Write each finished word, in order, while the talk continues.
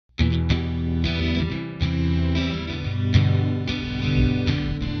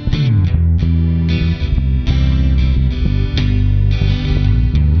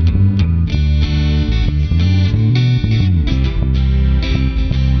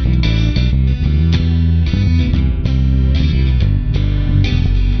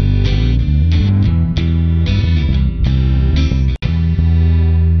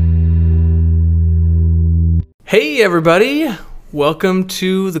Hey everybody, welcome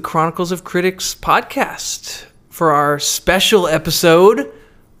to the Chronicles of Critics podcast for our special episode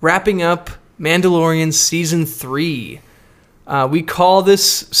wrapping up Mandalorian Season 3. We call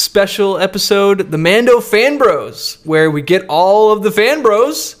this special episode the Mando Fanbros, where we get all of the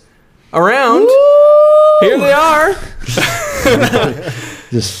fanbros around. Woo! Here they are.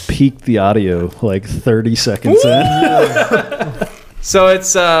 Just peaked the audio like 30 seconds in. So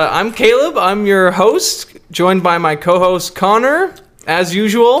it's I'm Caleb, I'm your host, joined by my co-host Connor, as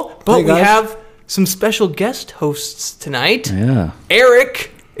usual. But we have some special guest hosts tonight. Yeah.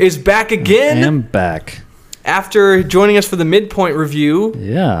 Eric is back again. I am back. After joining us for the midpoint review.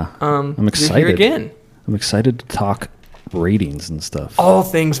 Yeah. I'm excited. You're here again. I'm excited to talk ratings and stuff. All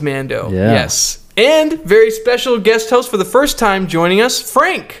things Mando. Yeah. Yes. And very special guest host for the first time joining us,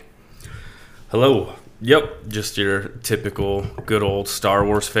 Frank. Hello. Yep, just your typical good old Star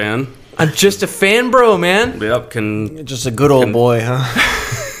Wars fan. I'm just a fan bro, man. Yep, just a good old boy, huh?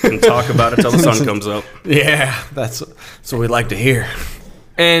 Can talk about it till the sun comes up. Yeah, that's what we'd like to hear.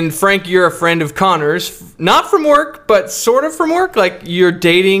 And Frank, you're a friend of Connor's, not from work, but sort of from work. Like you're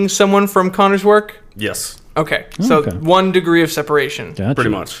dating someone from Connor's work. Yes. Okay, so 1 degree of separation. Gotcha. Pretty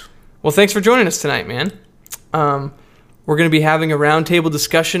much. Well, thanks for joining us tonight, man. We're going to be having a roundtable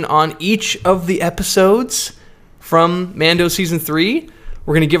discussion on each of the episodes from Mando Season 3.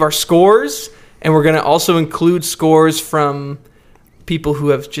 We're going to give our scores, and we're going to also include scores from people who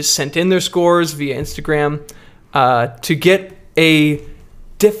have just sent in their scores via Instagram to get a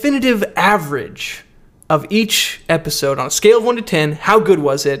definitive average of each episode on a scale of 1 to 10. How good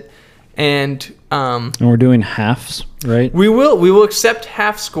was it? And we're doing halves, right? We will accept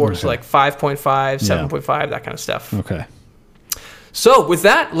half scores, like 5.5, 7.5, that kind of stuff. Okay. So with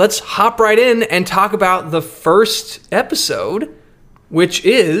that, let's hop right in and talk about the first episode, which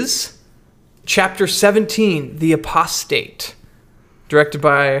is Chapter 17, The Apostate, directed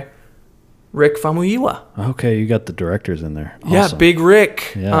by Rick Famuyiwa. Okay, you got the directors in there. Yeah, Awesome. Big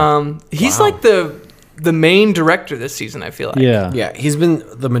Rick. Yeah. He's like the main director this season, I feel like. Yeah, he's been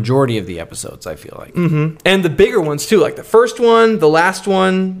the majority of the episodes, I feel like. Mm-hmm. And the bigger ones, too, like the first one, the last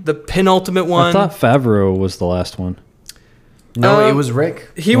one, the penultimate one. I thought Favreau was the last one. No, it was Rick.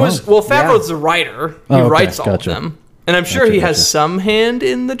 He was, well, Favreau's the writer. He writes all gotcha. of them. And I'm sure he has some hand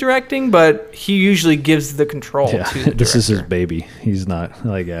in the directing, but he usually gives the control to the director. This is his baby. He's not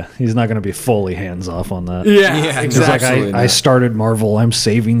he's not going to be fully hands off on that. Yeah, He's like, I started Marvel. I'm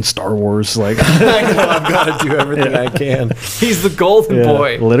saving Star Wars. Like, I know, I've got to do everything I can. He's the golden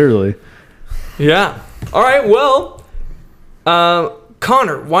boy. Literally. Yeah. All right. Well,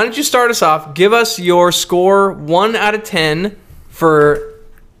 Connor, why don't you start us off? Give us your score 1 out of 10 for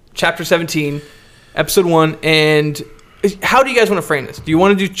Chapter 17, Episode 1, and how do you guys want to frame this? Do you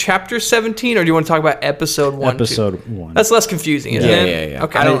want to do Chapter 17, or do you want to talk about Episode 1? Episode 1. That's less confusing, isn't it? Yeah.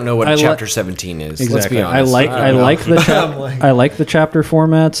 Okay. I don't know what Chapter 17 is. Exactly. Let's be honest. I like the chapter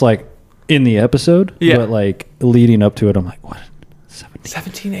formats, like in the episode. Yeah. But like leading up to it, I'm like, what?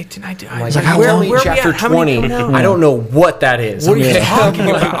 17, 18, 19. Like, how long Chapter 20? I don't know what that is. What are you talking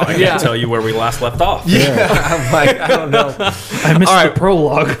about? I can't tell you where we last left off. Yeah. I'm like, I don't know. I missed the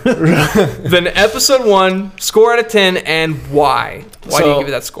prologue. Then Episode 1, score out of 10, and why? Why do you give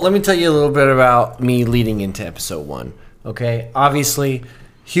it that score? Let me tell you a little bit about me leading into Episode 1. Okay? Obviously,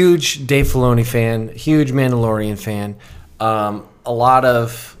 huge Dave Filoni fan, huge Mandalorian fan. A lot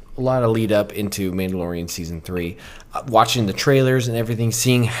of lead up into Mandalorian Season 3. Watching the trailers and everything,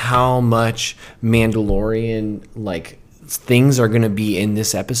 seeing how much Mandalorian things are going to be in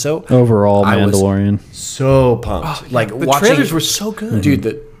this episode. Overall, Mandalorian. I was so pumped. The trailers were so good. Dude,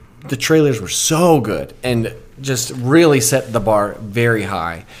 the trailers were so good and just really set the bar very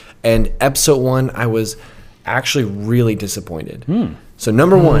high. And Episode 1, I was actually really disappointed. So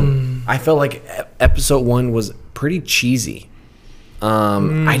number 1, I felt like Episode 1 was pretty cheesy.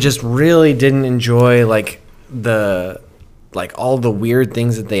 I just really didn't enjoy all the weird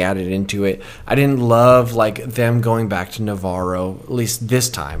things that they added into it. I didn't love them going back to Navarro, at least this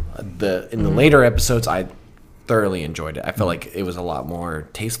time. In the later episodes, I thoroughly enjoyed it. I felt like it was a lot more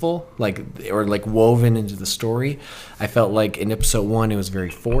tasteful, or woven into the story. I felt like in Episode 1 it was very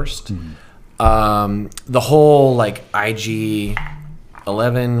forced. The whole IG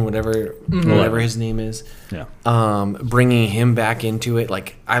 11, whatever his name is. Yeah. Bringing him back into it.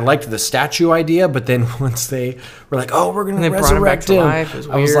 I liked the statue idea, but then once they were like, "Oh, we're going to resurrect him," I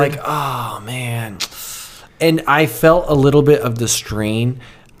was like, "Oh, man." And I felt a little bit of the strain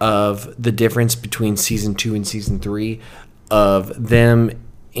of the difference between Season 2 and Season 3 of them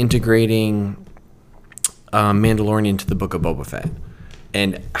integrating Mandalorian into the Book of Boba Fett.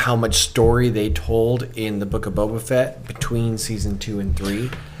 and how much story they told in the Book of Boba Fett between season 2 and 3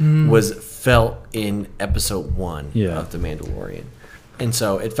 was felt in episode 1 of The Mandalorian. And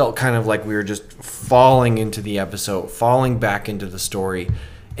so it felt kind of like we were just falling into the episode, falling back into the story.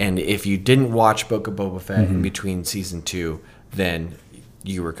 And if you didn't watch Book of Boba Fett in between season 2, then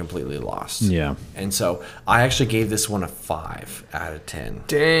you were completely lost. Yeah. And so I actually gave this one a 5 out of 10.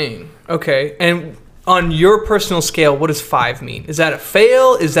 Dang. Okay. And on your personal scale, what does 5 mean? Is that a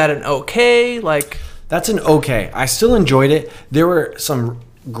fail? Is that an okay? Like, that's an okay. I still enjoyed it. There were some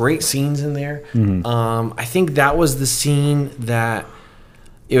great scenes in there. I think that was the scene that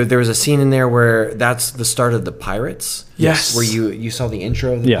there was a scene in there where that's the start of the pirates. Yes. Where you saw the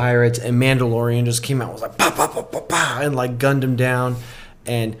intro of the pirates, and Mandalorian just came out and was like, bah, bah, bah, bah, bah, and like gunned him down.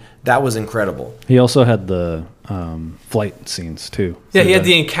 And that was incredible. He also had the flight scenes too. Yeah, he had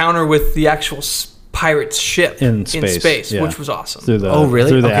the encounter with the actual pirate's ship in space, which was awesome. Oh, really?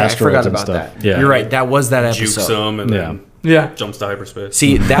 Through the okay, I asteroids forgot and about stuff. that. Yeah. You're right. That was that Jukes episode. him and then Yeah. jumps to hyperspace.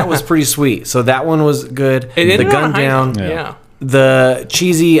 See, that was pretty sweet. So that one was good. It The ended gun on a high down. note. Yeah. The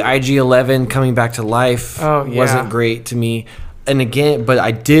cheesy IG-11 coming back to life Oh, yeah. wasn't great to me. And again, but I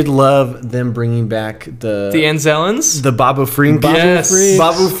did love them bringing back the Anzellans? the Babu Frink. Yes.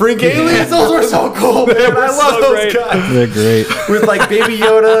 Babu Frink aliens. Those were so cool, man. I love so those great. guys. They're great. With like Baby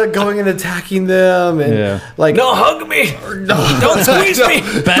Yoda going and attacking them, and like No, hug me. Don't squeeze me.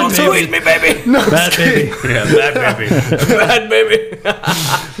 Don't squeeze me, baby. Bad baby. Yeah, bad baby. Bad baby.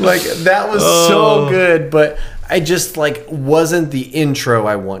 like that was so good, but I just like wasn't the intro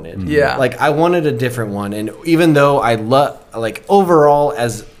I wanted. Yeah. Like I wanted a different one, and even though I love like overall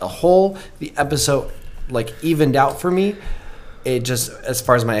as a whole, the episode like evened out for me. It just as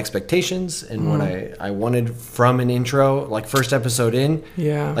far as my expectations and what I wanted from an intro, like first episode in.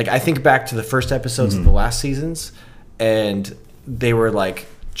 Yeah. Like I think back to the first episodes of the last seasons, and they were like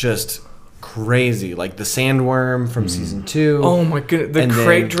just crazy, like the sandworm from season 2. Oh my goodness, the And then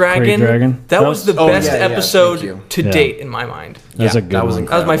Crate Dragon. Crate Dragon. That was the Oh, best yeah, thank episode you. to Yeah. date in my mind. That's a good that was one.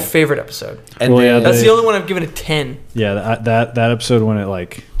 That was my incredible. favorite episode. And Well, yeah, then, That's the only one I've given a 10. Yeah, that episode when it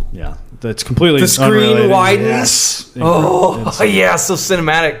like that's completely The screen unrelated. widens. Yes. Oh, It's- yeah, so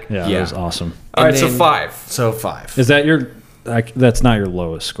cinematic. yeah, Yeah. it was awesome. All right, And so then- 5. so 5. Is that your? That's not your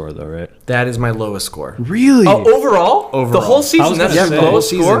lowest score though, right? That is my lowest score. Really? Oh, overall? The Overall. whole I season, was that's gonna the say- lowest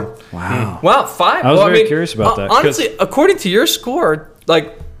season. score? Wow. Wow, 5. I was very curious about that, 'cause- Honestly, according to your score,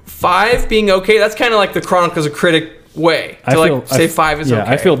 like 5 being okay, that's kind of like the Chronicles of Critic way to say 5 is okay.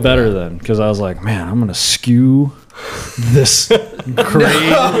 I feel better then because I was like, man, I'm gonna skew this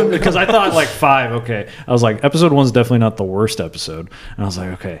crazy because I thought like 5. Okay, I was like, episode 1's definitely not the worst episode, and I was like,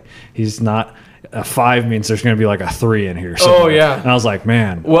 okay, he's not. A 5 means there's going to be like a 3 in here. somewhere. Oh, yeah. And I was like,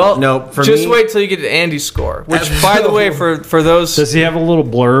 man. Well, No, for just me- wait till you get to Andy's score. Which, by the way, for those, Does he have a little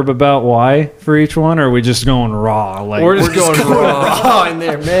blurb about why for each one, or are we just going raw? Like we're just going raw. Oh, in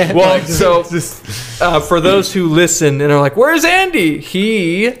there, man. Well, so for those who listen and are like, "Where's Andy?"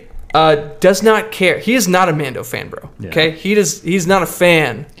 He does not care. He is not a Mando fanbro. Okay, he's not a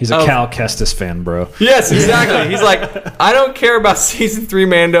fan. he's a of- Cal Kestis fan, bro. Yes, exactly. He's like, I don't care about season 3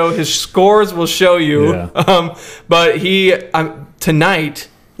 Mando. His scores will show you. Yeah. But he tonight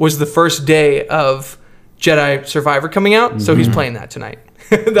was the first day of Jedi Survivor coming out, so he's playing that tonight.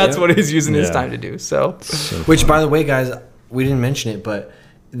 That's what he's using his Yeah. time to do. So, Which, by the way, guys, we didn't mention it, but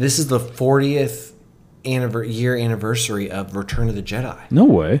this is the 40th year anniversary of Return of the Jedi. No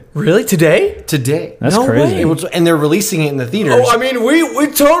way. really, today? Today. That's No crazy. way. It was- and they're releasing it in the theaters. Oh, I mean, we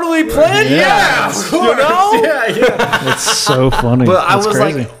totally planned that. of You course. know? Yeah. It's so funny. But I That's was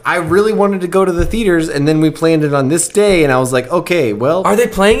crazy. like, I really wanted to go to the theaters, and then we planned it on this day, and I was like, okay, well, Are they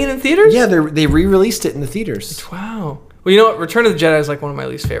playing it in theaters? yeah, they re-released it in the theaters. Wow. Well, you know what? Return of the Jedi is like one of my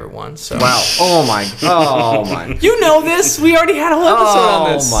least favorite ones. So. Wow. Oh my. You know this. We already had a whole episode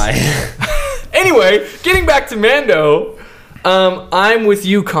on this. Oh my. Anyway, getting back to Mando, I'm with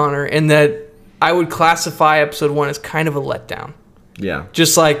you, Connor, in that I would classify episode 1 as kind of a letdown. Yeah.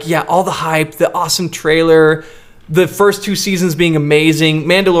 Just like, yeah, all the hype, the awesome trailer, the first 2 seasons being amazing,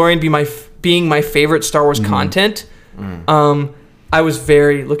 Mandalorian being my favorite Star Wars content. I was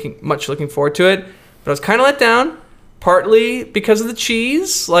very much looking forward to it, but I was kind of let down, partly because of the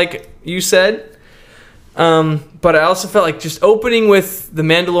cheese, like you said. But I also felt like just opening with the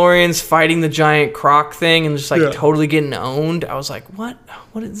Mandalorians fighting the giant croc thing and just like totally getting owned. I was like, what?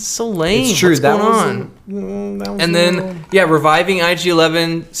 What is this so lame? It's true. What's That going was on? that was And a then, little- yeah, reviving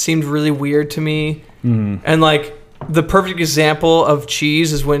IG-11 seemed really weird to me. And like the perfect example of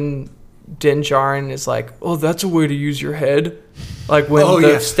cheese is when Din Djarin is like, "Oh, that's a way to use your head." Like when Oh,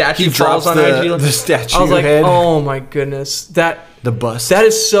 the yeah. statue He falls drops on the IG-11. statue I was like, head. "Oh my goodness, that The bust. That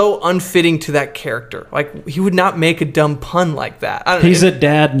is so unfitting to that character. Like, he would not make a dumb pun like that. I don't He's know. a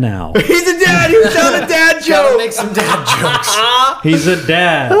dad now. He's a dad. He was down a dad Gotta joke. make some dad jokes. He's a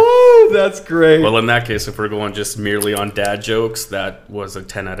dad. Oh, that's great. Well, in that case, if we're going just merely on dad jokes, that was a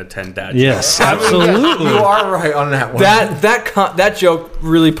 10 out of 10 dad Yes, joke. absolutely. You are right on that one. That joke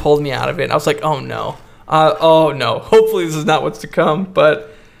really pulled me out of it. I was like, oh no. Hopefully this is not what's to come.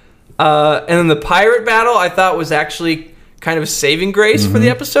 But and then the pirate battle I thought was actually kind of a saving grace for the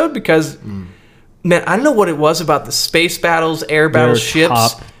episode because man, I don't know what it was about the space battles, air battles, They're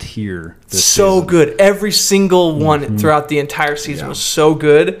ships. top tier. This So season. good. Every single one throughout the entire season was so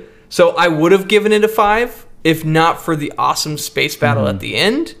good. So I would have given it a 5 if not for the awesome space battle at the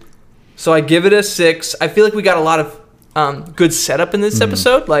end. So I give it a 6. I feel like we got a lot of good setup in this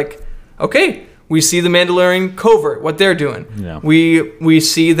episode. Like, okay, we see the Mandalorian covert, what they're doing. Yeah. We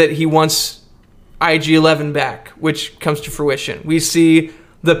see that he wants IG-11 back, which comes to fruition. We see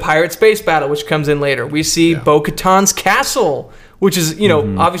the pirate space battle, which comes in later. We see Bo-Katan's castle, which is,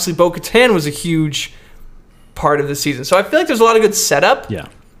 obviously Bo-Katan was a huge part of the season. So I feel like there's a lot of good setup. Yeah.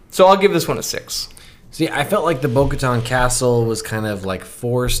 So I'll give this one a 6. See, I felt like the Bo-Katan castle was kind of like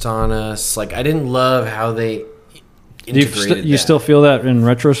forced on us. Like, I didn't love how they integrated You that. still feel that in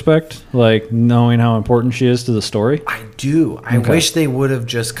retrospect, like knowing how important she is to the story? I do. I wish they would have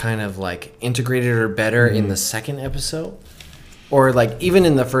just kind of like integrated her better in the second episode. Or like even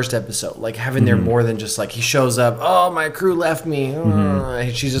in the first episode, like having there more than just like he shows up, oh, my crew left me.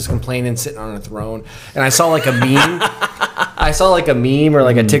 She's just complaining, sitting on a throne. And I saw like a meme. I saw like a meme or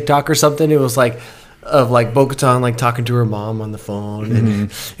like a TikTok or something. It was like of like Bo-Katan like talking to her mom on the phone,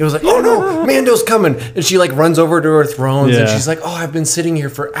 and it was like, oh no, Mando's coming, and she like runs over to her thrones, and Yeah. she's like, oh, I've been sitting here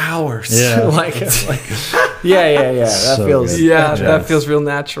for hours. Yeah. Yeah. That So feels good. Yeah, that that feels real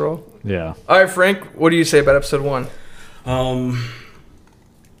natural. Yeah. All right, Frank, what do you say about episode 1?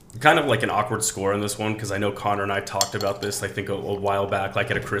 Kind of like an awkward score in this one because I know Connor and I talked about this, I think, a while back,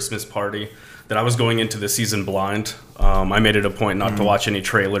 like at a Christmas party, that I was going into the season blind. I made it a point not to watch any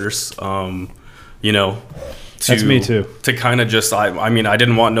trailers. That's me too. To kind of just, I mean, I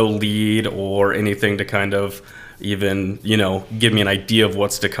didn't want no lead or anything to kind of even, give me an idea of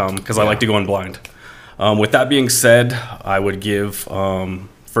what's to come because I like to go in blind. With that being said, I would give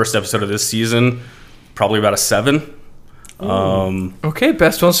first episode of this season probably about a 7. Okay,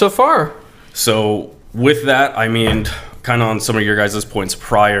 best one so far. So with that, I mean, kind of on some of your guys' points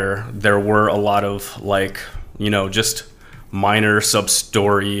prior, there were a lot of like, just minor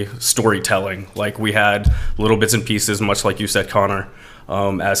storytelling. Like we had little bits and pieces, much like you said, Connor,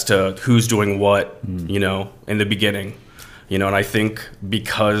 as to who's doing what, in the beginning. And I think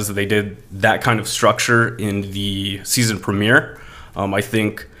because they did that kind of structure in the season premiere, I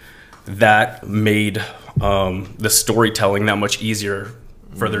think that made the storytelling that much easier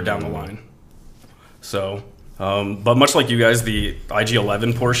further down the line. So, but much like you guys, the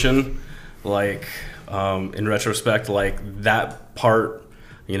IG-11 portion, like in retrospect, like that part,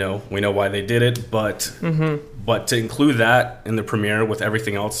 we know why they did it, but to include that in the premiere with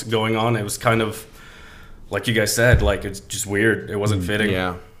everything else going on, it was kind of like you guys said, like it's just weird. It wasn't fitting.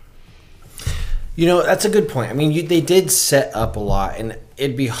 Yeah. That's a good point. I mean, they did set up a lot, and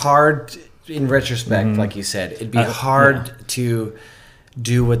it'd be hard in retrospect, like you said. It'd be hard to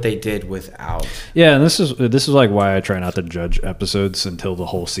do what they did without. Yeah, and this is like why I try not to judge episodes until the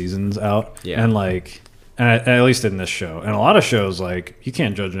whole season's out. Yeah. And at least in this show, and a lot of shows, like you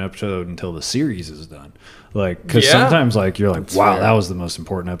can't judge an episode until the series is done. Like, because sometimes like you're like, wow, that was the most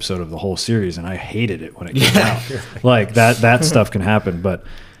important episode of the whole series, and I hated it when it came out. Like that stuff can happen, but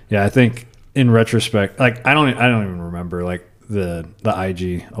yeah, I think in retrospect, like I don't even remember like the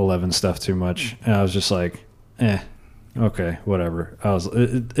IG-11 stuff too much, and I was just like, okay, whatever. I was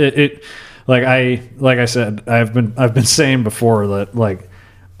like I said, I've been saying before that like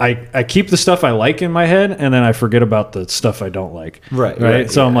I keep the stuff I like in my head, and then I forget about the stuff I don't like.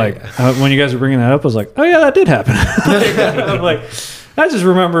 Right. So I'm like, when you guys were bringing that up, I was like, oh yeah, that did happen. I'm like, I just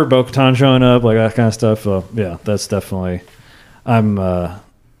remember Bo-Katan showing up, like that kind of stuff. Yeah, that's definitely.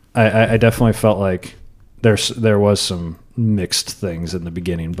 I definitely felt like there was some mixed things in the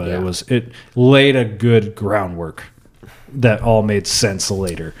beginning, but it laid a good groundwork that all made sense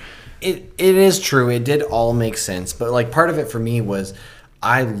later. It is true. It did all make sense, but like part of it for me was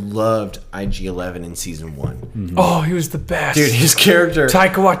I loved IG-11 in season 1. Oh, he was the best. Dude, his character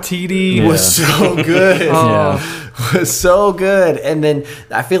Taika Waititi was so good. Was so good. And then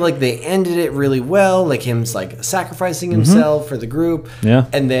I feel like they ended it really well, like him like sacrificing himself for the group. Yeah.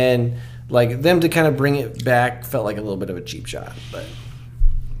 And then like them to kind of bring it back felt like a little bit of a cheap shot, but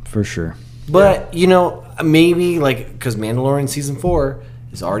For sure. But you know, maybe like because Mandalorian season 4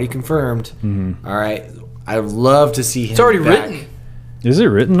 is already confirmed. All right, I'd love to see him. It's already back. written. Is it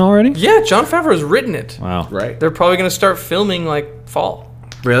written already? Yeah, Jon Favreau's written it. Wow. Right? They're probably going to start filming like fall.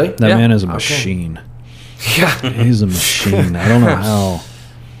 Really? That Yeah. man is a machine. Yeah. He's a machine. I don't know how.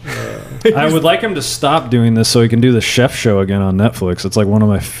 I would like him to stop doing this so he can do the chef show again on Netflix. It's like one of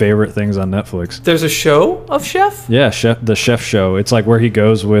my favorite things on Netflix. There's a show of Chef? Yeah, the chef show. It's like where he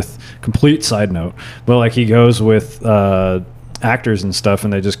goes with, complete side note, but like he goes with actors and stuff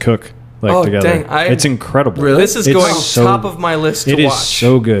and they just cook like together. Dang, it's incredible. Really? This is It's going so- top of my list to It watch. is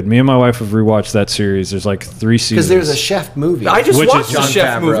so good. Me and my wife have rewatched that series. There's like 3 seasons. Because there's a chef movie. I just Which watched is the Jon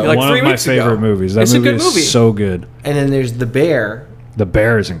Chef Favreau. movie like one 3 of my weeks favorite ago. movies. That It's movie a good movie. is so good. and then there's The Bear, The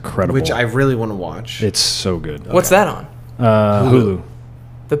Bear is incredible. which I really want to watch. It's so good. What's that on? Hulu.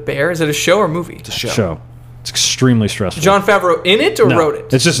 The Bear? Is it a show or movie? It's a show. Show. It's extremely stressful. Jon Favreau in it or No, wrote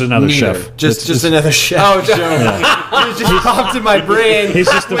it? It's just another Neither. chef. Just another chef Oh, show. It just popped in my brain. He's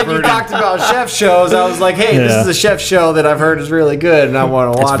just when you diverting. talked about chef shows, I was like, hey, this Yeah. is a chef show that I've heard is really good, and I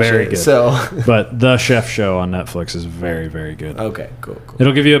want to watch very it. good. So, But the chef show on Netflix is very, very good. okay, cool.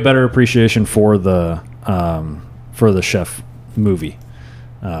 It'll give you a better appreciation for the chef movie.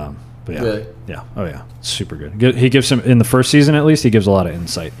 But yeah, Really? yeah, oh yeah, super good. He gives him in the first season at least. He gives a lot of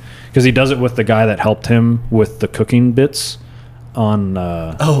insight because he does it with the guy that helped him with the cooking bits on.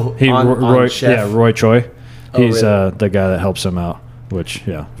 On Chef? Roy Choi. Oh, He's really? the guy that helps him out. Which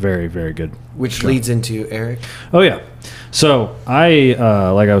very, very good. Which leads into Eric. Oh yeah. So I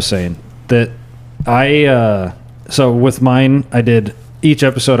like I was saying that so with mine I did each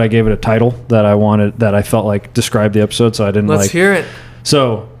episode I gave it a title that I wanted that I felt like described the episode, so I didn't Let's like hear it.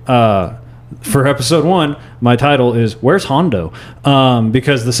 So for episode 1, my title is "Where's Hondo?"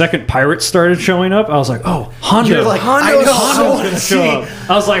 Because the second pirates started showing up, I was like, "Oh, Hondo!" You're like, I know, Hondo's gonna show up.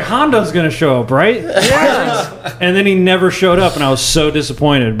 I was like, "Hondo's gonna show up, right?" Yeah. And then he never showed up, and I was so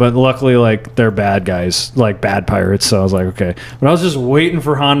disappointed. But luckily, like they're bad guys, like bad pirates. So I was like, okay. But I was just waiting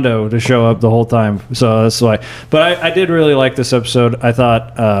for Hondo to show up the whole time. So that's why. But I did really like this episode. I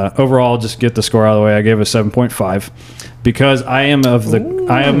thought overall, just get the score out of the way. I gave it a 7.5 because I am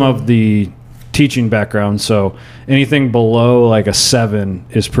of the teaching background, so anything below like a 7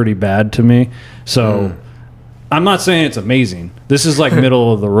 is pretty bad to me. So I'm not saying it's amazing. This is like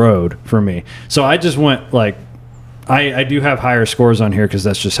middle of the road for me. So I just went like I do have higher scores on here because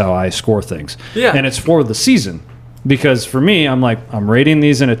that's just how I score things. Yeah. And it's for the season. Because for me, I'm rating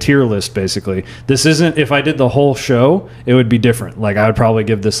these in a tier list, basically. This isn't, if I did the whole show, it would be different. Like, I would probably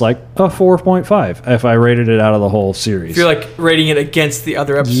give this, like, a 4.5 if I rated it out of the whole series. If you're like rating it against the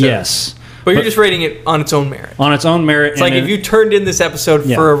other episodes. Yes. But you're just rating it on its own merit. On its own merit. It's like if you turned in this episode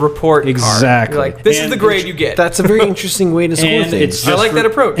Yeah. for a report Exactly. card. You're like, this is And the grade you get. That's a very interesting way to score and things. it's I just like that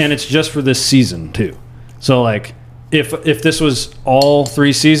approach. And it's just for this season, too. So, like, if this was all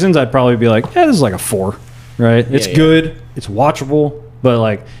 3 seasons, I'd probably be like, yeah, this is like a 4, right? It's yeah. good. It's watchable. But,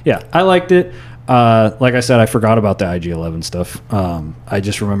 like, yeah, I liked it. Like I said, I forgot about the IG-11 stuff. I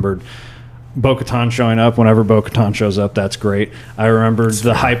just remembered Bo-Katan showing up. Whenever Bo-Katan shows up, that's great. I remembered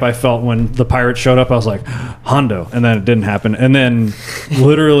the hype I felt when the pirates showed up. I was like, Hondo. And then it didn't happen. And then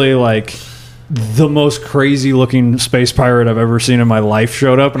literally, like, the most crazy looking space pirate I've ever seen in my life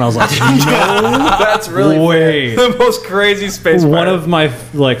showed up. And I was like, no That's really way. the most crazy space One pirate. of my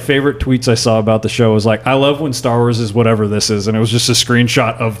like favorite tweets I saw about the show was like, I love when Star Wars is whatever this is, and it was just a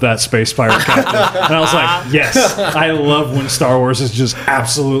screenshot of that space pirate captain. And I was like, yes, I love when Star Wars is just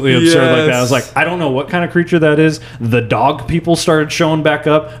absolutely absurd like that. I was like, I don't know what kind of creature that is. The dog people started showing back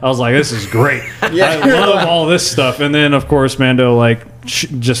up. I was like, this is great. Yeah. I love all this stuff. And then of course Mando like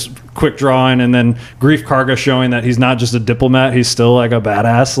just quick drawing, and then Grief Karga showing that he's not just a diplomat, he's still like a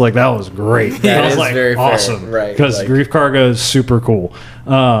badass. Like that was great. That I was is like, very fair. awesome, Right, because like- Grief Karga is super cool.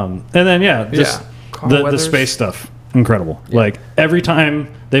 And then just Carl the Weathers. space stuff, incredible. Like every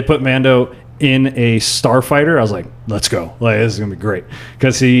time they put Mando in a starfighter, I was like, let's go. Like this is gonna be great,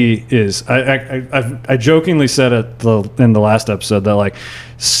 because he is. I jokingly said in the last episode that like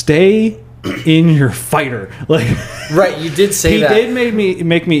stay in your fighter. Like Right, you did say he that. did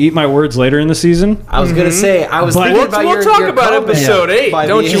make me eat my words later in the season. I was gonna say I was But- thinking We'll- about we'll your talk your about comment episode 8. by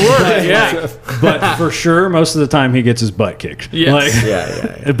Don't the you end. worry. Yeah. But for sure, most of the time he gets his butt kicked. Yes. Like,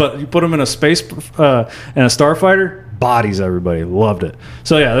 Yeah. But you put him in a space and a starfighter, bodies everybody. Loved it.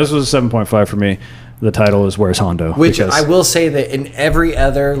 So yeah, this was a 7.5 for me. The title is Where's Hondo? Which because- I will say that in every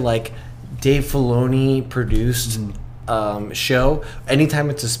other like Dave Filoni produced show, anytime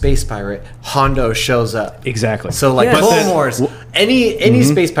it's a space pirate, Hondo shows up. exactly. So like Yes. Clone Wars, any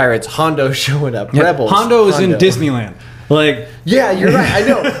space pirates, Hondo showing up. Yeah, Rebels, Hondo is in Disneyland. Like, Yeah, you're right. I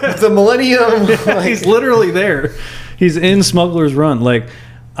know. The Millennium. Like, he's literally there. He's in Smuggler's Run. Like,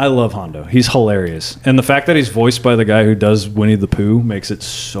 I love Hondo. He's hilarious. And the fact that he's voiced by the guy who does Winnie the Pooh makes it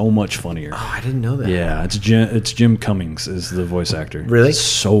so much funnier. oh, I didn't know that. Yeah, it's Jim Cummings is the voice actor. Really? It's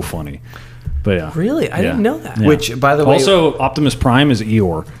so funny. But yeah. Really? I didn't know that. Yeah. Which, by the way, Also, Optimus Prime is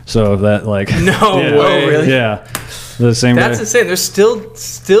Eeyore. So that, like... No yeah, way. really? Yeah. The same That's guy. insane. They're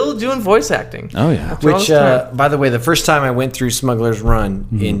still doing voice acting. Oh, yeah. After all which, this time. by the way, the first time I went through Smuggler's Run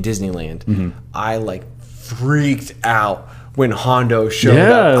in Disneyland, I like freaked out when Hondo showed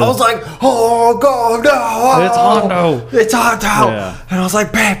Yeah. up. I was like, "Oh God, no! It's Hondo. It's Hondo!" Yeah. And I was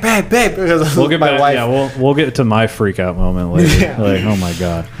like, "Babe, because We'll get my back. wife." Yeah, we'll get to my freak out moment later. Yeah. Like, oh my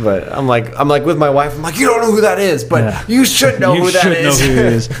god. But I'm like with my wife. I'm like, "You don't know who that is, but Yeah. you should know You who that should is." know who he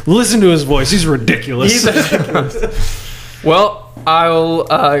is. Listen to his voice. He's ridiculous. Well, I'll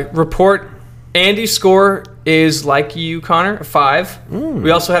report Andy's score is like you, Connor, a 5.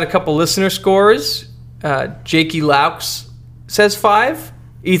 We also had a couple listener scores. Jakey Laux says 5.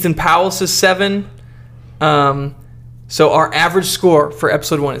 Ethan Powell says 7. So our average score for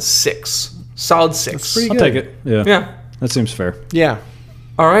episode 1 is 6. Solid 6. I'll take it. Yeah. Yeah. That seems fair. Yeah.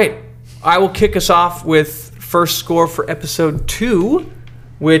 All right. I will kick us off with first score for episode 2,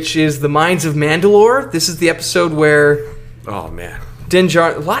 which is The Mines of Mandalore. This is the episode where Oh man. Din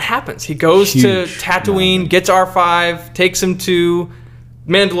Djarin, a lot happens. He goes to Huge. Tatooine, gets R5, takes him to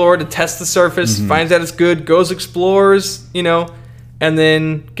Mandalore to test the surface, finds out it's good, goes explores, and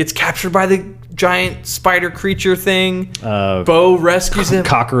then gets captured by the giant spider creature thing. Bo rescues him.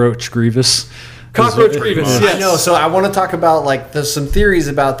 Cockroach Grievous. Cockroach Grievous, yes. I know. So I want to talk about there's some theories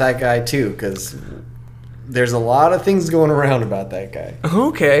about that guy too, because there's a lot of things going around about that guy.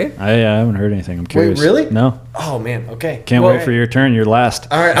 Okay. I haven't heard anything. I'm curious. really? No. Oh man. Okay. Can't wait for your turn. You're last.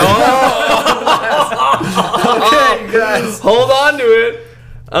 All right. Okay, guys. Hold on to it.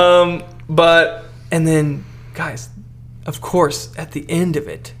 And then, guys, of course, at the end of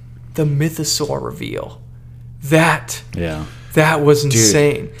it, the mythosaur reveal. That was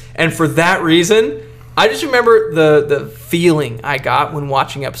insane. And for that reason, I just remember the feeling I got when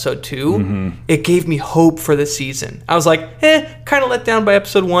watching episode 2. It gave me hope for the season. I was like, kind of let down by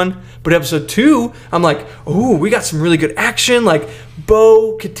episode 1. But episode 2, I'm like, ooh, we got some really good action. Like,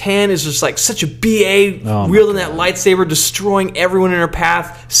 Bo Katan is just like such a BA, wielding that lightsaber, destroying everyone in her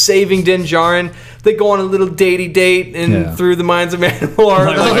path, saving Din Djarin. They go on a little datey date and through the Mines of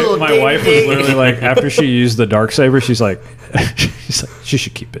Mandalore. My wife was literally like, after she used the dark saber, she's like, she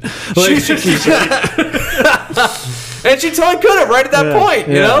should keep it. Like, she should keep it. And she totally could have right at that point,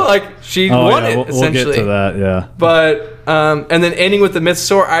 you know? Like, she won it, essentially. We'll get to that, yeah. But, and then ending with the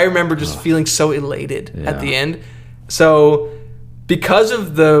mythosaur, I remember just feeling so elated at the end. So, because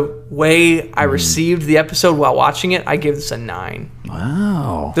of the way I received the episode while watching it, I gave this a 9.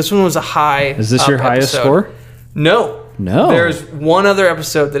 Wow. This one was a high. Is this your highest score? No. There's one other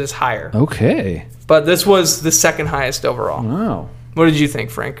episode that is higher. Okay. But this was the second highest overall. Wow. What did you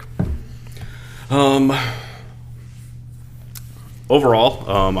think, Frank?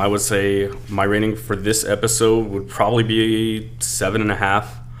 Overall, I would say my rating for this episode would probably be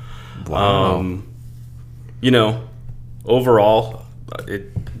 7.5. Wow. Overall,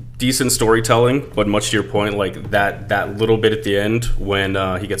 decent storytelling, but much to your point, like that little bit at the end when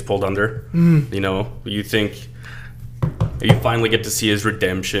he gets pulled under. You think you finally get to see his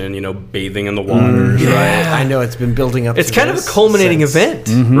redemption. Bathing in the waters, right? I know it's been building up. It's to kind of a this culminating since.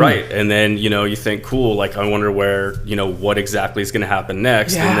 event. Right, and then you think, cool, like I wonder where what exactly is going to happen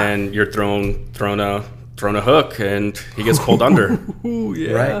next, and then you're thrown a hook, and he gets pulled under. Ooh,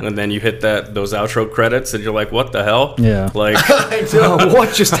 yeah. Right. And then you hit those outro credits, and you're like, what the hell? Yeah. Like, I know. Oh,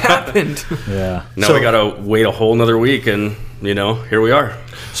 what just happened? Yeah. now we gotta wait a whole nother week, and here we are.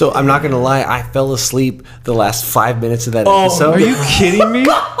 So I'm not gonna lie, I fell asleep the last 5 minutes of that episode. Are you kidding me?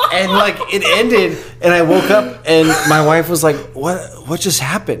 And it ended, and I woke up, and my wife was like, "What just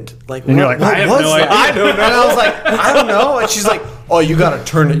happened?" Like, And you're like, what "I have was no that?" idea. I don't know. And I was like, "I don't know." And she's like, "Oh, you gotta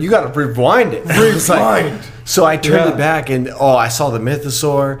turn it. You gotta rewind it." Rewind. So I turned it back, and I saw the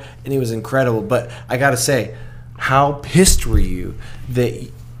mythosaur, and it was incredible. But I gotta say, how pissed were you that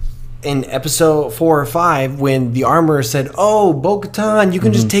in episode 4 or 5, when the armorer said, "Oh, Bo-Katan, you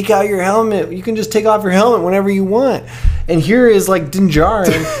can just take out your helmet. You can just take off your helmet whenever you want." And here is Din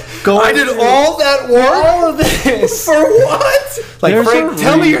Djarin going. I did all that work? All of this For what? Like, There's Frank, a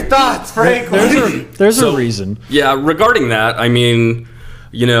tell me your thoughts, Frank. There's a reason. Yeah, regarding that, I mean,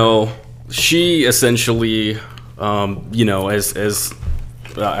 she essentially, as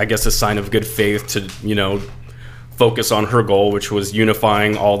I guess a sign of good faith to, focus on her goal, which was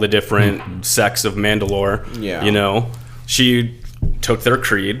unifying all the different sects of Mandalore. Yeah. she took their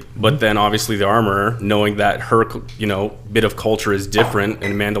creed, but then obviously the armorer, knowing that her, bit of culture is different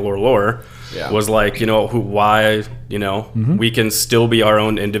in Mandalore lore, was like, why, we can still be our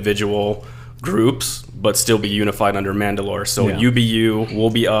own individual groups, but still be unified under Mandalore. So you be you, we'll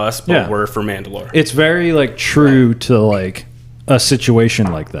be us, but we're for Mandalore. It's very like true to like a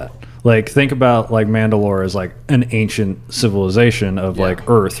situation like that. Like think about like Mandalore as like an ancient civilization of like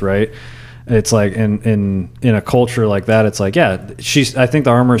Earth, right? It's like in a culture like that, it's like, I think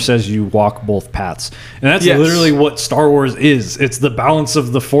the armor says you walk both paths. And that's literally what Star Wars is. It's the balance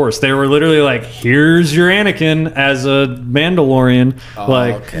of the Force. They were literally like, here's your Anakin as a Mandalorian.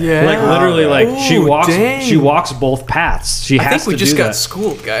 Like literally like she walks both paths. She has to do that. I think we just got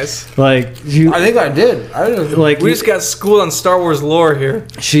schooled, guys. Like I think I did. Like we just got schooled on Star Wars lore here.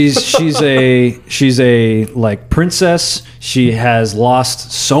 She's a like princess. She has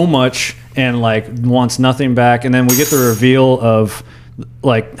lost so much and like wants nothing back, and then we get the reveal of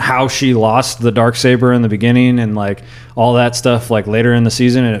like how she lost the Darksaber in the beginning and like all that stuff like later in the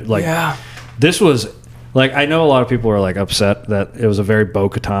season. And this was like, I know a lot of people are like upset that it was a very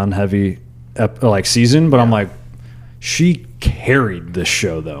Bo-Katan heavy like season, but I'm like, she carried this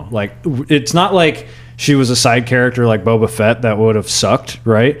show though. Like it's not like she was a side character like Boba Fett that would have sucked,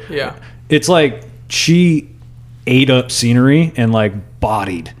 right? Yeah, it's like she ate up scenery and like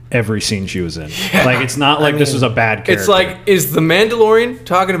bodied every scene she was in. Like it's not like this was a bad character. It's like, is the Mandalorian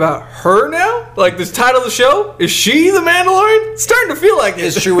talking about her now? Like this title of the show, is she the Mandalorian? It's starting to feel like it.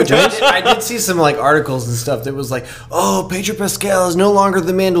 It's true. Which I did see some like articles and stuff that was like, oh, Pedro Pascal is no longer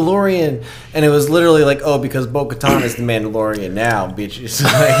the Mandalorian, and it was literally like, oh, because Bo-Katan is the Mandalorian now, bitches.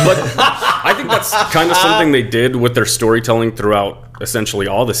 But I think that's kind of something they did with their storytelling throughout essentially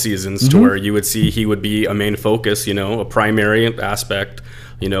all the seasons, to where you would see he would be a main focus, a primary aspect,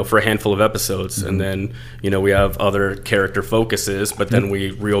 for a handful of episodes. And then, we have other character focuses, but then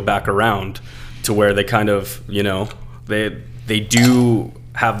we reel back around to where they kind of, they do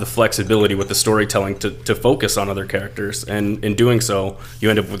have the flexibility with the storytelling to focus on other characters. And in doing so, you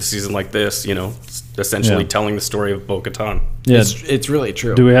end up with a season like this, essentially telling the story of Bo-Katan. Yeah, it's really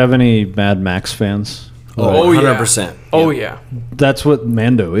true. Do we have any Mad Max fans? Oh, 100%. Oh, yeah. That's what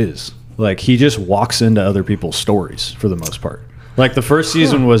Mando is. Like, he just walks into other people's stories for the most part. Like, the first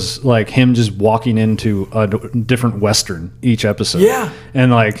season was, like, him just walking into a different Western each episode. Yeah.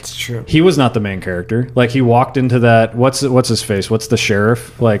 And, like, it's true. He was not the main character. Like, he walked into that, what's his face? What's the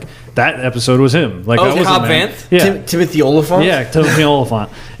sheriff? Like, that episode was him. Like, that was Cobb Vanth? Yeah. Timothy Oliphant? Yeah, Timothy Oliphant.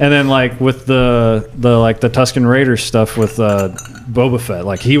 And then, like, with the Tusken Raiders stuff with Boba Fett,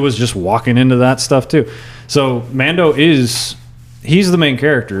 like, he was just walking into that stuff, too. So, Mando he's the main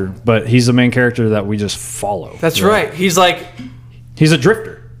character, but he's the main character that we just follow. That's right. He's like... He's a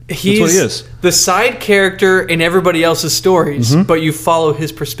drifter. That's what he is. The side character in everybody else's stories, but you follow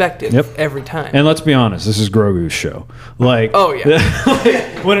his perspective every time. And let's be honest, this is Grogu's show. Like, oh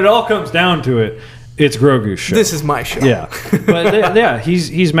yeah, when it all comes down to it, it's Grogu's show. This is my show. Yeah, but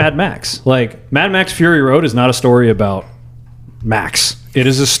he's Mad Max. Like Mad Max Fury Road is not a story about Max. It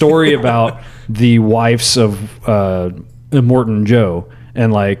is a story about the wives of Immortan Joe.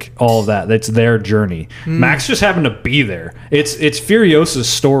 And like all of that, that's their journey. Max just happened to be there. It's Furiosa's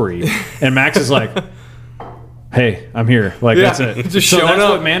story, and Max is like, "Hey, I'm here." Like that's it. Just so showing that's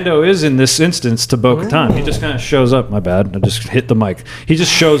up. what Mando is in this instance to Bo-Katan. He just kind of shows up. My bad, I just hit the mic. He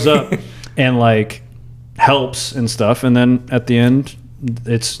just shows up and like helps and stuff, and then at the end,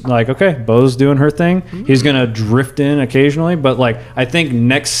 it's like, okay, Bo's doing her thing. He's gonna drift in occasionally, but like I think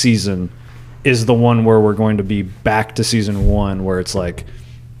next season is the one where we're going to be back to season 1 where it's like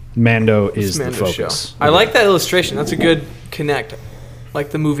Mando is the focus. Show. I like that illustration. That's a good connect.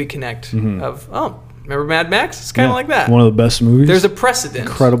 Like the movie connect of, remember Mad Max? It's kind of like that. One of the best movies. There's a precedent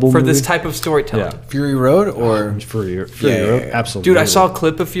for this type of storytelling. Yeah. Fury Road or... Fury Road? Absolutely. Dude, I saw a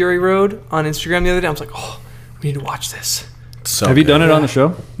clip of Fury Road on Instagram the other day. I was like, oh, we need to watch this. So have you done it on the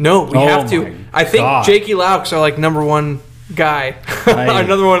show? No, we have to. I think Jakey Laux, our like #1 guy, our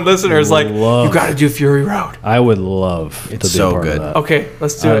 #1 listener, is like, you got to do Fury Road. I would love to be a part of that. Okay,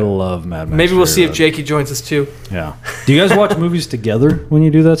 let's do it. I love Mad Max. Maybe we'll see if Jakey joins us too. Yeah. Do you guys watch movies together when you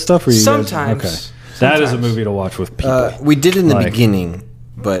do that stuff? Or Sometimes. Okay. That is a movie to watch with people. We did in the beginning,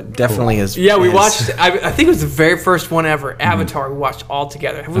 but definitely has. Yeah, we watched. I think it was the very first one ever. Avatar. We watched all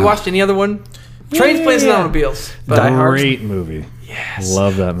together. Have we watched any other one? Trains, Planes, and Automobiles. Great movie. Yes.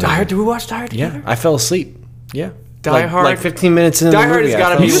 Love that movie. Die Hard. Did we watch Die Hard together? Yeah, I fell asleep. Yeah. Die Hard. Like 15 minutes into the movie. Die Hard has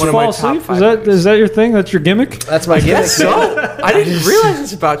got to be one of my top 5. Is that your thing? That's your gimmick? That's my gimmick. So I didn't realize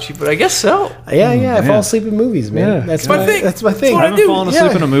this about you, but I guess so. Yeah. I fall asleep in movies, man. Yeah. That's my thing. That's my thing. I haven't fallen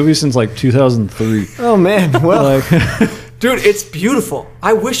asleep in a movie since like 2003. Oh man. Well, Dude, it's beautiful.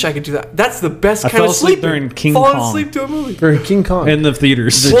 I wish I could do that. That's the best kind fell of asleep sleeping. during King Falling Kong. asleep to a movie. For King Kong. in the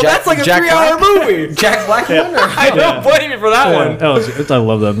theaters. Well, that's like a 3-hour movie. Jack Black one? Or? I don't blame you for that one. I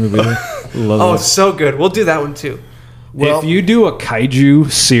love that movie. Love Oh, it. so good. We'll do that one too. If you do a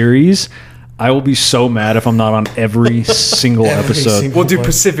kaiju series, I will be so mad if I'm not on every single episode. single- We'll do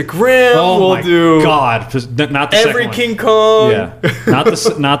Pacific Rim. Oh we'll my do god! Not the every second one. King Kong. Yeah,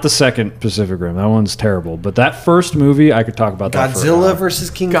 not the second Pacific Rim. That one's terrible. But that first movie, I could talk about that. For an Godzilla hour. versus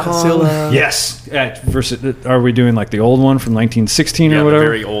King Godzilla. Kong. Yes. Versus, are we doing like the old one from 1916 Yeah, or the whatever?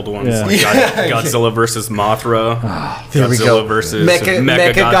 very old ones. Yeah. Like Godzilla versus Mothra. There we Godzilla go. versus Mecha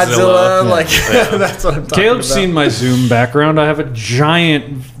Godzilla. Godzilla. Like, that's what I'm talking Caleb's about. seen my Zoom background. I have a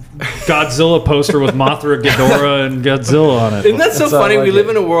giant Godzilla poster with Mothra, Ghidorah, and Godzilla on it. Isn't that so That's how I funny? like We it. live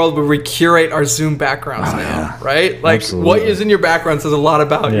in a world where we curate our Zoom backgrounds now, right? Like Absolutely. what is in your background says a lot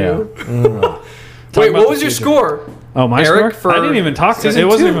about Yeah. you. Talk Wait, about what the was your future. score? Oh, my Eric, score? for I didn't even talk to it. season It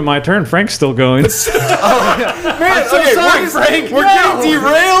wasn't 2? even my turn. Frank's still going. Man, okay, sorry, Frank. we're getting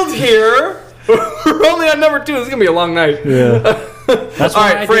derailed here. We're only on number 2. This is gonna be a long night. Yeah. That's All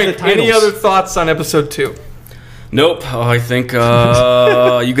why I right, did Frank. the Any titles. other thoughts on episode 2? Nope. Oh, I think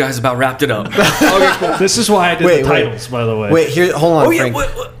you guys about wrapped it up. Okay, cool. This is why I did Wait, the wait. titles, by the way. Wait, here, hold on, Oh, yeah, Frank.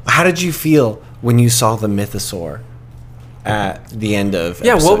 what- How did you feel when you saw the mythosaur at the end of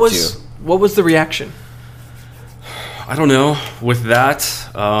Yeah, episode what was the reaction? I don't know. With that,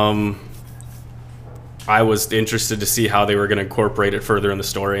 I was interested to see how they were going to incorporate it further in the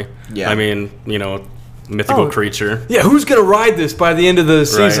story. Yeah. I mean, mythical Oh. creature. Yeah, who's gonna ride this by the end of the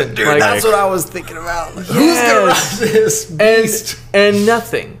season? Dude, Like, that's what I was thinking about. Like, who's gonna ride this beast? and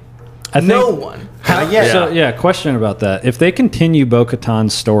nothing. I think, No one. So, question about that. If they continue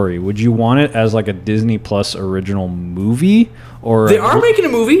Bo-Katan's story, would you want it as like a Disney Plus original movie? Or They are making a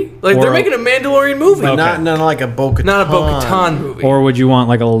movie. Like Or they're a- making a Mandalorian movie. Okay. Not like a Bo-Katan. Not a Bo-Katan movie. Or would you want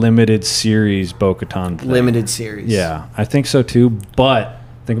like a limited series Bo-Katan thing? limited series. Yeah, I think so too. But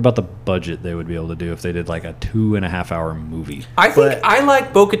think about the budget they would be able to do if they did like a 2.5-hour movie. I think But- I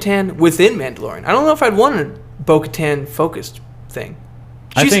like Bo-Katan within Mandalorian. I don't know if I'd want a Bo-Katan focused thing.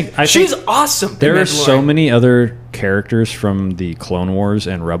 I think she's awesome. in There are so Mandalorian. many other characters from the Clone Wars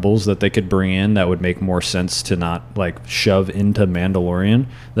and Rebels that they could bring in that would make more sense to not like shove into Mandalorian.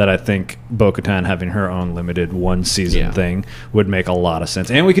 That I think Bo-Katan having her own limited one season thing would make a lot of sense.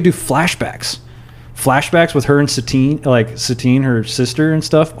 And we could do flashbacks with her and Satine, her sister and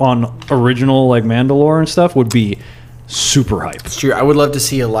stuff on original like Mandalore and stuff would be super hype. It's true. I would love to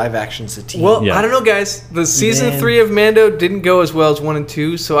see a live action Satine. Well, Yeah. I don't know, guys. The season Man. 3 of Mando didn't go as well as 1 and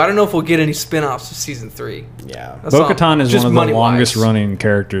 2, so I don't know if we'll get any spin-offs of season 3. yeah. That's all. Bo-Katan is Just one of the money-wise. longest running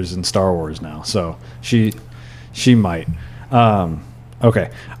characters in Star Wars now, so she might.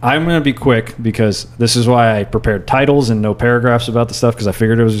 Okay, I'm going to be quick because this is why I prepared titles and no paragraphs about the stuff because I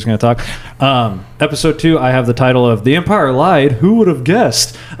figured I was just going to talk. Episode 2, I have the title of "The Empire Lied. Who would have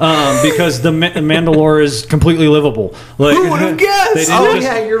guessed?" Because the Mandalore is completely livable. Like, Who would have guessed? they didn't Oh just-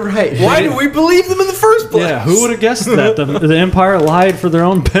 yeah, you're right. Why do we believe them in the first place? yeah, who would have guessed that the Empire lied for their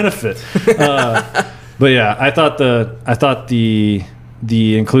own benefit? But yeah, I thought the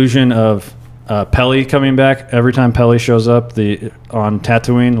inclusion of Peli coming back every time Peli shows up on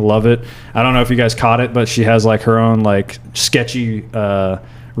Tatooine, love it. I don't know if you guys caught it, but she has like her own like sketchy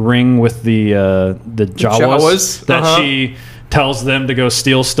ring with the Jawas that she tells them to go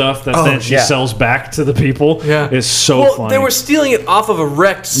steal stuff that then she sells back to the people. Yeah. It's so Well, funny. they were stealing it off of a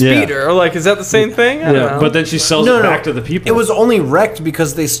wrecked speeder. Like, is that the same thing? I don't know. but then she sells it back to the people. It was only wrecked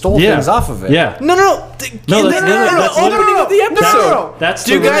because they stole things off of it. Yeah. No. No, that's Opening of the episode. No. That's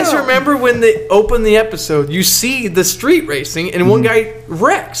Do you the- guys remember when they open the episode? You see the street racing, and one guy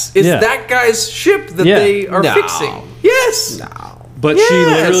wrecks. It's Yeah. that guy's ship that Yeah. they are No. fixing. Yes. But she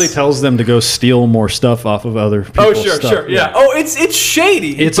Yes. literally tells them to go steal more stuff off of other Oh, people's sure, stuff. sure. Yeah. Oh, it's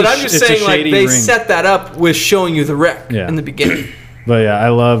shady. It's but a I'm sh- just it's a saying, like, shady they ring. set that up with showing you the wreck Yeah. in the beginning. But yeah, I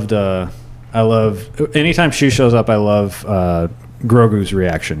love anytime she shows up. I love Grogu's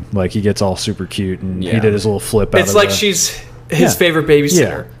reaction. Like he gets all super cute and he did his little flip. Out It's of like the, she's his Yeah. favorite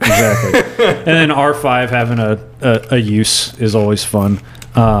babysitter. Yeah, exactly. And then R5 having a use is always fun.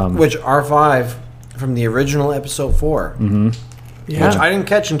 Which R5 from the original episode 4, Yeah. which I didn't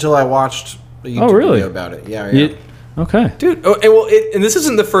catch until I watched a YouTube really? video about it. Yeah. Okay. Dude, and this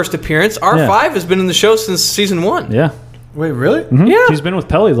isn't the first appearance. R5 has been in the show since season 1. Yeah. Wait, really? Yeah. He's been with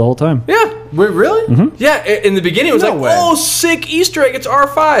Peli the whole time. Yeah. Wait, really? Yeah, in the beginning it was No like, way. oh, sick Easter egg, it's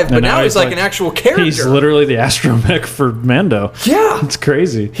R5. But And now he's like an actual character. He's literally the astromech for Mando. Yeah. It's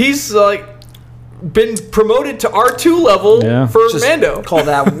crazy. He's like, been promoted to R2 level Yeah. for Just Mando. call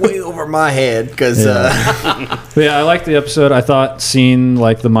that way over my head because But yeah, I liked the episode. I thought seeing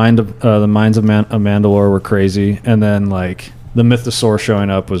like the minds of Mandalore were crazy, and then like the Mythosaur showing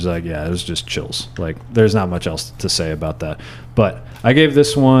up was like, yeah, it was just chills. Like, there's not much else to say about that. But I gave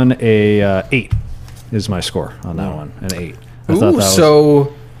this one a 8. Is my score on that one, an 8. I thought that was,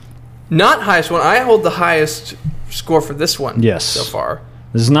 So not highest one. I hold the highest score for this one. Yes. So far.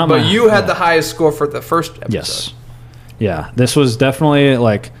 this is not my. But you had the highest score for the first episode. Yes. Yeah, this was definitely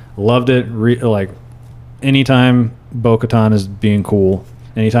like loved it. Like anytime Bo-Katan is being cool,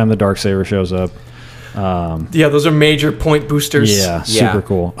 anytime the Darksaber shows up. Yeah, those are major point boosters. Yeah, Yeah. super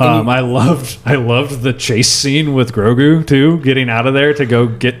cool. I loved the chase scene with Grogu too. Getting out of there to go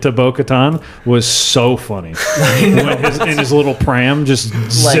get to Bo-Katan was so funny. When in his little pram just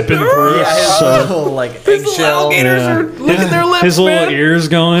zipping through. yeah, his so, little like These little eggshell. alligators yeah. are licking their lips, his little man. ears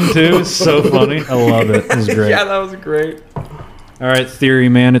going too. It's so funny. I love it. It was great. Yeah, that was great. All right, Theory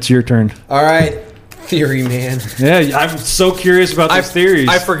Man, it's your turn. All right, Theory Man. Yeah, I'm so curious about these theories.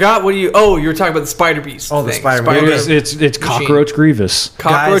 I forgot what you. Oh, you were talking about the Spider Beast. Oh, the thing. Spider-Man. it's Cockroach Grievous.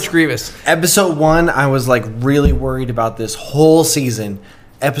 Cockroach Guys. Grievous. Episode 1, I was like really worried about this whole season.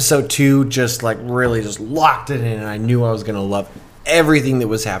 Episode 2 just like really just locked it in, and I knew I was gonna love everything that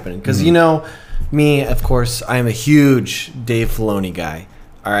was happening because you know me, of course, I am a huge Dave Filoni guy.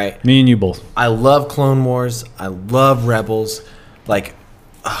 All right, Me and you both. I love Clone Wars. I love Rebels. Like,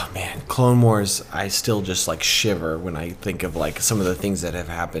 oh man, Clone Wars. I still just like shiver when I think of like some of the things that have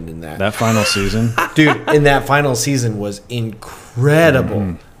happened in that. That final season Dude, in that final season was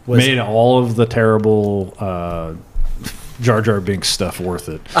incredible. Was made all of the terrible Jar Jar Binks stuff worth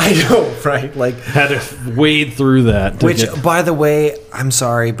it. I know, right? Like, Had to wade through that. To which, get, by the way, I'm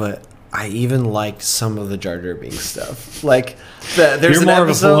sorry, but I even liked some of the Jar Jar Binks stuff. Like, there's you're an more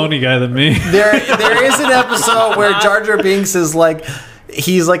episode. of a Filoni guy than me. There is an episode where Jar Jar Binks is like,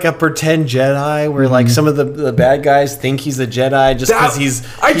 he's like a pretend Jedi, where like some of the bad guys think he's a Jedi just because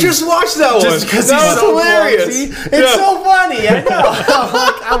I just watched that one. just because That he's was so hilarious. clumsy. It's so funny. I know.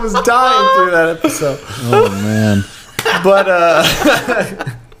 I was dying through that episode. Oh man.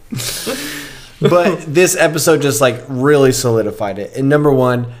 But this episode just like really solidified it. And number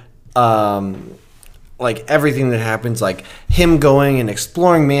one, like everything that happens, like him going and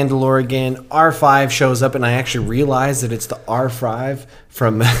exploring Mandalore again. R5 shows up, and I actually realized that it's the R5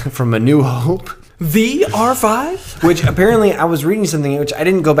 from A New Hope. The R5? Which apparently I was reading something, which I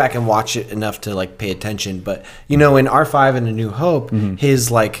didn't go back and watch it enough to like pay attention. But you know, in R5 and A New Hope,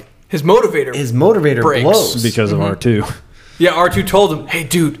 his motivator breaks. blows. Because of R2. Yeah, R2 told him, "Hey,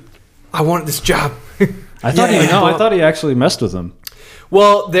 dude, I wanted this job." I thought Yeah. I thought he actually messed with him.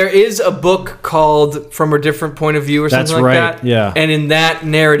 Well, there is a book called From a Different Point of View or That's something like right, that. yeah. And in that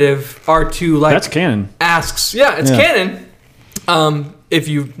narrative, R2 like That's canon. asks, yeah, it's Yeah. canon. If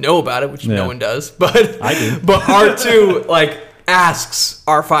you know about it, which Yeah. no one does, but I do. But R2 like asks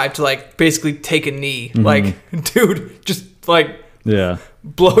R5 to like basically take a knee. Like, dude, just like Yeah.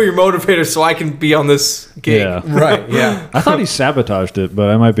 blow your motivator so I can be on this gig. Yeah. Right, yeah. I thought he sabotaged it, but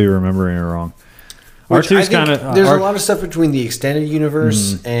I might be remembering it wrong. Which I R2's think kind of there's a lot of stuff between the extended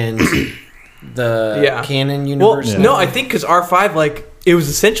universe and the canon universe. Well, no, I think because R5 like it was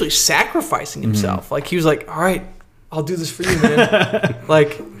essentially sacrificing himself. Like he was like, "All right, I'll do this for you, man."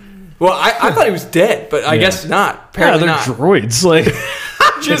 Like, well, I thought he was dead, but I guess not. Apparently they're not. droids. Like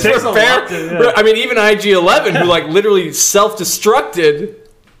Just takes for a fair. lot to- I mean, even IG-11, who like literally self-destructed,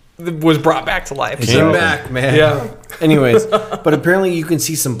 was brought back to life. Came So, back, man. yeah. Anyways, but apparently you can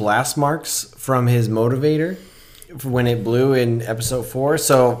see some blast marks from his motivator when it blew in episode 4.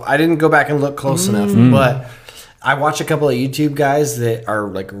 So I didn't go back and look close enough, but I watch a couple of YouTube guys that are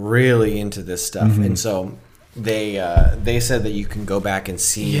like really into this stuff, and so they said that you can go back and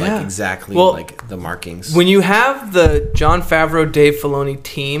see Yeah. like exactly Well, like the markings. When you have the Jon Favreau, Dave Filoni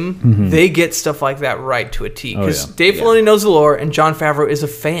team, they get stuff like that right to a T. Because yeah. Dave Filoni knows the lore, and Jon Favreau is a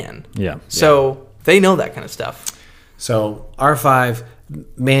fan. Yeah. So they know that kind of stuff. So R5,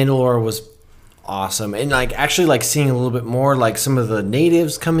 Mandalore was awesome, and like actually like seeing a little bit more like some of the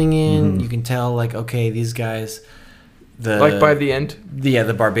natives coming in. You can tell like okay, these guys, Like by the end.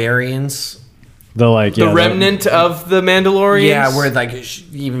 the barbarians. The like The remnant of the Mandalorians? Yeah, where like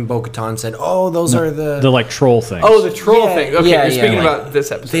even Bo-Katan said, "Oh, those are the like troll thing. Oh, the troll Yeah, thing. Okay, yeah, you're speaking like, about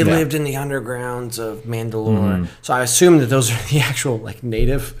this episode. they lived in the undergrounds of Mandalore." So I assume that those are the actual like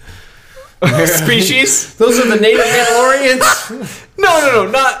native Species? Those are the native Mandalorians. No,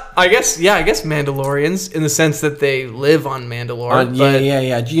 not. I guess Mandalorians in the sense that they live on Mandalore.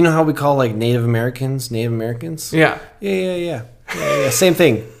 Yeah. Do you know how we call like Native Americans? Native Americans? Yeah. Yeah. Same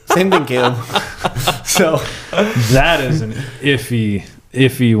thing. Same thing, Caleb. So That is an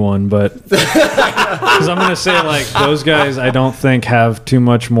iffy one, but because I'm gonna say like those guys, I don't think have too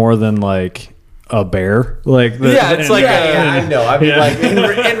much more than like a bear. Like it's like I know. I mean, like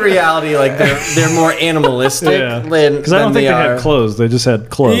in reality, like they're more animalistic because I don't think they had clothes. They just had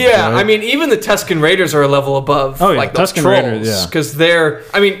clothes. Yeah, right? I mean, even the Tusken Raiders are a level above. Oh, yeah, like those Tusken trolls, Raiders, because they're.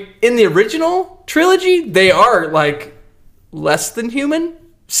 I mean, in the original trilogy, they are like less than human,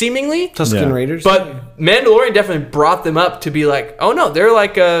 seemingly. Tusken Raiders, But Mandalorian definitely brought them up to be like, oh no, they're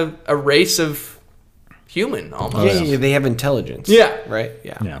like a race of human almost. yeah, they have intelligence. Yeah. Right.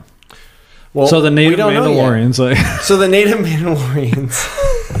 Yeah. Yeah. Well, So the we native don't know yet. Mandalorians, like So the native Mandalorians.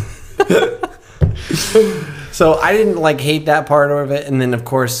 So I didn't like hate that part of it, and then of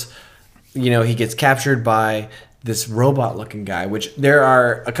course, he gets captured by this robot-looking guy. Which there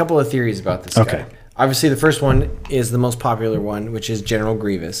are a couple of theories about this Okay. guy. Obviously, the first one is the most popular one, which is General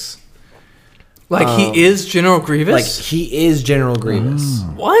Grievous. Like he is General Grievous. Like he is General Grievous,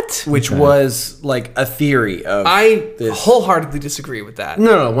 What? which was like a theory of I this. wholeheartedly disagree with that.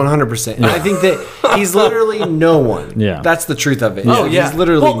 No, 100%. I think that he's literally no one. Yeah. That's the truth of it. Oh yeah, He's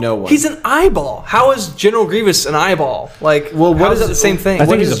literally Well, no one. He's an eyeball. How is General Grievous an eyeball? Like, Well, how is that the same thing? I think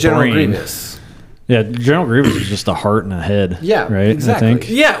What he's is a General brain. Grievous? yeah, General Grievous is just a heart and a head. Yeah, right. exactly. I think.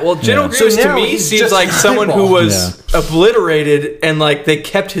 Yeah, well, General Yeah. Grievous So to now me he's seems just like an someone who eyeball. was obliterated and like they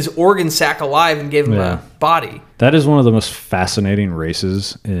kept his organ sac alive and gave him Yeah. a body. That is one of the most fascinating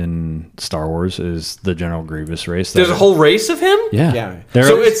races in Star Wars. Is the General Grievous race? There's a whole race of him. Yeah. Yeah. They're-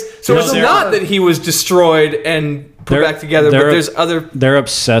 So it's they're- not that he was destroyed and put They're- back together, but they're- there's other. They're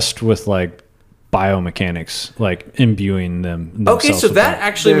obsessed with like biomechanics, like imbuing them. Okay, themselves so with that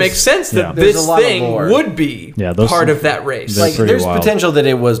actually There's- makes sense yeah. that There's this a lot of thing lore. would be Yeah, those- part of that race. That's Like, pretty there's wild. potential that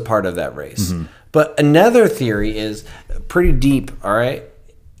it was part of that race. But another theory is pretty deep. All right.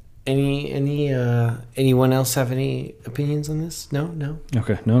 Anyone else have any opinions on this? No.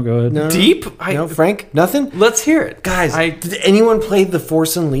 Okay, no, go ahead. No. Deep? No, Frank. Nothing. Let's hear it, Guys, I, did anyone play The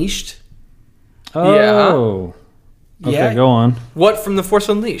Force Unleashed? Oh. Okay, Yeah. go on. what from the Force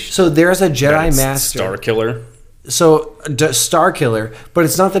Unleashed? So there's a Jedi It's Master. Star Killer. So Star Killer, but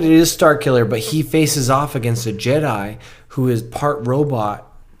it's not that it is Star Killer, but he faces off against a Jedi who is part robot,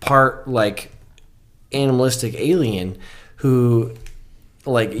 part like animalistic alien, who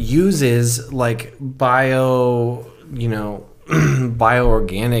like uses like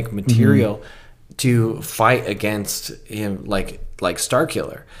bioorganic material to fight against him, like Star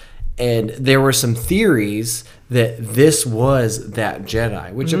Killer. And there were some theories that this was that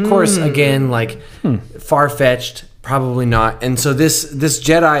Jedi, which of course, again, like far-fetched, probably not. And so this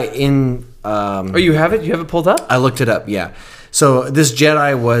Jedi in Oh, you have it? You have it pulled up? I looked it up, yeah. So this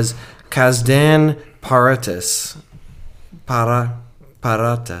Jedi was Kazdan Paratus.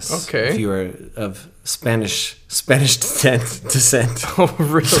 Paratus. Okay. If you were of Spanish descent. Oh,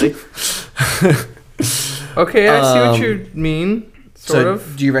 really? Okay, I see what you mean. Sort So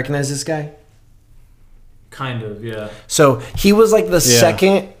of. do you recognize this guy? Kind of, yeah. So he was like the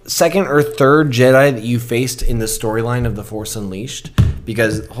Yeah. second or third Jedi that you faced in the storyline of The Force Unleashed,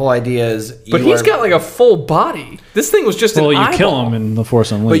 because the whole idea is. But he's got like a full body. This thing was just Well, an you eyeball. kill him in the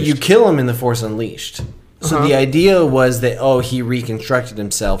Force Unleashed. But you kill him in The Force Unleashed. So the idea was that he reconstructed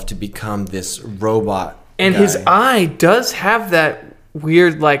himself to become this robot. And guy. his eye does have that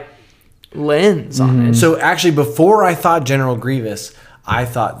weird like lens on it. So actually, before I thought General Grievous, I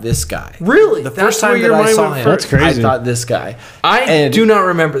thought this guy. Really? The That's first where time your that I mind saw went him, first? That's crazy. I thought this guy. I And do not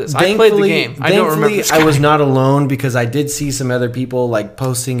remember this. I played the game. I don't remember this Thankfully, I was guy. not alone because I did see some other people like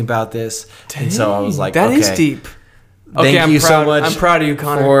posting about this, and so I was like, that okay, is deep. Thank I'm you proud, so much. I'm proud of you,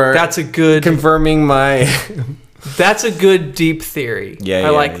 Connor. for That's a good. confirming my. That's a good deep theory. I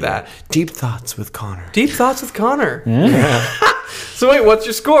like that. Deep thoughts with Connor. Deep thoughts with Connor. Yeah. So wait, what's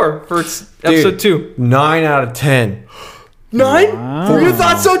your score for episode 2? 9 out of 10 9? Wow. You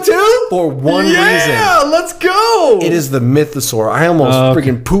thought so too? for one Yeah, reason. let's go. It is the Mythosaur. I almost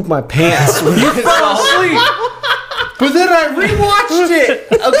freaking pooped my pants. when You fell asleep. But then I rewatched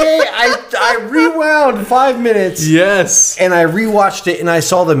it. Okay, I rewound 5 minutes. Yes. And I rewatched it and I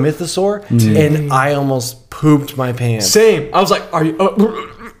saw the Mythosaur and I almost pooped my pants. Same. I was like, are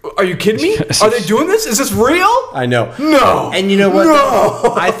you kidding me? Are they doing this? Is this real? I know. No. And you know what?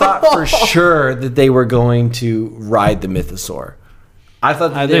 No. I thought for sure that they were going to ride the Mythosaur. I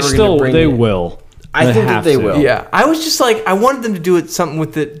thought that they were going to bring they it. will. I think that have they to. will. Yeah. I was just like, I wanted them to do something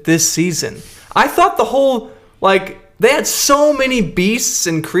with it this season. I thought the whole, like, they had so many beasts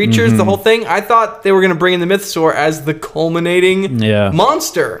and creatures, the whole thing. I thought they were going to bring in the Mythosaur as the culminating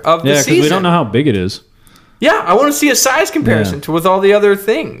monster of the Yeah, because season. we don't know how big it is. Yeah, I want to see a size comparison Yeah. to with all the other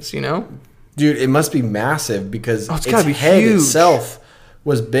things, you know? Dude, it must be massive because it's its gotta be head huge. itself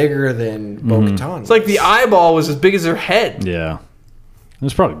was bigger than Bo-Katan. It's like the eyeball was as big as her head. Yeah. It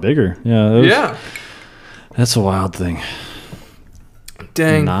was probably bigger. Yeah. It was, Yeah. That's a wild thing.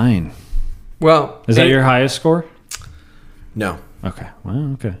 Dang. 9. Well, Is that your highest score? No. Okay.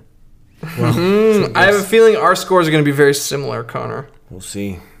 Well, okay. I have a feeling our scores are going to be very similar, Connor. We'll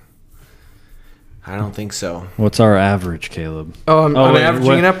see. I don't think so. What's our average, Caleb? Oh, I'm wait,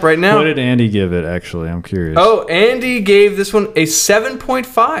 averaging it up right now. What did Andy give it, actually? I'm curious. Oh, Andy gave this one a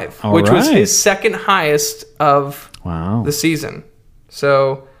 7.5, All which was right. his second highest of Wow. the season.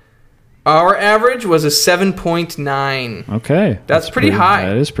 So our average was a 7.9. Okay. That's pretty high.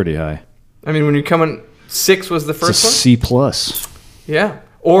 That is pretty high. I mean, when you come in, 6 was the It's a first one. C plus. Yeah.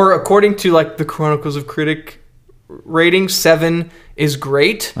 Or according to like the Chronicles of Critic rating, 7 is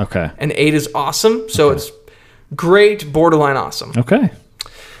great Okay. and 8 is awesome. So it's great, borderline awesome. Okay.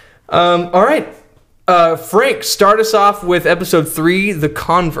 All right. Frank, start us off with episode 3, The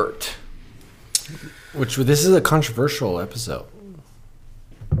Convert. This is a controversial episode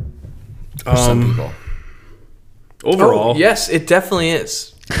for some people. Overall, Oh, yes, it definitely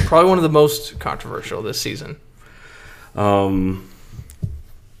is. Probably one of the most controversial this season.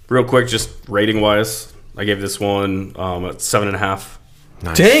 real quick, just rating wise, I gave this one a 7.5.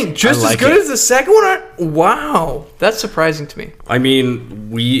 Nice. Dang, just I like as good it. as the second one? Wow. That's surprising to me. I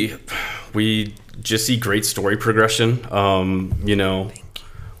mean, we just see great story progression. You know,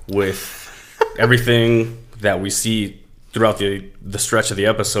 with everything that we see throughout the stretch of the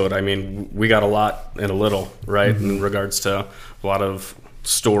episode. I mean, we got a lot in a little, right? In regards to a lot of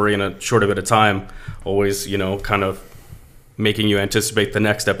story in a short bit of time. Always, you know, kind of making you anticipate the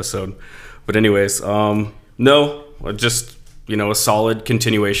next episode. But anyways, no, just, you know, a solid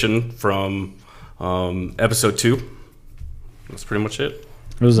continuation from episode 2. That's pretty much it.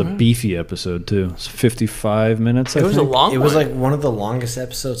 It was a beefy episode, too. It's 55 minutes, I It was a think. long It one. was like one of the longest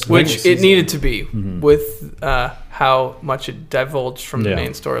episodes. of the Which whole it season. needed to be with how much it divulged from the Yeah.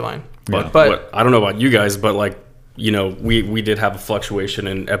 main storyline. But, But I don't know about you guys, but like, you know, we did have a fluctuation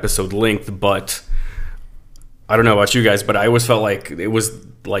in episode length, but I don't know about you guys, but I always felt like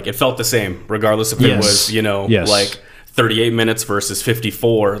it felt the same, regardless if it Yes. was, you know, Yes. like 38 minutes versus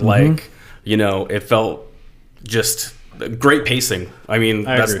 54. Like, you know, it felt just great pacing. I mean,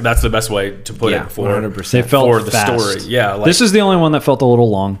 I agree. that's the best way to put Yeah, it for 100%. They felt for the fast. story. Yeah, like, This is the only one that felt a little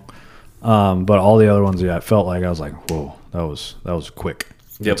long. But all the other ones, yeah, it felt like I was like, whoa, that was quick.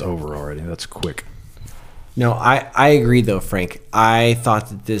 Yep. It's over already. That's quick. No, I agree though, Frank. I thought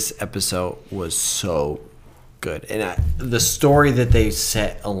that this episode was so good, and the story that they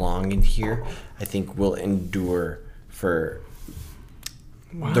set along in here, I think, will endure for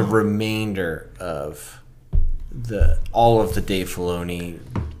the remainder of all of the Dave Filoni,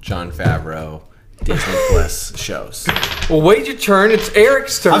 Jon Favreau, Disney Plus shows. well, wait your turn. It's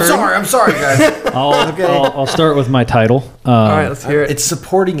Eric's turn. I'm sorry, guys. I'll start with my title. All right, let's hear it. It's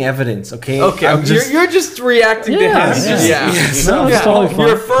supporting evidence, okay? Okay, I'm just, you're just reacting Yeah, to his. yeah. Yeah. No, it's totally fine.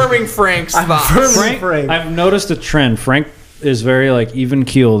 You're affirming Frank's thoughts. affirming- Frank. I've noticed a trend. Frank is very like even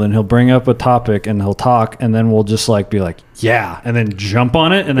keeled, and he'll bring up a topic and he'll talk, and then we'll just like be like, yeah, and then jump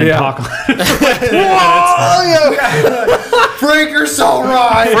on it and then Yeah. talk on it. Frank, you're so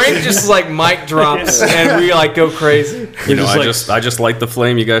right. Frank just like mic drops and we like go crazy. you know, just I just light the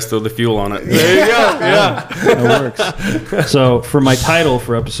flame. You guys throw the fuel on it. There you go. Yeah. It works. So for my title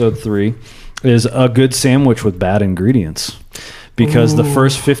for episode 3 is A Good Sandwich with Bad Ingredients. Because the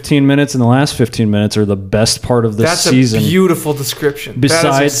first 15 minutes and the last 15 minutes are the best part of this That's season. a beautiful description. that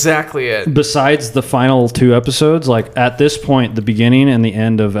Besides- is exactly it. Besides the final 2 episodes, like at this point, the beginning and the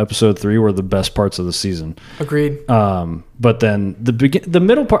end of episode 3 were the best parts of the season. Agreed. But then the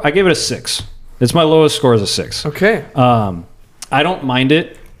middle part, I gave it a 6. It's my lowest score is a 6. Okay. I don't mind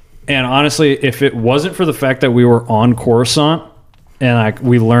it. And honestly, if it wasn't for the fact that we were on Coruscant and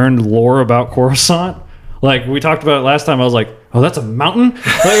we learned lore about Coruscant, like we talked about it last time, I was like, oh, that's a mountain?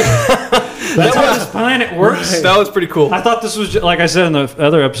 That's how this planet works? That was pretty cool. I thought this was just, like I said in the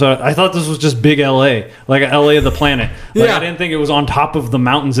other episode, I thought this was just big LA, like LA of the planet. Like, Yeah. I didn't think it was on top of the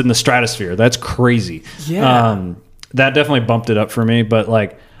mountains in the stratosphere. That's crazy. Yeah. That definitely bumped it up for me. But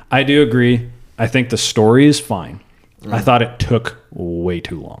like, I do agree. I think the story is fine. I thought it took way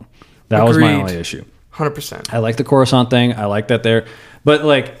too long. That was my Agreed. only issue. 100%. I like the Coruscant thing. I like that there. But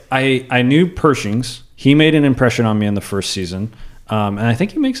like, I knew Pershing's. He made an impression on me in the first season. And I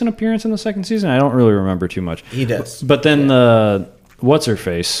think he makes an appearance in the second season. I don't really remember too much. He does. But then the what's her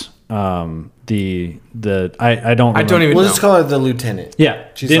face? I don't even We'll know. just call her the lieutenant. Yeah,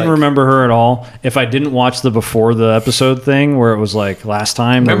 She's didn't like- remember her at all. If I didn't watch the before the episode thing where it was like last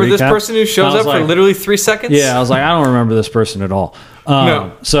time. the Remember this recap, person who shows I was up for like- literally 3 seconds? Yeah, I was like, I don't remember this person at all.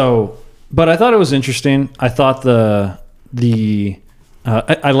 No. So, but I thought it was interesting. I thought I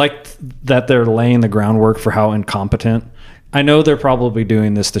liked that they're laying the groundwork for how incompetent. I know they're probably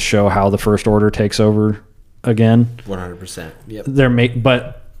doing this to show how the First Order takes over again. 100%. Yep.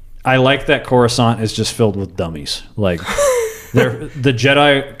 But I like that Coruscant is just filled with dummies. Like the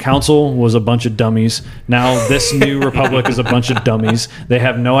Jedi Council was a bunch of dummies. Now this new Republic is a bunch of dummies. They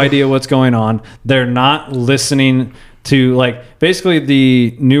have no idea what's going on. They're not listening to, like, basically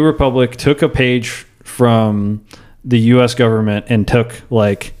the New Republic took a page from the U.S. government and took,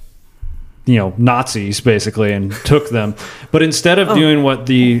 like, Nazis basically, and took them. But instead of doing what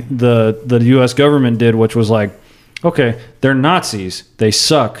the U.S. government did, which was like, okay, they're Nazis, they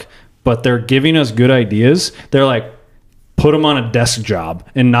suck, but they're giving us good ideas. They're like, put them on a desk job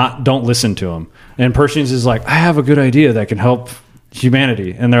and don't listen to them. And Pershing's is like, I have a good idea that can help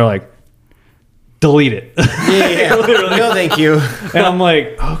humanity, and they're like, delete it. Yeah. Literally. No, thank you. And I'm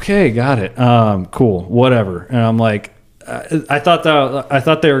like, okay, got it. Cool, whatever. And I'm like, I thought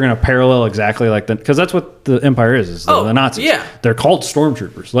they were going to parallel exactly like that, because that's what the Empire is the Nazis. yeah. They're called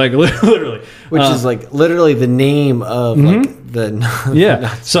stormtroopers, like literally, Which is like literally the name of like the yeah.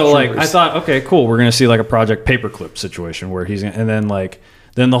 Nazi So like, I troopers. thought, okay, cool. We're going to see like a Project Paperclip situation where and then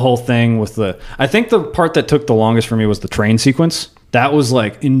the whole thing with I think the part that took the longest for me was the train sequence. That was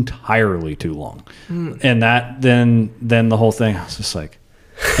like entirely too long. And then the whole thing, I was just like,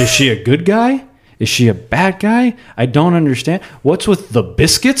 is she a good guy? Is she a bad guy? I don't understand. What's with the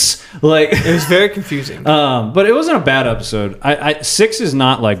biscuits? Like, It was very confusing. but it wasn't a bad episode. 6 is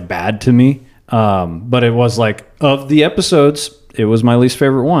not like bad to me. But it was like, of the episodes, it was my least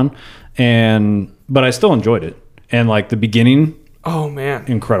favorite one. But I still enjoyed it. And like the beginning, oh, man.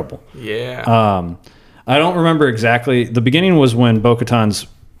 incredible. Yeah. I don't remember exactly. The beginning was when Bo-Katan's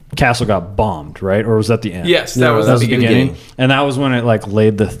castle got bombed, right? Or was that the end? Yes, that No, was that the was the beginning. beginning. And that was when it like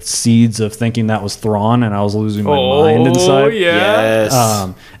laid the seeds of thinking that was Thrawn, and I was losing my mind inside. Oh, yeah.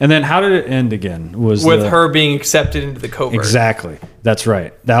 Yes. And then how did it end again? Was With her being accepted into the covert. Exactly. That's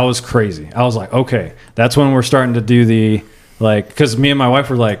right. That was crazy. I was like, okay, that's when we're starting to do the, like, because me and my wife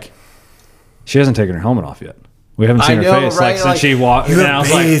were like, she hasn't taken her helmet off yet. We haven't seen I her know, face right? like since she walked. You And I have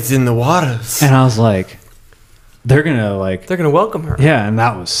was like, bathed in the waters. and I was like, they're gonna like, They're going to welcome her. yeah, and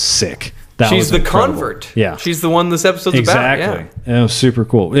that was sick. That She's was the incredible. convert. Yeah. She's the one this episode's Exactly. about. Yeah. And it was super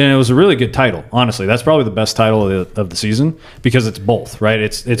cool. And it was a really good title, honestly. That's probably the best title of the season, because it's both, right?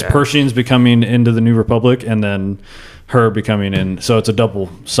 It's Pershing's becoming into the New Republic, and then her becoming in. So it's a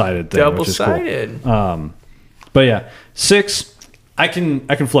double-sided thing, which is cool. Double-sided. But yeah, 6, I can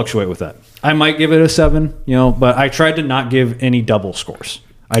fluctuate with that. I might give it a 7, but I tried to not give any double scores.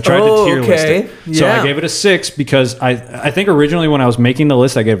 I tried to tier list okay. it. So I Yeah. gave it a 6 because I think originally when I was making the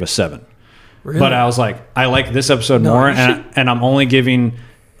list, I gave it a 7. Really? But I was like, I like this episode No, more, you and I'm only giving,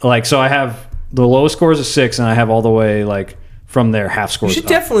 like, so I have the lowest score is a 6, and I have all the way, like, from there half You scores should up.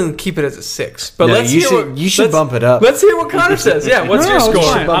 definitely keep it as a 6. But No, let's you hear should- what, you should let's- bump it up. Let's hear what Connor says. Yeah, what's your it's score?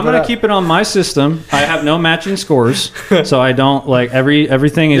 fine. Bump I'm it going to up. keep it on my system. I have no matching scores, so I don't, like,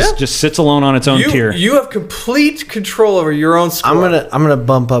 everything is Yeah. just sits alone on its own tier. You have complete control over your own score. I'm gonna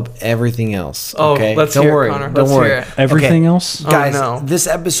bump up everything else. Oh, Okay, let's don't hear it, worry. Connor. Don't Let's worry. hear it. Everything Okay. else? Guys, no. this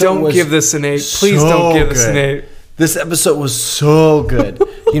episode Don't was give this an 8. Please so don't give this good. an 8. This episode was so good.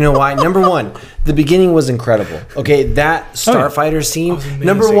 You know why? Number one, the beginning was incredible. Okay, that starfighter scene. amazing.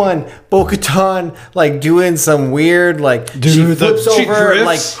 Number one, Bo-Katan like doing some weird like she flips she over drifts?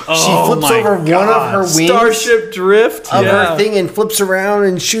 like she Oh flips my over one of God. her wings Starship Drift. of Yeah. her thing and flips around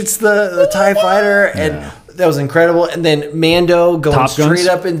and shoots the TIE fighter, and that was incredible. And then Mando going Top straight guns?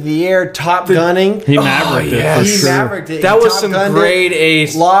 up into the air, top gunning. He mavericked yes. it He for sure. mavericked it. That He was top some gunned grade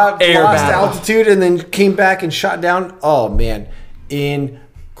A lost air battle. altitude, and then came back and shot down. Oh man,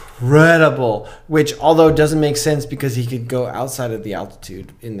 incredible! Which although doesn't make sense because he could go outside of the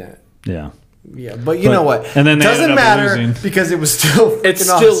altitude in that. Yeah. Yeah, but you know what? and then they doesn't ended up matter losing. because it was still It freaking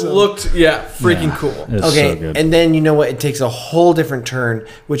still awesome. looked, freaking cool. It's Okay, so good. and then you know what? It takes a whole different turn,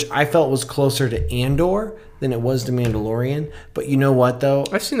 which I felt was closer to Andor than it was to Mandalorian. But you know what, though?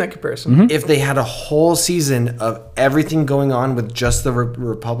 I've seen that comparison. If they had a whole season of everything going on with just the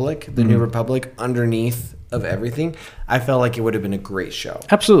Republic, the New Republic, underneath of everything, I felt like it would have been a great show.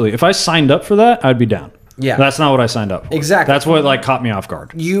 Absolutely. If I signed up for that, I'd be down. Yeah. That's not what I signed up for. Exactly. That's what like caught me off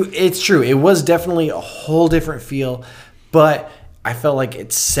guard. It's true. It was definitely a whole different feel, but I felt like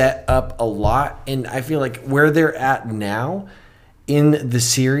it set up a lot, and I feel like where they're at now, in the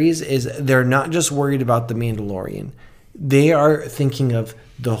series is they're not just worried about the Mandalorian. They are thinking of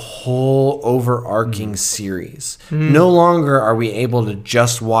the whole overarching series. No longer are we able to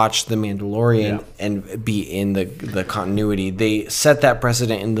just watch The Mandalorian and be in the continuity. They set that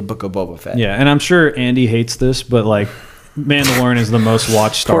precedent in the Book of Boba Fett. Yeah, and I'm sure Andy hates this, but like Mandalorian is the most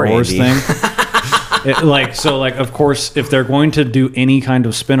watched Star Poor Wars Andy. thing. Of course, if they're going to do any kind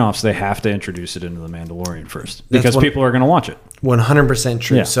of spin-offs, they have to introduce it into the Mandalorian first because people are going to watch it. 100%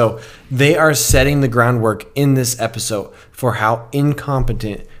 true. Yeah. So they are setting the groundwork in this episode for how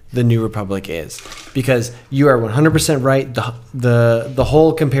incompetent the New Republic is, because you are 100% right. The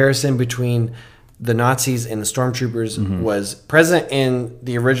whole comparison between the Nazis and the stormtroopers was present in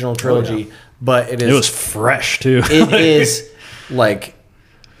the original trilogy, but it was fresh too. It is like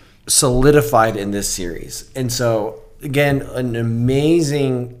solidified in this series. And so again, an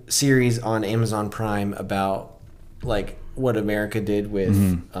amazing series on Amazon Prime about like what America did with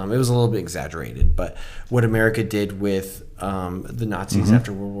it was a little bit exaggerated, but what America did with the Nazis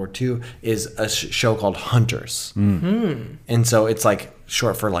after World War II is a show called Hunters. And so it's like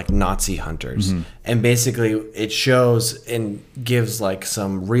short for like Nazi hunters. And basically it shows and gives like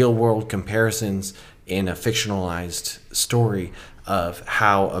some real world comparisons in a fictionalized story of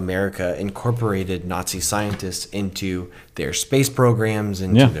how America incorporated Nazi scientists into their space programs,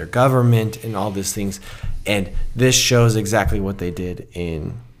 into their government, and all these things. And this shows exactly what they did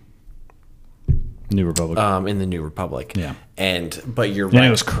in New Republic. in the New Republic. Yeah. But you're And right.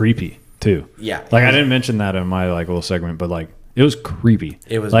 it was creepy too. Yeah. Like I didn't mention that in my like little segment, but like it was creepy.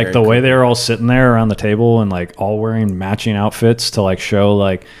 It was like very the way creepy. they were all sitting there around the table and like all wearing matching outfits to like show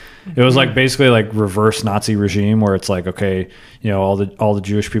like it was like basically like reverse Nazi regime where it's like, okay, you know, all the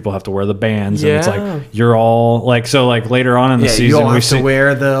Jewish people have to wear the bands and it's Yeah. like you're all like, so like later on in the you season don't we have see to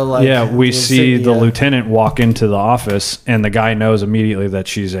wear the like. we see the insignia. lieutenant walk into the office and the guy knows immediately that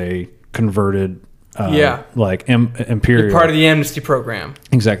she's a converted like imperial Part of the amnesty program.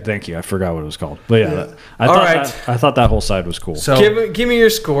 Exactly. Thank you. I forgot what it was called. But yeah, I All thought right. I thought that whole side was cool. So Give me your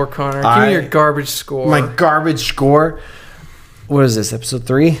score, Connor. Give me your garbage score. my garbage score. What is this? Episode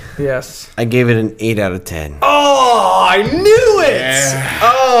 3? Yes. I gave it an 8 out of 10. Oh, I knew it.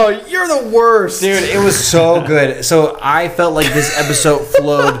 Oh, you're the worst. Dude, it was so good. So I felt like this episode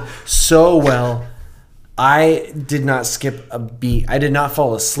flowed so well. I did not skip a beat. I did not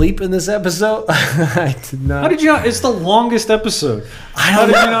fall asleep in this episode. I did not. How did you not? It's the longest episode. How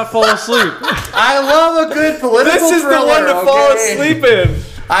did you not fall asleep? I love a good political This is thriller. the one to fall okay? asleep in.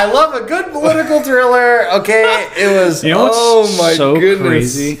 I love a good political thriller. Okay, it was. You know what's Oh my so goodness.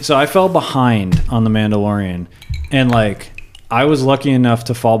 crazy? So I fell behind on The Mandalorian, and like I was lucky enough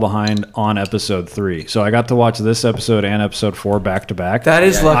to fall behind on episode 3. So I got to watch this episode and episode 4 back to back. That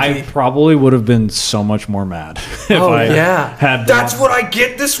is lucky. I probably would have been so much more mad if I had. That's what I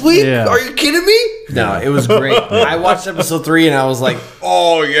get this week? Yeah. Are you kidding me? No, it was great. I watched episode 3 and I was like,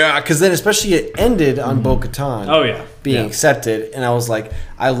 oh yeah, because then especially it ended on Bo-Katan. Oh yeah, Being accepted, and I was like,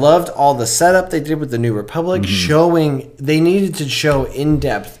 I loved all the setup they did with the New Republic, showing they needed to show in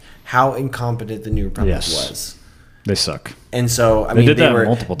depth how incompetent the New Republic was. They suck. And so, I They mean, did they that were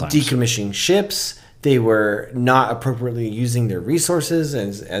multiple times. decommissioning ships. They were not appropriately using their resources,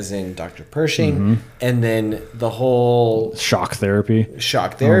 as in Dr. Pershing, and then the whole Shock therapy.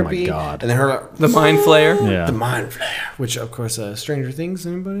 shock therapy. God. And then her The Mind Flayer. Yeah. the mind flare, which of course, Stranger Things.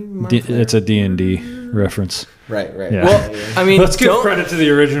 Anybody? Mind flare? It's a D&D reference. right. Yeah. Well, I mean, Let's give don't- credit to the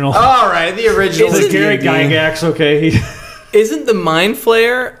original. All right, the original. Is Is it Gary D&D. Gygax okay? Isn't the Mind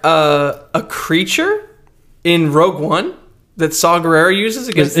Flayer a creature in Rogue One that Saw Gerrera uses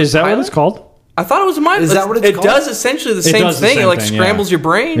against Is the that what pilot? it's called? I thought it was a mind. Is that what it's it called? does essentially the same does the thing. same It like thing, scrambles your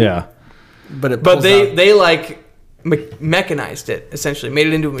brain. Yeah. But it But pulls out. they like mechanized it essentially, made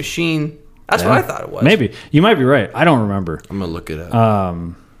it into a machine. That's what I thought it was. Maybe. You might be right. I don't remember. I'm gonna look it up.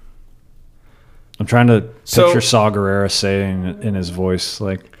 I'm trying to So- picture Saw Gerrera saying it in his voice,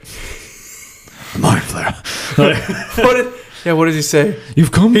 like, Mind Flare. Like, What does he say?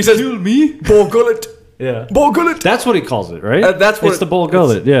 you've come to says- kill me? Bull gullet. Yeah. Bull gullet. That's what he calls it, right? That's what it's the bull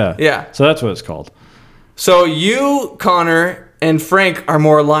gullet, yeah. yeah. So that's what it's called. So you, Connor, and Frank are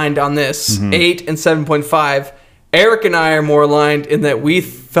more aligned on this. 8 and 7.5. Eric and I are more aligned in that we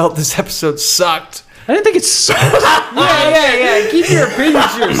felt this episode sucked. I didn't think it sucked. Yeah. Keep your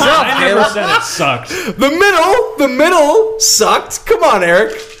opinions to yourself, I never said it sucked. The middle sucked. Come on,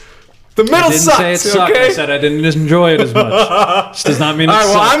 Eric. The middle I didn't sucked. say it sucked. Okay. I said I didn't enjoy it as much. This does not mean it All right,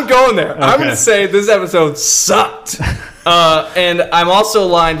 well, sucked. I'm going there. I'm Okay. going to say this episode sucked. And I'm also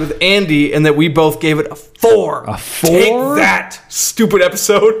aligned with Andy in that we both gave it a 4. A 4? Take that, stupid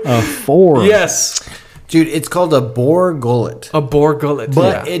episode. A 4. Yes. Dude, it's called a boar gullet. A boar gullet.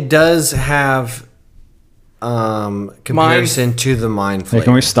 But it does have comparison to the mind Hey, flayer.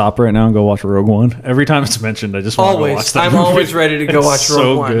 can we stop right now and go watch Rogue One? Every time it's mentioned, I just want to watch that I'm movie. always ready to go It's watch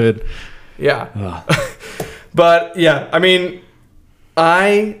Rogue One. So good. Yeah. But yeah, I mean,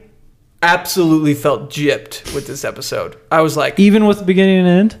 I absolutely felt gypped with this episode. I was like, Even with the beginning and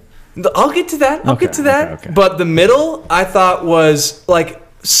end? I'll get to that. I'll get to that. okay. But the middle, I thought was like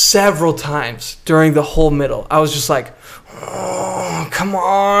several times during the whole middle, I was just like, oh, come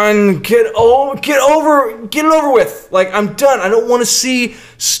on, get it over with. Like, I'm done. I don't want to see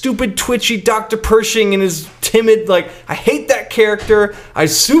stupid, twitchy Dr. Pershing and his timid, like, I hate that character. I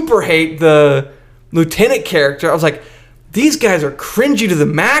super hate the lieutenant character. I was like, these guys are cringy to the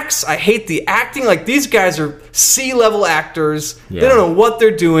max. I hate the acting. Like, these guys are C-level actors. Yeah. They don't know what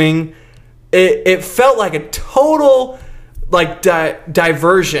they're doing. It felt like a total like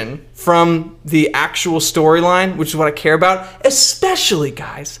diversion from the actual storyline, which is what I care about, especially,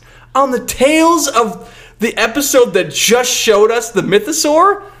 guys, on the tails of the episode that just showed us the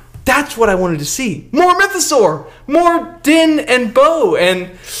mythosaur. That's what I wanted to see. More mythosaur, more Din and Bo.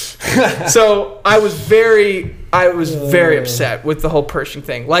 And so I was very upset with the whole Pershing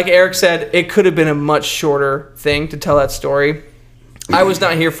thing. Like Eric said, it could have been a much shorter thing to tell that story. I was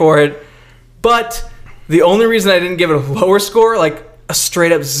not here for it. But the only reason I didn't give it a lower score, like a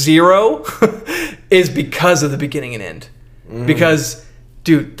straight up 0, is because of the beginning and end. Because,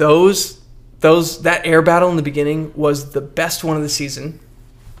 dude, that air battle in the beginning was the best one of the season,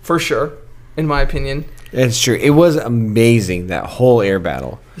 for sure, in my opinion. It's true. It was amazing, that whole air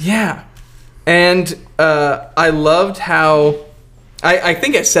battle. Yeah. And I loved how, I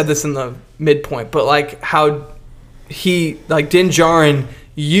think I said this in the midpoint, but like how Din Djarin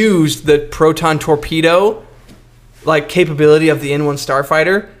used the proton torpedo like capability of the N1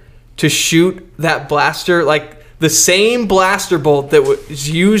 starfighter to shoot that blaster, like the same blaster bolt that was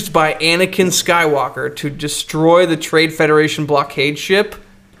used by Anakin Skywalker to destroy the Trade Federation blockade ship.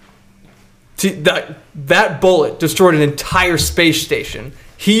 That bullet destroyed an entire space station.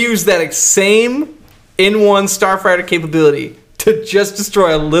 He used that same N1 starfighter capability to just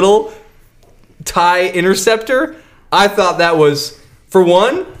destroy a little TIE interceptor. I thought that was, for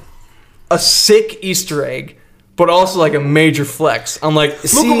one, a sick Easter egg, but also like a major flex. I'm like,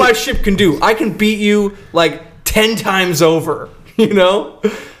 look what my ship can do. I can beat you like 10 times over, you know?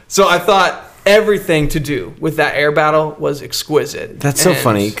 So I thought everything to do with that air battle was exquisite. That's so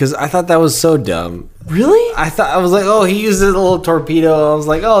funny, because I thought that was so dumb. Really? I was like, oh, he uses a little torpedo. I was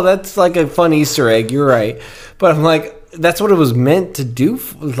like, oh, that's like a fun Easter egg. You're right. But I'm like, that's what it was meant to do,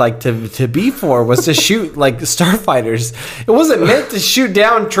 like to be for, was to shoot like starfighters. It wasn't meant to shoot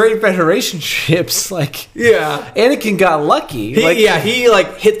down Trade Federation ships. Like, yeah, Anakin got lucky. He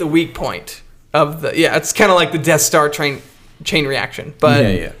hit the weak point of the. Yeah, it's kind of like the Death Star chain reaction.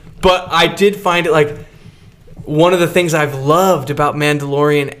 But but I did find it like one of the things I've loved about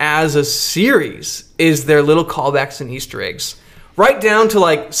Mandalorian as a series is their little callbacks and Easter eggs, right down to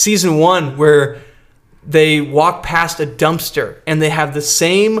like season 1 where they walk past a dumpster and they have the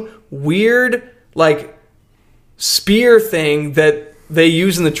same weird like spear thing that they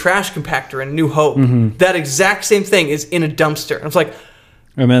use in the trash compactor in New Hope. That exact same thing is in a dumpster. And I was like,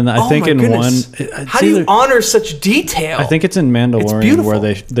 I mean, I think in goodness. one, how do you honor such detail? I think it's in Mandalorian beautiful.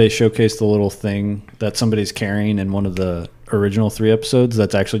 where they showcase the little thing that somebody's carrying in one of the original 3 episodes.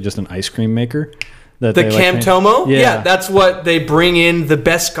 That's actually just an ice cream maker. That the they, Cam like, Tomo? Yeah. Yeah, that's what they bring in the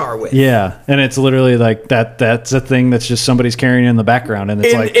Beskar with. Yeah, and it's literally like that's a thing that's just somebody's carrying in the background, and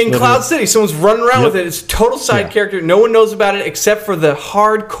it's in Cloud City, someone's running around with it. It's total side character. No one knows about it except for the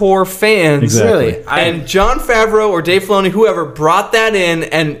hardcore fans. Exactly. Really? And Jon Favreau or Dave Filoni, whoever, brought that in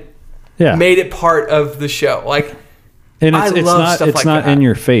and made it part of the show. Like, and I it's love not stuff it's like not that. in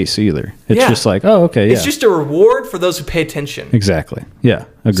your face either. It's just like, oh, okay, yeah. It's just a reward for those who pay attention. Exactly. Yeah.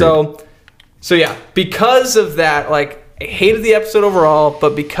 Agreed. So yeah, because of that, like, I hated the episode overall,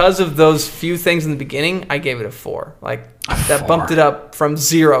 but because of those few things in the beginning, I gave it a 4. Like, that bumped it up from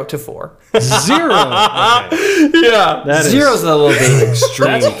 0 to 4. 0. Okay. Yeah. That is- 0's a little bit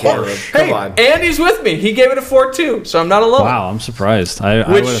extreme, Caleb. Come Hey, on. Andy's with me. He gave it a 4 too, so I'm not alone. Wow, I'm surprised. I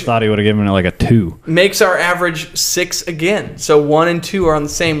Which- would have thought he would have given it like a 2. Makes our average 6 again. So 1 and 2 are on the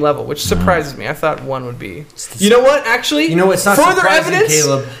same level, which surprises me. I thought 1 would be. You know what? Actually, You know what's not further surprising, evidence.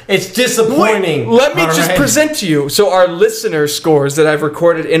 Caleb? It's disappointing. Wait, let me All just right? present to you. So our listener scores that I've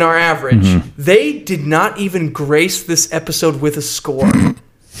recorded in our average, they did not even grace this episode with a score.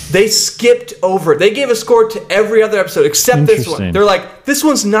 They skipped over it. They gave a score to every other episode except this one. Interesting. They're like, this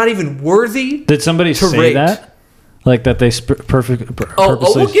one's not even worthy. Did somebody say rate. that? Like that they purposely... Oh,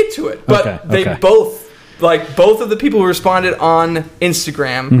 we'll get to it. But they both like both of the people who responded on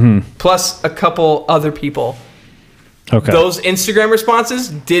Instagram, plus a couple other people. Okay. Those Instagram responses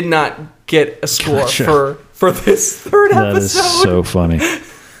did not get a score Gotcha. for this third That episode. is so funny.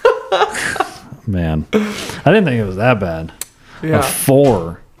 Man, I didn't think it was that bad. Yeah. A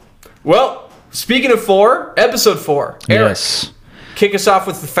 4. Well, speaking of 4, episode 4. Eric, Yes. kick us off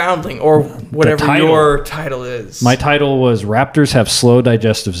with the Foundling, or whatever title. your title is. My title was Raptors Have Slow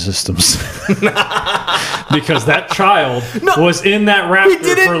Digestive Systems. Because that child was in that raptor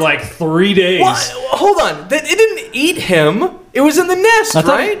didn't- for like 3 days. What? Hold on. It didn't eat him. It was in the nest,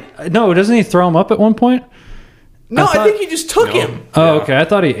 right? No, doesn't he throw him up at one point? No, I thought- think he just took him. Oh, okay. I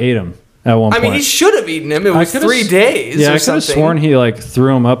thought he ate him at one I point. mean, he should have eaten him. It was could've 3 days Yeah, or I could have something. sworn he like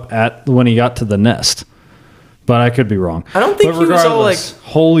threw him up at when he got to the nest. But I could be wrong. I don't think But he was all, regardless,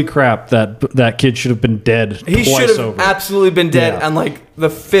 holy crap, that kid should have been dead He twice should have over. absolutely been dead Yeah. on like the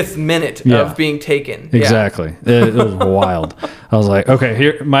 5th minute Yeah. of being taken. Yeah. Exactly. It was wild. I was like, okay,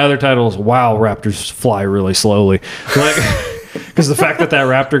 here my other title is Wow, Raptors Fly Really Slowly. Like because the fact that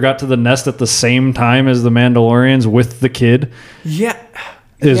raptor got to the nest at the same time as the Mandalorians with the kid Yeah.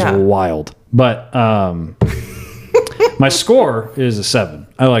 is Yeah. wild. But my score is a 7.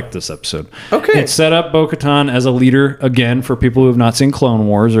 I like this episode. Okay. It set up Bo-Katan as a leader again for people who have not seen Clone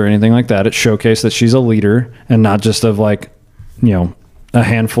Wars or anything like that. It showcased that she's a leader and not just of like, a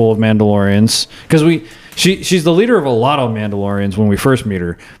handful of Mandalorians. Because she's the leader of a lot of Mandalorians when we first meet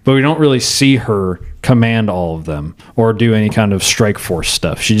her, but we don't really see her command all of them or do any kind of strike force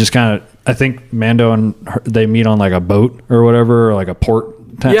stuff. She just kind of, I think Mando and her, they meet on like a boat or whatever, or like a port.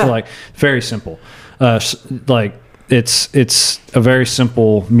 Yeah. Like very simple. Like it's a very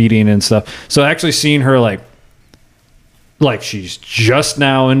simple meeting and stuff. So actually seeing her like she's just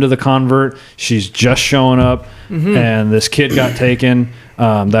now into the convert, she's just showing up, and this kid got taken.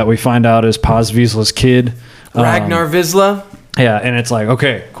 That we find out is Paz Vizsla's kid. Ragnar Vizsla. Yeah, and it's like,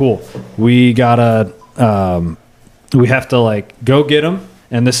 okay, cool. We gotta, we have to like go get him,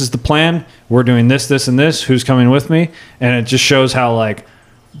 and this is the plan. We're doing this, this, and this. Who's coming with me? And it just shows how like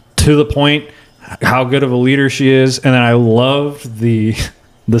to the point, how good of a leader she is. And then I loved the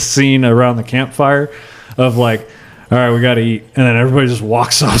scene around the campfire of like, all right, we gotta eat, and then everybody just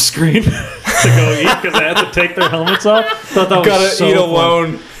walks off screen to go eat because they had to take their helmets off. Thought that was Gotta so eat fun.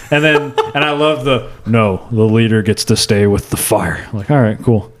 alone. And I love the leader gets to stay with the fire. I'm like, all right,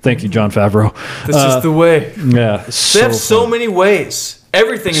 cool. Thank you, John Favreau. This is the way. Yeah, They have so many ways.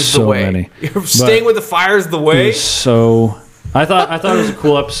 Everything is the So way. many. Staying with the fire is the way. So I thought it was a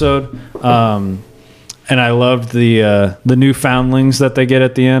cool episode. And I loved the new foundlings that they get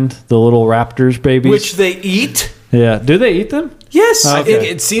at the end, the little raptors babies. Which they eat. Yeah, do they eat them? Yes. Okay. I think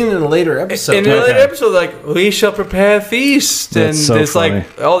it's seen in a later episode. In another Okay. episode, like, we shall prepare a feast. That's and so it's funny. like,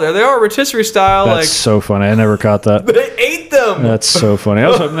 oh, there they are, rotisserie style. That's so funny. I never caught that. Like, they ate them. That's so funny. I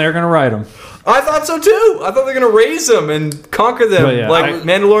was hoping they were going to ride them. I thought so too. I thought they were going to raise them and conquer them But yeah, like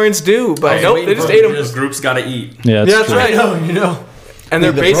Mandalorians do. But nope, they just ate them. This group's got to eat. Yeah, Yeah, that's true. right. And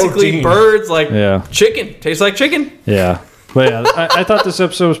they're The basically protein. birds, like Yeah. chicken. Tastes like chicken. Yeah. But yeah, I thought this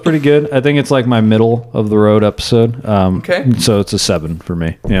episode was pretty good. I think it's like my middle of the road episode. Okay. So it's a 7 for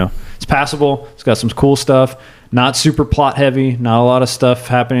me. It's passable. It's got some cool stuff. Not super plot heavy. Not a lot of stuff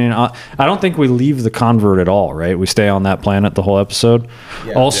happening. I don't think we leave the convert at all, right? We stay on that planet the whole episode.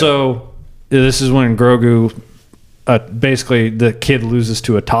 Also, this is when Grogu, basically the kid loses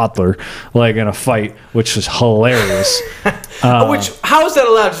to a toddler, like in a fight, which is hilarious. How is that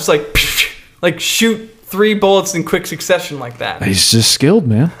allowed? Just like shoot 3 bullets in quick succession like that. He's just skilled,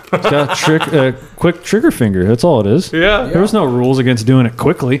 man. He's got a quick trigger finger. That's all it is. Yeah. There was no rules against doing it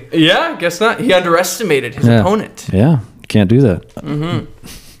quickly. Yeah, I guess not. He underestimated his opponent. Yeah, you can't do that. Mm-hmm.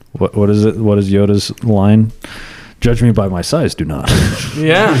 What is it? What is Yoda's line? Judge me by my size, do not.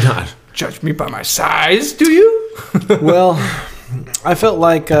 Yeah. Not judge me by my size, do you? Well, I felt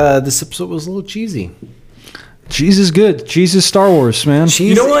like this episode was a little cheesy. Cheese is good. Cheese is Star Wars, man.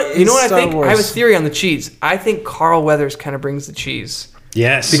 You know what? You know what I Star think? Wars. I have a theory on the cheese. I think Carl Weathers kind of brings the cheese.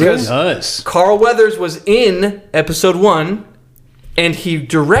 Yes, Because- it does. Carl Weathers was in episode 1, and he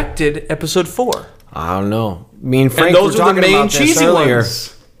directed episode 4. I don't know. Me and Frank And those were are the talking main about this cheesy earlier.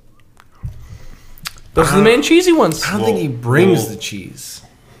 ones. Those are the main cheesy ones. I don't think he brings the cheese.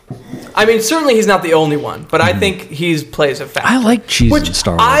 I mean, certainly he's not the only one, but I think he plays a factor. I like cheese Which in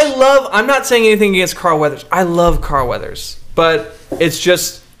Star Wars. I'm not saying anything against Carl Weathers. I love Carl Weathers. But it's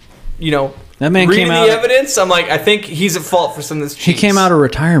just, That man reading came the out. evidence, I'm like, I think he's at fault for some of this cheese. He came out of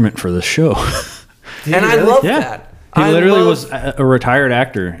retirement for this show. And I love Yeah. that. He I literally love- was a retired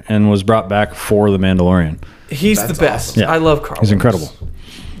actor and was brought back for The Mandalorian. He's the best. Yeah. I love Carl He's Weathers. incredible.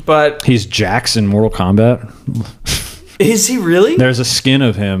 but He's Jax in Mortal Kombat. is he really? There's a skin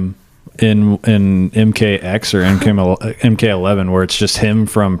of him in MKX or MK11 where it's just him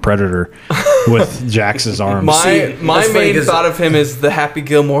from Predator with Jax's arms. My that's funny main 'cause- thought of him is the Happy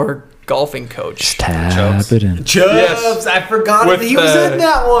Gilmore golfing coach. Tap it in. Chubbs, Yes. I forgot With that he was in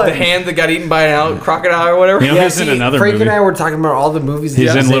that one. The hand that got eaten by an crocodile or whatever. You know, he's in another Frank movie. and I were talking about all the movies. He's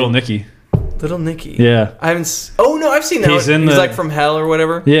that in he's Little Nicky. Little Nicky. Yeah. I haven't. Oh no, I've seen that. He's one. in He's the- like from hell or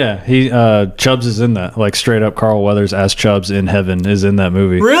whatever. Yeah, he Chubbs is in that. Like straight up, Carl Weathers as Chubbs in Heaven is in that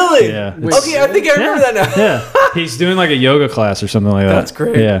movie. Really? Yeah. Okay, I think I remember that now. Yeah, he's doing like a yoga class or something like that. That's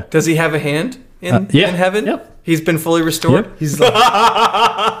great. Yeah. Does he have a hand in Yeah. heaven? Yep. He's been fully restored. Yep. He's like,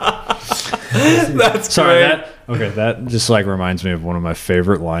 That's Sorry, great. that just like reminds me of one of my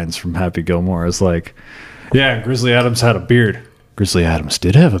favorite lines from Happy Gilmore. Is like, yeah, Grizzly Adams had a beard. Grizzly Adams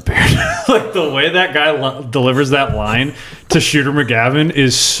did have a beard. Like the way that guy delivers that line to Shooter McGavin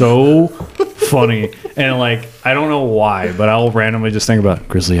is so funny, and like I don't know why, but I'll randomly just think about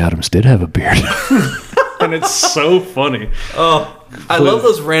Grizzly Adams did have a beard, and it's so funny. Oh, I love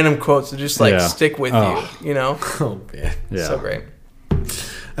those random quotes that just like Yeah. stick with Oh. you. You know, oh man, Yeah, so great.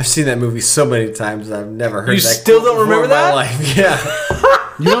 I've seen that movie so many times. And I've never heard You that. still quote don't before remember in my that? life.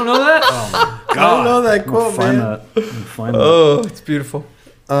 Yeah, you don't know that? Oh my god, I don't know that quote, find man. that. Find that. Oh, it's beautiful.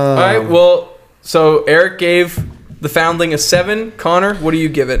 All right. Well, so Eric gave The Foundling a 7. Connor, what do you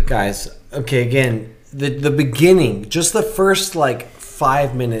give it? Guys, okay, again, the beginning, just the first like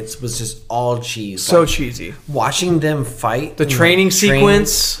 5 minutes was just all cheese. So Like, cheesy. watching them fight, The and, training like,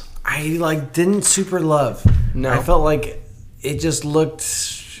 sequence. I like didn't super love. No. I felt like it just looked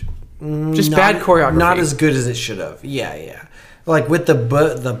Just bad choreography. not as good as it should have. Yeah. Like with the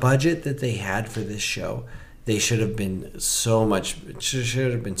budget that they had for this show, they should have been so much.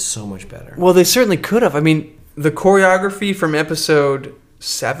 Should have been so much better. Well, they certainly could have. I mean, the choreography from episode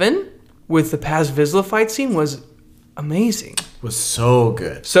 7 with the Paz Vizsla fight scene was amazing. Was so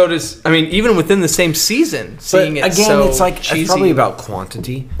good. So does, I mean, even within the same season, seeing But it again, so it's like cheesy. it's probably about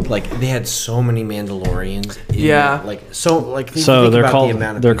quantity. Like they had so many Mandalorians. Yeah. Like so. Like So think they're about called the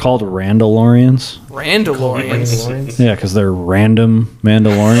amount of they're people. called Randalorians. Randalorians. Mandalorians. Yeah, because they're random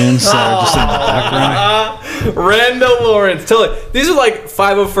Mandalorians that are just in the background. Randalorians. Totally. These are like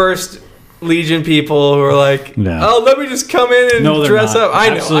 501st Legion people who are like, No. oh, let me just come in and No, they're dress not. up. I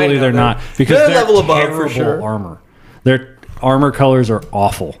know. Absolutely, they're not. Because they're they're level above terrible for sure. armor. Their armor colors are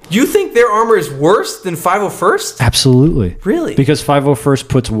awful. You think their armor is worse than 501st? Absolutely. Really? Because 501st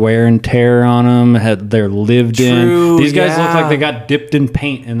puts wear and tear on them. They're lived True, in. These guys look yeah. like they got dipped in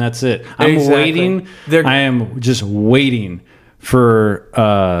paint, and that's it. I'm Exactly. waiting. They're- I am just waiting for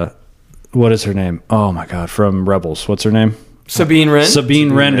what is her name? Oh my god, from Rebels. What's her name? Sabine Wren?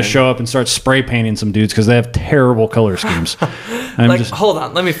 Sabine Wren to show up and start spray painting some dudes because they have terrible color schemes. I'm like, just hold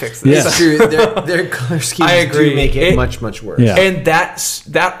on, let me fix this. Yeah. It's true. Their color schemes I agree. do make it, It- much worse. Yeah. And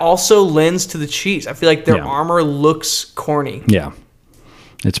that also lends to the cheese. I feel like their Yeah. armor looks corny. yeah,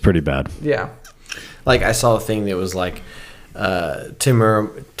 it's pretty bad. Yeah. Like I saw a thing that was like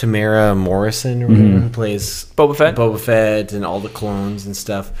Tamara Morrison or whatever, who plays Boba Fett? and all the clones and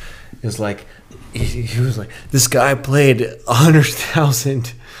stuff. It was like he was like, this guy played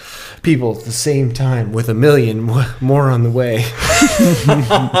 100,000 people at the same time with 1 million more on the way.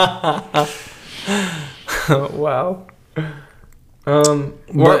 Wow.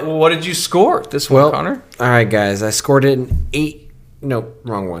 What did you score this one, Connor? All right, guys, I scored it an 8. No,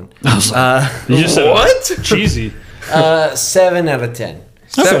 wrong one. You just said What? cheesy. 7 out of 10.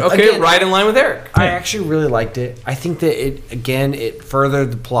 Okay, Again, right in line with Eric. I actually really liked it. I think that it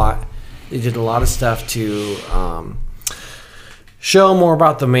furthered the plot. It did a lot of stuff to show more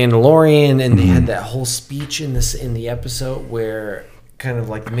about the Mandalorian, and they had that whole speech in the episode where kind of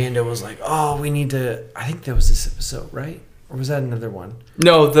like Mando was like, "Oh, we need to." I think that was this episode, right? Or was that another one?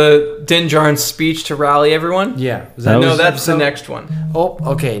 No, the Din Djarin's speech to rally everyone. Yeah. Was That No, was- that's the episode? next one. Oh,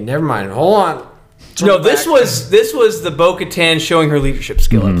 okay. Never mind. Hold on. No, this was the Bo-Katan showing her leadership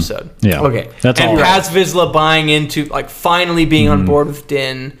skill episode. Yeah. Okay. That's And all. Paz Vizsla buying into, like, finally being on board with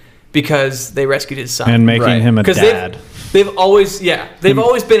Din because they rescued his son. And making Right. him a 'Cause dad. they've always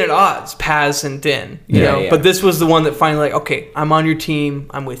been at odds, Paz and Din. You Yeah. know, Yeah. but this was the one that finally, like, okay, I'm on your team,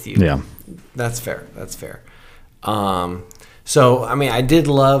 I'm with you. Yeah. That's fair. So I mean, I did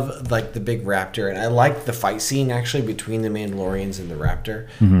love like the big raptor, and I liked the fight scene actually between the Mandalorians and the raptor,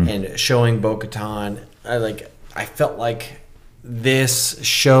 and showing Bo-Katan. I felt like this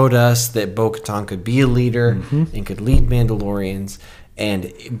showed us that Bo-Katan could be a leader and could lead Mandalorians,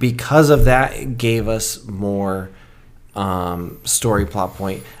 and because of that, it gave us more story plot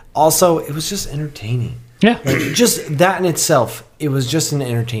point. Also, it was just entertaining. Yeah. Just that in itself it was just an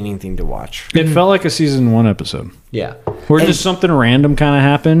entertaining thing to watch. It felt like a season 1 episode Yeah. where just something random kind of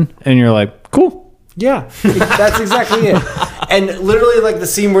happened, and you're like, cool. Yeah, that's exactly it. And literally, like the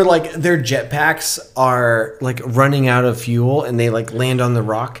scene where like their jetpacks are like running out of fuel, and they like land on the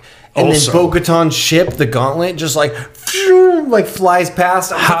rock, and Also- then Bo-Katan's ship, the Gauntlet, just like phew, like flies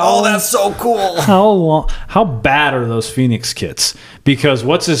past. I was like, oh, that's so cool. How bad are those Phoenix kits? Because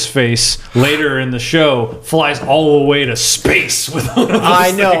what's his face later in the show flies all the way to space with one of those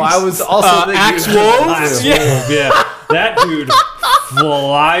I know. things. I was also thinking Axe Wolf? Axe Yeah. Wolf, yeah. That dude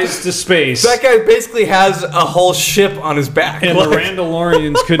flies to space. That guy basically has a whole ship on his back. And the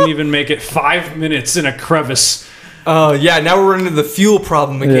Mandalorians couldn't even make it 5 minutes in a crevice. Yeah, now we're running into the fuel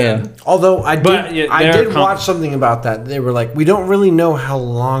problem again. Although I But, did, yeah, I they're did watch something about that. They were like, we don't really know how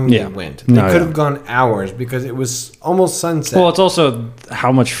long Yeah. they went. They No, could yeah. have gone hours because it was almost sunset. Well, it's also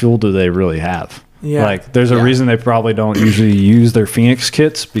how much fuel do they really have? Yeah. Like, there's a Yeah. reason they probably don't usually use their Phoenix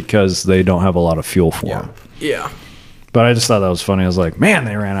kits because they don't have a lot of fuel for Yeah. them. Yeah. But I just thought that was funny. I was like, man,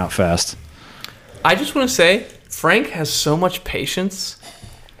 they ran out fast. I just want to say, Frank has so much patience.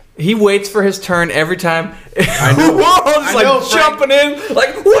 He waits for his turn every time. I know. We're all just I know, like Frank. jumping in,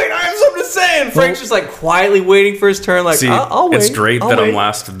 like, wait, I have something to say. And Frank's just like quietly waiting for his turn, like, See, I'll wait. it's great I'll that wait. I'm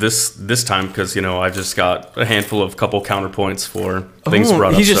last this time because I just got a handful of couple counterpoints for things Oh,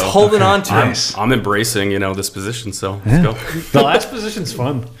 brought up. he's just so holding on to I'm, it. I'm embracing this position. So let's go. The last position's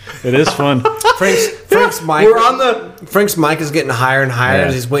fun. It is fun. Frank's mic. We're on the. Frank's mic is getting higher and higher. Yeah.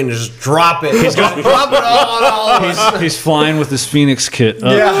 And he's waiting to just drop it. He's going to drop it all on all of us. He's flying with his Phoenix kit.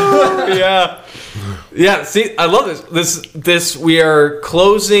 Up. Yeah. See, I love this. This we are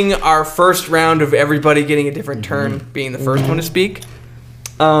closing our first round of everybody getting a different turn, being the first one to speak.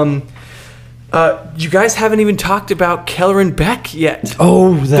 You guys haven't even talked about Kelleran Beck yet.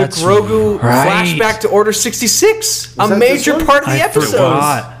 Oh, The that's Grogu right. flashback to Order 66, a that this major one? part of the I episode.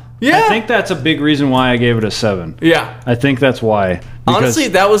 forgot. Yeah. I think that's a big reason why I gave it a 7. Yeah. I think that's why. Because- Honestly,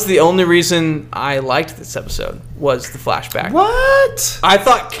 that was the only reason I liked this episode was the flashback. What? I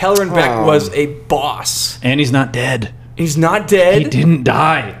thought Kelleran Beck Oh. was a boss. and he's not dead. He's not dead. He didn't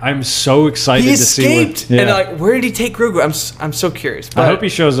die. I'm so excited He to see what. escaped. And like, where did he take Grogu? I'm so curious. I But hope he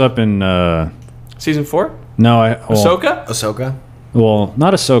shows up in. season 4, No, Ahsoka. Ahsoka? Well,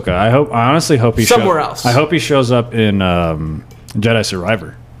 not Ahsoka. I honestly hope he Somewhere else. I hope he shows up in Jedi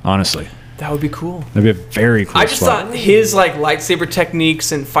Survivor. Honestly, That would be cool. that'd be a very cool. I just spot. thought his like lightsaber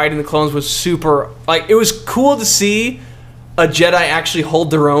techniques and fighting the clones was super. Like, it was cool to see a Jedi actually hold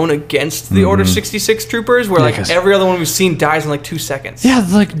their own against the Order 66 troopers, where like 'cause- every other one we've seen dies in like 2 seconds. Yeah,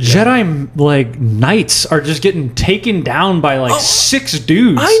 like Jedi like knights are just getting taken down by like 6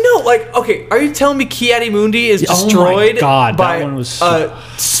 dudes. I know. Like, okay, are you telling me Ki-Adi-Mundi is Oh my destroyed God, that by one was a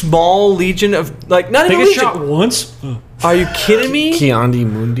small legion of like not They even get legion? shot once. Are you kidding me? Kiandi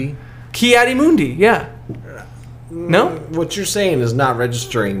Mundi? Ki-Adi-Mundi, yeah. No, What you're saying is not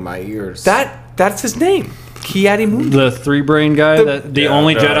registering my ears. that's his name. Ki-Adi-Mundi. The 3-brain guy, the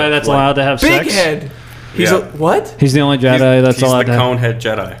only Jedi that's like, allowed to have Big sex. head. He's Yeah. a what? He's the only Jedi that's he's allowed the to have. Conehead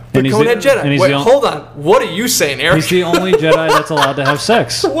Jedi. And he's Conehead Jedi. and he's Wait, the, hold on. What are you saying, Eric? He's the only Jedi that's allowed to have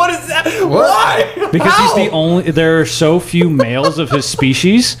sex. What is that? Why? Because How? he's the only. There are so few males of his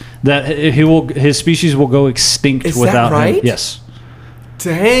species that his species will go extinct Is that without right? him. Yes.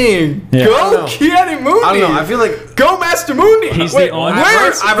 Dang. Yeah. I Go don't know. Ki-Adi-Mundi. I don't know. I feel like Go Master Mundi. He's Wait, the only-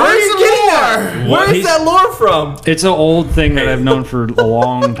 Where's I've where heard are you some getting lore. that? What? Where's He's- that lore from? It's an old thing that I've known for a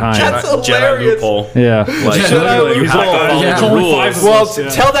long time. That's Jedi hilarious. loophole. Yeah. Like, Jedi you have to loophole. follow Yeah. the Only rules. 5 of Well, us, yeah.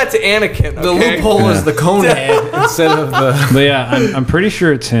 tell that to Anakin. the okay? loophole is the Conehead instead of the. But yeah, I'm pretty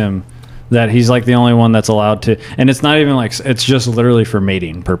sure it's him. That he's like the only one that's allowed to, and it's not even like it's just literally for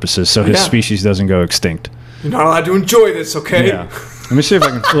mating purposes, so his Yeah. species doesn't go extinct. You're not allowed to enjoy this, okay? Yeah. Let me see if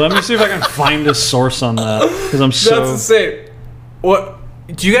I can find a source on that because I'm That's so. insane. What?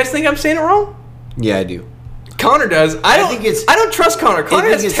 Do you guys think I'm saying it wrong? Yeah, I do. Connor does. I don't trust Connor. Connor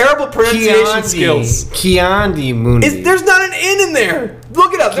has terrible pronunciation skills. Kiandi Mundi. There's not an N in there.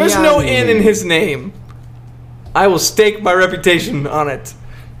 Look it up. There's no Keanu. N in his name. I will stake my reputation on it.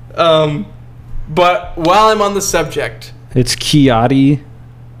 But while I'm on the subject, It's Kiadi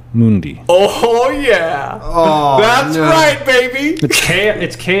Mundi. oh yeah, Oh, that's no. right, baby.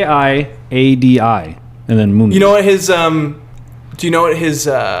 It's Kiadi and then Mundi. You know what his do you know what his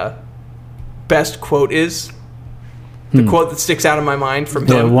best quote is? The quote that sticks out in my mind from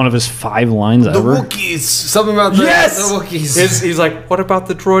him. one of his 5 lines The ever. Wookiees. Something about the, Yes! the Wookiees. He's like, what about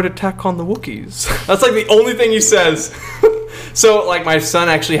the droid attack on the Wookiees? That's like the only thing he says. So like my son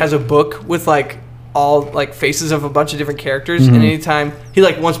actually has a book with like all like faces of a bunch of different characters, and anytime he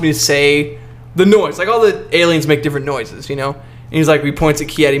like wants me to say the noise, like all the aliens make different noises, you know, And he's like, he points at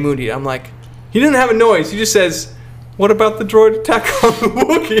Ki-Adi-Mundi. I'm like, he didn't have a noise. He just says, "What about the droid attack on the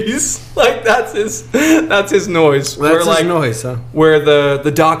Wookiees?" Like that's his noise. That's his noise, huh? Where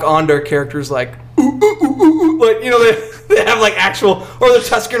the Doc Ondar character's like, ooh, ooh, ooh, ooh, like, you know, they have like actual, or the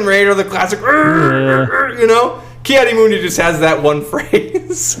Tusken Raider, the classic, you know. Ki-Adi-Mundi just has that one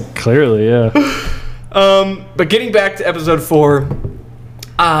phrase. Clearly, yeah. But getting back to episode 4,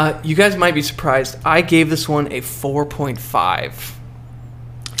 you guys might be surprised. I gave this one a 4.5.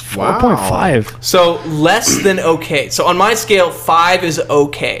 4.5. So less than okay. So on my scale, 5 is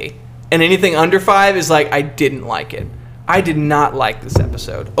okay. And anything under 5 is like, I didn't like it. I did not like this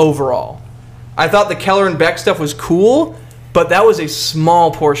episode overall. I thought the Keller and Beck stuff was cool, but that was a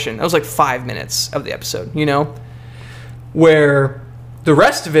small portion. That was like 5 minutes of the episode, you know? Where the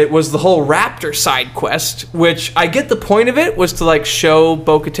rest of it was the whole Raptor side quest, which I get the point of it was to like show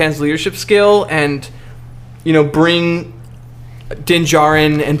Bo-Katan's leadership skill and, you know, bring Din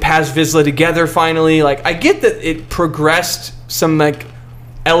Djarin and Paz Vizsla together finally. Like, I get that it progressed some like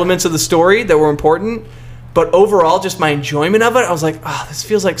elements of the story that were important, but overall, just my enjoyment of it, I was like, oh, this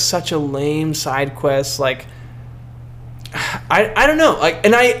feels like such a lame side quest. Like, I don't know. Like,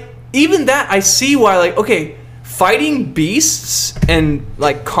 and I see why, like, okay, fighting beasts and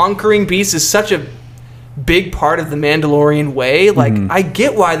like conquering beasts is such a big part of the Mandalorian way. Like, I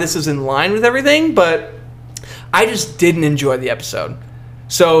get why this is in line with everything, but I just didn't enjoy the episode.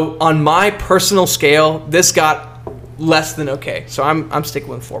 So on my personal scale, this got less than okay. So I'm sticking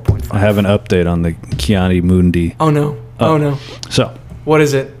with 4.5. I have an update on the Ki-Adi-Mundi. Oh no. Oh no. So, what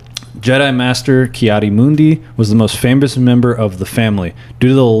is it? Jedi Master Ki-Adi-Mundi was the most famous member of the family. Due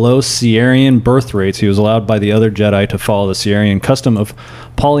to the low Ciarian birth rates, he was allowed by the other Jedi to follow the Ciarian custom of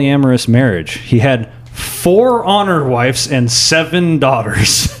polyamorous marriage. He had 4 honor wives and 7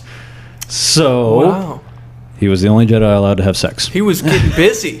 daughters. So, Wow. he was the only Jedi allowed to have sex. He was getting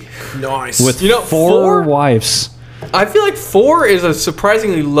busy. Nice. With You know, 4 wives. I feel like 4 is a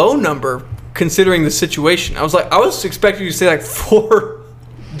surprisingly low number considering the situation. I was expecting you to say like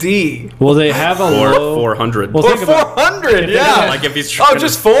 4D. Well, they have a low... 400. Well, Or think about 400, yeah. Like if he's trying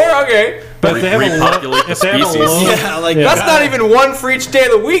just 4? Okay. But if they have a low... repopulate the if they have a species. low- Yeah, like That's not even one for each day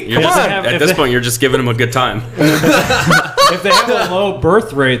of the week. Come You're just- on. have- at if this they- point, you're just giving him a good time. If they have a low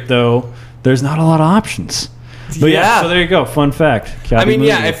birth rate, though, there's not a lot of options. But yeah, Yeah. so there you go. Fun fact. I mean,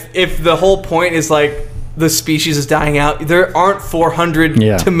 yeah, Ki-Adi-Mundi. if the whole point is like the species is dying out, there aren't 400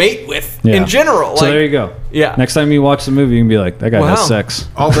 Yeah. to mate with Yeah. in general. So Like, there you go. Yeah. Next time you watch the movie, you can be like, that guy Wow. has sex.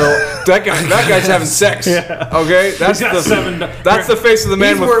 Although that guy's having sex. Okay, that's got the 7 that's the face of the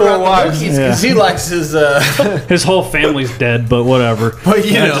man he's with worried 4 about wives. the because he likes his. His whole family's dead, but whatever. But,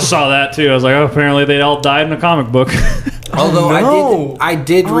 you I know. just saw that too. I was like, oh, apparently they all died in a comic book. Although no. I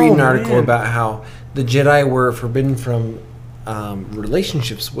did read Oh, an article man. about how the Jedi were forbidden from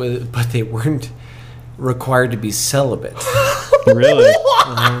relationships with, but they weren't required to be celibate. Really?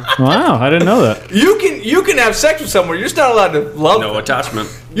 Wow, I didn't know that. You can have sex with someone. You're just not allowed to love No them. attachment.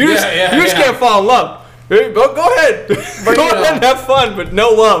 You just can't fall in love. Hey, go ahead. Go ahead and have fun, but no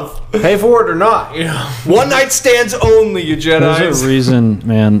love. Pay for it or not, you know. One night stands only, you There's Jedi. a reason,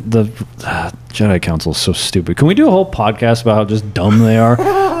 man. The Jedi Council is so stupid. Can we do a whole podcast about how just dumb they are?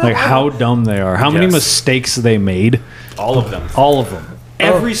 Like how dumb they are. How many Yes. mistakes they made? All of them. All of them.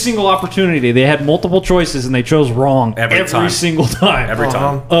 Every single opportunity. They had multiple choices and they chose wrong Every time. single time. Every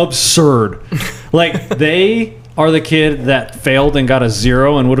time. Absurd. Like they are the kid that failed and got a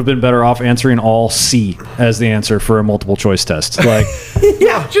 0 and would have been better off answering all C as the answer for a multiple choice test. Like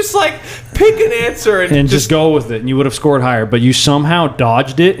Yeah, just like pick an answer and, and just go with it and you would have scored higher, but you somehow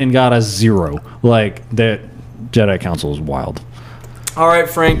dodged it and got a 0. Like that Jedi Council is wild. All right,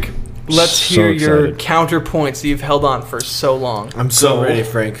 Frank. Let's So hear your excited. counterpoints that you've held on for so long. I'm so So- ready,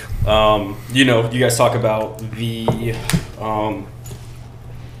 Frank. You know, you guys talk about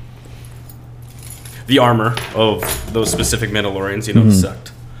the armor of those specific Mandalorians, you know, the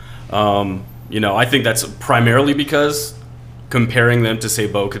sect. You know, I think that's primarily because comparing them to, say,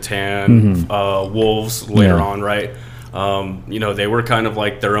 Bo-Katan, Wolves later Yeah. on, right? You know, they were kind of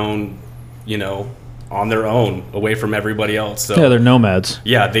like their own, you know, on their own, away from everybody else. So Yeah, they're nomads.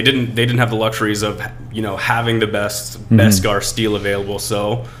 yeah, they didn't have the luxuries of, you know, having the best Beskar steel available.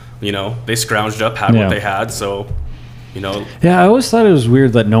 So, you know, they scrounged up, had Yeah. what they had. So, you know, Yeah, I always thought it was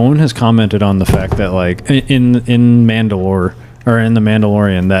weird that no one has commented on the fact that like in Mandalore or in the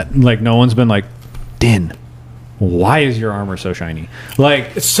Mandalorian that like no one's been like, Din, why is your armor so shiny?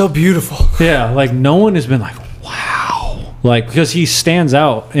 Like It's so beautiful. yeah, like no one has been like, wow, like because he stands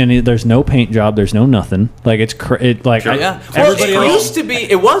out and there's no paint job, there's no nothing. Like it's like Sure. Yeah. Well, everybody it else. used to be.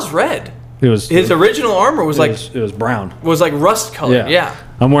 It was red. It was His original armor was it was brown. like rust colored. Yeah.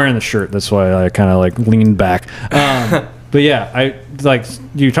 I'm wearing the shirt. That's why I kind of like leaned back. But yeah, I like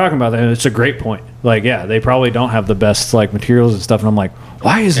you talking about that. And it's a great point. Like, yeah, they probably don't have the best like materials and stuff. And I'm like,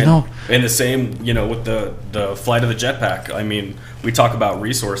 why is no? And the same, with the flight of the jetpack. I mean, we talk about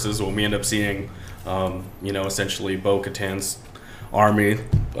resources when we end up seeing, essentially Bo-Katan's army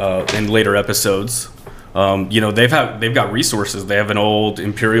in later episodes. They've got resources. They have an old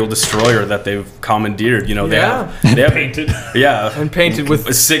Imperial destroyer that they've commandeered. They have painted. Yeah, And painted with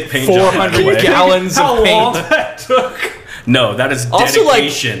a sick paint job. 400 gallons of paint. that took? No, that is Also,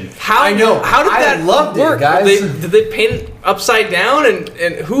 dedication. how I know. How did I that loved it, work? guys. Did they paint it upside down? And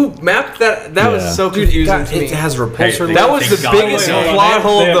who mapped that? That was so confusing to me. It has repulsor. Hey, That was the biggest plot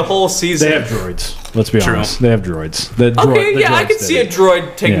hole of the whole season. They have droids. Let's be True. honest. They have droids. The I droids could see did a it.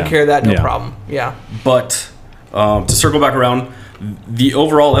 droid taking Yeah. care of that, no Yeah. problem. Yeah. But to circle back around, the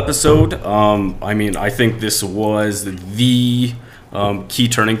overall episode, I think this was the key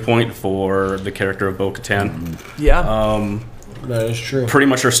turning point for the character of Bo-Katan. Yeah. That is true. Pretty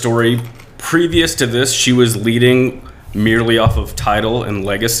much her story. Previous to this, she was leading merely off of title and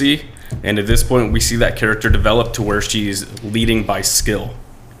legacy. And at this point, we see that character develop to where she's leading by skill.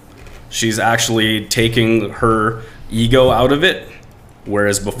 She's actually taking her ego out of it.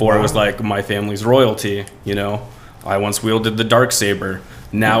 Whereas before it was like, my family's royalty, I once wielded the Darksaber.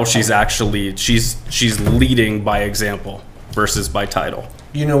 Now she's actually, she's leading by example versus by title.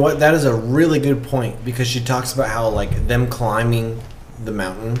 You know what? That is a really good point because she talks about how like them climbing the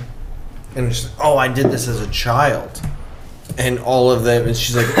mountain, and it's like, oh, I did this as a child, and all of them, and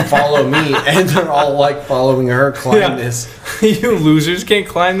she's like, follow me, and they're all like following her climb this. You losers can't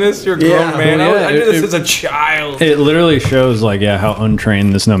climb this. You're a grown Yeah. man. Well, yeah, I did this it- as a child. It literally shows like how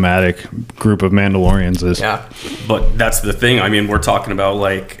untrained this nomadic group of Mandalorians is. Yeah. But that's the thing. I mean, we're talking about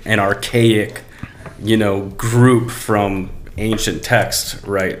like an archaic, group from ancient text,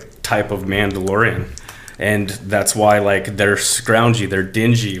 right? Type of Mandalorian. And that's why like they're scroungy, they're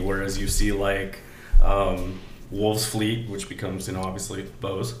dingy. Whereas you see like Wolf's Fleet, which becomes, obviously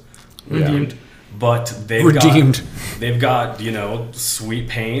Bo's redeemed. But they've got sweet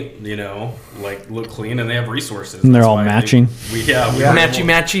paint, like look clean, and they have resources. And they're That's all why I matching. think we were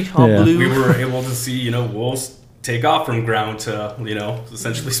Matchy, all Yeah. blue. we were able to see, wolves take off from ground to,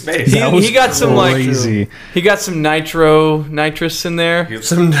 essentially space. He got some crazy. he got some nitrous in there.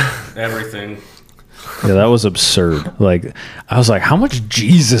 Some Everything. Yeah, that was absurd. Like, I was like, how much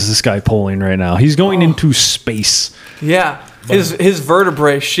G's is this guy pulling right now? He's going into space. Yeah. His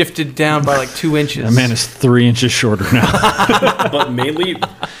vertebrae shifted down by like 2 inches. That man is 3 inches shorter now. But mainly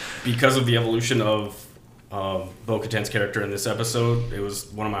because of the evolution of Bo-Katan's character in this episode, it was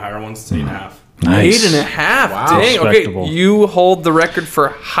one of my higher ones. It's 8.5. Nice. 8.5. Wow. Dang. Okay, Respectable. you hold the record for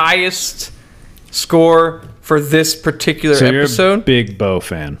highest score for this particular So you're a episode. big Bo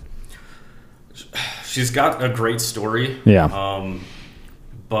fan. She's got a great story. Yeah.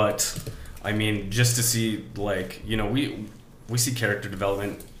 But I mean, just to see like, we see character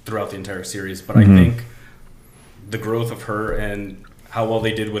development throughout the entire series, but I think the growth of her and how well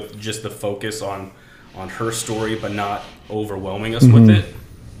they did with just the focus on her story, but not overwhelming us with it.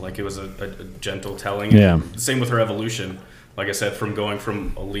 Like it was a gentle telling. Yeah. Same with her evolution. Like I said, from going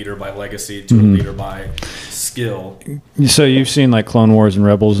from a leader by legacy to a leader by skill. So you've seen like Clone Wars and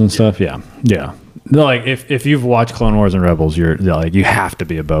Rebels and stuff? Yeah. Yeah. Like if you've watched Clone Wars and Rebels, you're like, you have to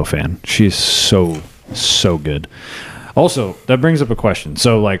be a Bo fan. She's so good. Also, that brings up a question.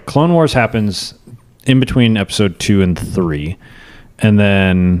 So like Clone Wars happens in between episode 2 and 3, and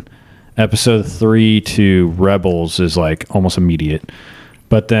then episode 3 to Rebels is like almost immediate.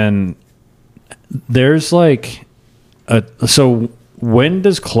 But then there's like so when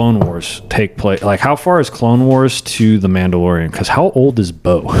does Clone Wars take place? Like, how far is Clone Wars to The Mandalorian? Because how old is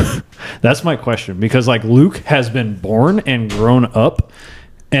Bo? That's my question. Because, like, Luke has been born and grown up,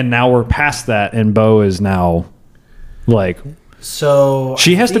 and now we're past that, and Bo is now, like... So...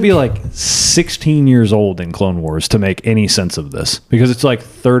 She has to be, like, 16 years old in Clone Wars to make any sense of this. Because it's, like,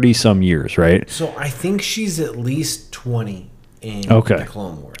 30-some years, right? So I think she's at least 20 in Okay. the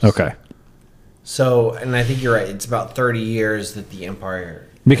Clone Wars. Okay. So, and I think you're right. It's about 30 years that the Empire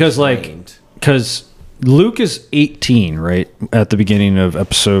Because, has like... reigned. Because Luke is 18, right? At the beginning of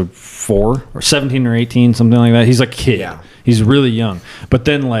episode 4, or 17 or 18, something like that. He's a kid. Yeah. He's really young. But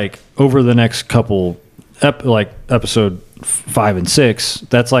then, like, over the next couple, episode 5 and 6,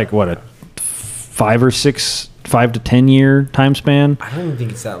 that's like, what, a 5 to 10 year time span? I don't even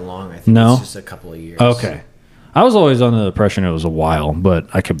think it's that long. I think No? it's just a couple of years. Okay. I was always under the impression it was a while, but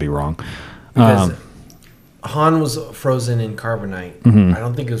I could be wrong. Because Han was frozen in carbonite. Mm-hmm. I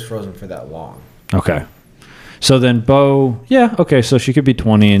don't think it was frozen for that long. Okay. So then Bo, okay, so she could be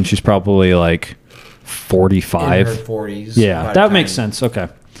 20 and she's probably like 45. In her 40s. Yeah, that makes sense. Okay.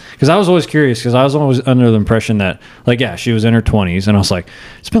 Because I was always curious, because I was always under the impression that, like, yeah, she was in her 20s, and I was like,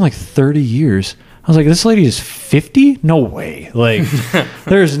 it's been like 30 years. I was like, this lady is 50? No way. Like,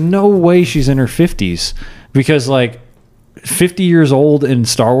 there's no way she's in her 50s. Because, like, 50 years old in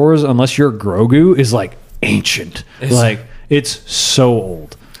Star Wars, unless you're Grogu, is, like, ancient. It's so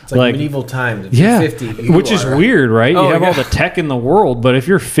old. It's like medieval times. If you're 50, which is weird, right? Oh, you have all the tech in the world, but if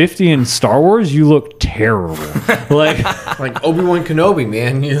you're 50 in Star Wars, you look terrible. like Obi-Wan Kenobi,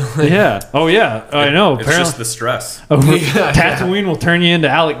 man. Yeah. Oh, yeah. I know. It's just the stress. Tatooine will turn you into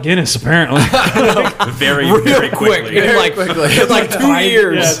Alec Guinness, apparently. Very, Real very quick. quickly. In like 2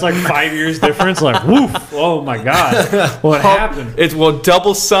 years. Yeah, it's like 5 years difference. Like, woof. Oh, my God. What happened? It's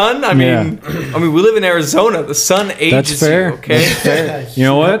double sun. I mean, we live in Arizona. The sun ages fair. you. Okay. That's fair. You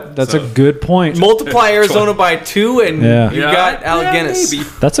know what? That's a good point. Multiply Arizona by 2, and you got Alec Guinness. Maybe.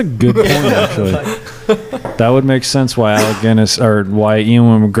 That's a good point, actually. That would make sense why Alec Guinness, or why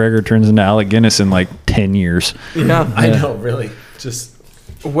Ewan McGregor turns into Alec Guinness in like 10 years. Yeah. I know, really. Just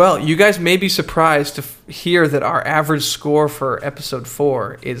Well, you guys may be surprised to hear that our average score for episode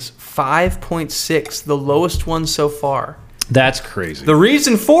 4 is 5.6, the lowest one so far. That's crazy. The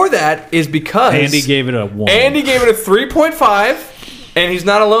reason for that is because Andy gave it a 1. Andy gave it a 3.5, and he's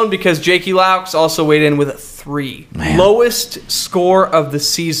not alone because Jakey Laux also weighed in with a 3. Man. Lowest score of the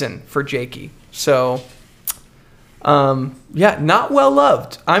season for Jakey. So, not well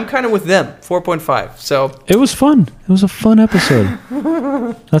loved. I'm kind of with them, 4.5. So It was fun. It was a fun episode.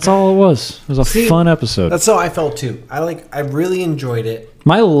 That's all it was. It was a fun episode. that's how I felt too. I really enjoyed it.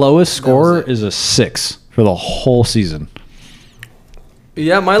 My lowest score it. is a 6 for the whole season.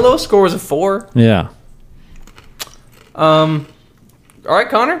 yeah, my lowest score was a 4. Yeah. All right,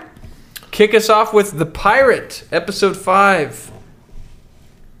 Connor, kick us off with The Pirate, episode 5.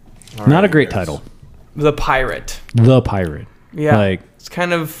 Not a great title. The Pirate. The Pirate. Yeah, Like, it's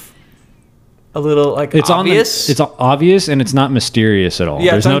kind of a little like it's obvious. it's obvious and it's not mysterious at all.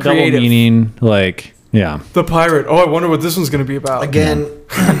 Yeah, There's it's no double uncreative. meaning. Like, yeah. The Pirate. Oh, I wonder what this one's going to be about. Again,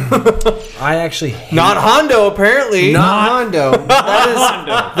 I actually hate Not Hondo, apparently. Not Hondo. That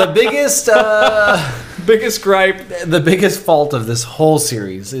is the Biggest gripe. the biggest fault of this whole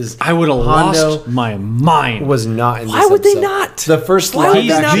series is I would have Hondo lost my mind. was not in this Why would they episode. not? The first Why would live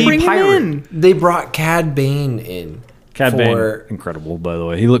they not action, bring him pirate. in? they brought Cad Bane in. Cad for- Bane, incredible, by the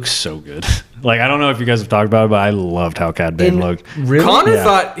way. He looks so good. Like, I don't know if you guys have talked about it, but I loved how Cad Bane looked. Really? Connor Yeah.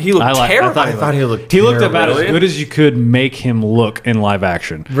 thought he looked terrible. I thought he looked He looked about Really? as good as you could make him look in live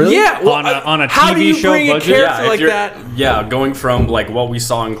action. Really? Yeah, well, On a how do TV you show bring a budget? character if like you're- that? Yeah, going from like what we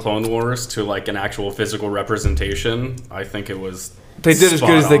saw in Clone Wars to like an actual physical representation, I think it was. They did as spot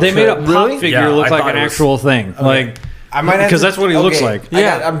good as they on. They made a Could. pop Really? figure Yeah, look I like thought an it was- actual thing. Like, I might have because to- that's what he looks like.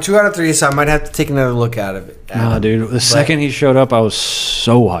 Yeah. I'm 2 out of 3, so I might have to take another look at it. Nah, dude. The second he showed up, I was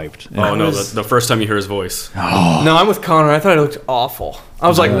so hyped. Oh no, the first time you hear his voice. No, I'm with Connor. I thought he looked awful. I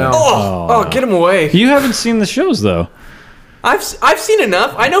was like, No. oh, get him away. You haven't seen the shows, though. I've seen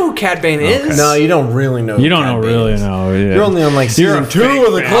enough. I know who Cad Bane is. No, you don't really know. You who don't Cad know, Bane really is. know. Yeah. You're only on like season 2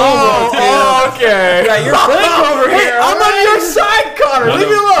 of the Clone Wars. okay. Yeah, you're fake over here. I'm on your side, Connor. One Leave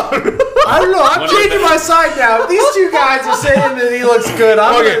me of- alone. I don't know. I'm changing my side now. These 2 guys are saying that he looks good.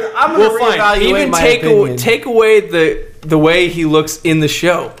 I'm gonna reevaluate Even my take opinion. take away the way he looks in the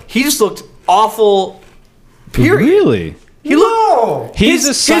show. He just looked awful. Period. Really? He looked. He's a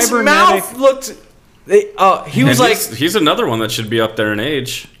His cybernetic. mouth looked. He was And like. he's another one that should be up there in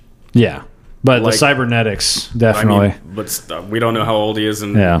age. Yeah. But Like- the cybernetics, I definitely. mean, but we don't know how old he is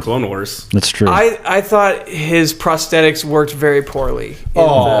in Yeah. Clone Wars. That's true. I thought his prosthetics worked very poorly. In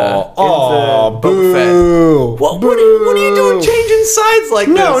Oh, the Boba Fett. boo. What are you doing changing sides like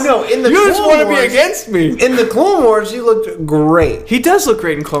No, this? no, in the you just Clone want to be Wars- against me. In the Clone Wars, he looked great. He does look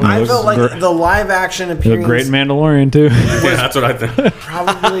great in Clone I Wars. felt like great. the live action He's a appearance great Mandalorian, too. Yeah, that's what I think.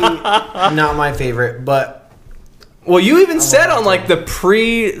 probably not my favorite, but Well, you even said on like the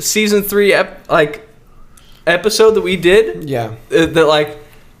pre-season 3 episode that we did yeah. that like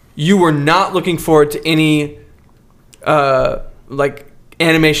you were not looking forward to any like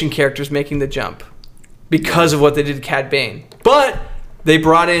animation characters making the jump because of what they did to Cad Bane. But they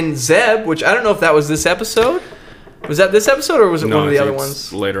brought in Zeb, which I don't know if that was this episode. Was that this episode or was it No, one of I the think other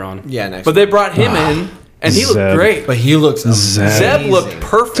it's ones? later on. Yeah, next. But they brought him in and he looked Zeb. great. But he looks Zeb looked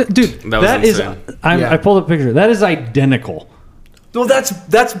perfect. Dude, That was that is. insane. Yeah. I pulled up a picture. That is identical. Well,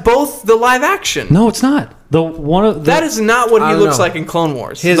 that's both the live action. No, it's not. The one of the, That is not what I he don't looks know. like in Clone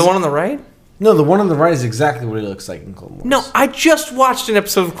Wars. His- the one on the right? No, the one on the right is exactly what he looks like in Clone Wars. No, I just watched an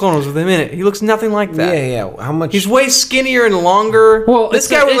episode of Clone Wars with him in it. He looks nothing like that. Yeah. How much? He's way skinnier and longer. Well, this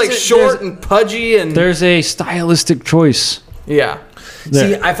it's guy was it's like short and pudgy and There's a stylistic choice. yeah.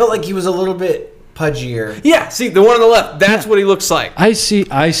 See, I felt like he was a little bit pudgier. Yeah, see the one on the left. That's what he looks like. I see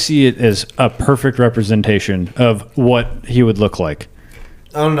it as a perfect representation of what he would look like.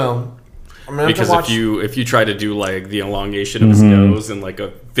 I don't know. I'm gonna have Because to watch. if you try to do like the elongation of his nose and like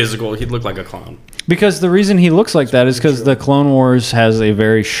a physical, he'd look like a clown. Because the reason he looks like that is because the Clone Wars has a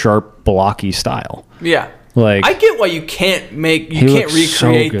very sharp, blocky style. Yeah. Like I get why you can't he recreate looks so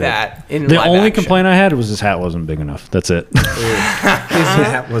good. that in The live only action. complaint I had was his hat wasn't big enough. That's it. His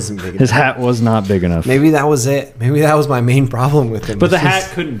hat wasn't big enough. His hat was not big enough. Maybe that was it. Maybe that was my main problem with him. But the hat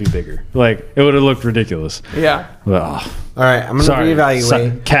couldn't be bigger. Like it would have looked ridiculous. Yeah. Well, All right, I'm gonna sorry.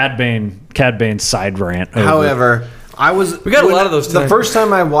 reevaluate. Cad Bane's side rant. over- However, we got a lot of those The tonight. first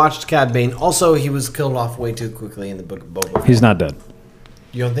time I watched Cad Bane, also he was killed off way too quickly in the book of Boba Fett. he's not dead,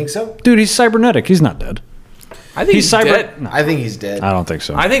 You don't think so? dude. He's cybernetic. He's not dead. I think he's cyber. dead. No, I think he's dead. I don't think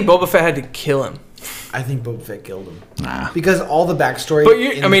so. I think Boba Fett had to kill him. I think Boba Fett killed him. Nah. Because all the backstory. But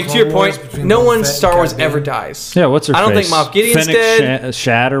in I mean, the to your Clone Wars point, between no Boba one in Fett Star and Wars Cad Bane- ever dies. Yeah, what's her I don't face? think Moff Gideon's Fennec dead.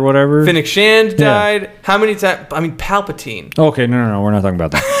 Shad or whatever. Fennec Shand died. How many times? I mean, Palpatine. Okay, no, we're not talking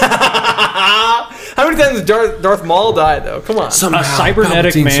about that. How many times did Darth Maul die though? Come on. Somehow, A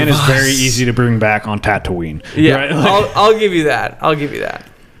cybernetic Palpatine man is survives. very easy to bring back on Tatooine. Yeah, right? Like- I'll give you that. I'll give you that.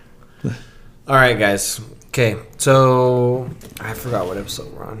 All right, guys. Okay, so I forgot what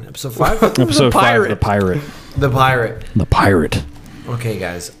episode we're on. Episode 5? Episode 5, pirate. the pirate. The pirate. The pirate. Okay,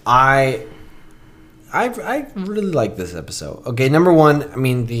 guys. I really like this episode. Okay, number one, I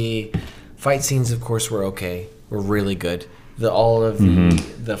mean the fight scenes, of course, were okay. Were really good. All of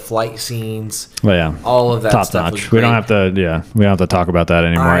the flight scenes. Well, yeah. All of that Top stuff notch. was We don't great. have to talk about that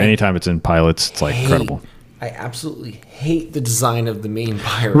anymore. I Anytime it's in pilots, it's like incredible. I absolutely hate the design of the main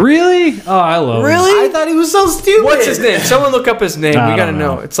pirate. Really? Oh, I love him. Really? I thought he was so stupid. What's his name? Someone look up his name. I We gotta don't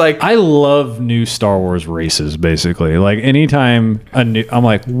know. know. It's like I love new Star Wars races, basically. Like anytime I'm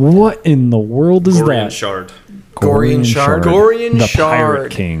like, what in the world is Gorian that? Shard. Gorian Shard. Gorian the Shard.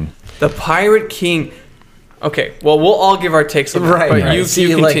 Pirate King. the Pirate King. Okay, well, we'll all give our takes on that, Right, but right. you See,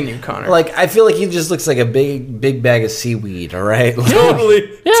 continue, Connor. Like, I feel like he just looks like a big bag of seaweed. All right,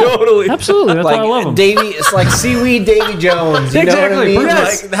 totally, Yeah, totally. Absolutely. That's like why I love him. Davy. It's like seaweed Davy Jones. You know what I Exactly, mean?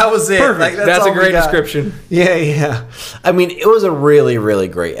 perfect. Like, that was it. Perfect. Like, That's all a we great got. description. Yeah. I mean, it was a really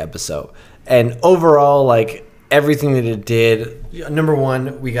great episode, and overall, like everything that it did. Number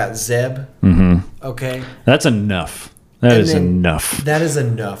one, we got Zeb. Mm-hmm. Okay. That's enough. That And is then enough. That is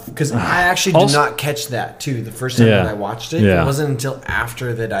enough because I actually did Also- not catch that too the first time Yeah. that I watched it. Yeah. It wasn't until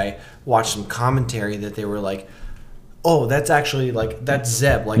after that I watched some commentary that they were like, "Oh, that's actually like that's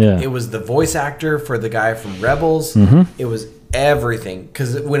Zeb." Like Yeah. it was the voice actor for the guy from Rebels. It was everything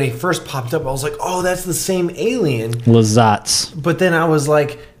because when he first popped up, I was like, "Oh, that's the same alien." Lazats. But then I was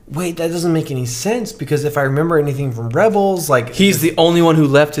like, "Wait, that doesn't make any sense because if I remember anything from Rebels, like He's the only one who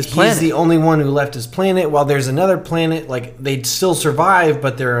left his planet. He's the only one who left his planet. While there's another planet, like they'd still survive,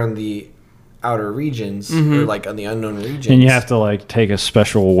 but they're on the outer regions or like on the unknown regions. And you have to like take a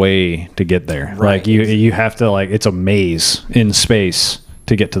special way to get there. Right. Like you have to like it's a maze in space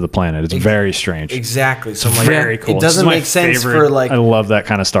to get to the planet. It's very strange. exactly. So I'm like, Very cool. It This is doesn't my make sense favorite. for like I love that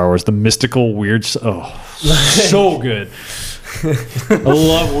kind of Star Wars. The mystical weird. So good. I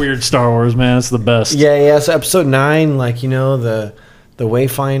love weird Star Wars, man. It's the best. yeah. So episode 9, like the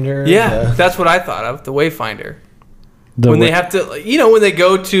Wayfinder. yeah, that's what I thought of. The Wayfinder. The When wa- they have to, when they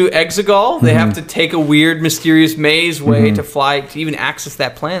go to Exegol, they have to take a weird, mysterious maze way to fly to even access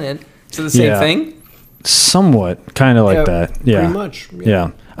that planet. So the same Yeah. thing. somewhat kind of like that. Yeah. pretty much.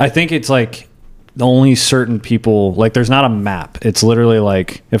 Yeah. I think it's like only certain people, like there's not a map. It's literally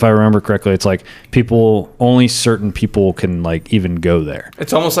like, if I remember correctly, it's like only certain people can like even go there.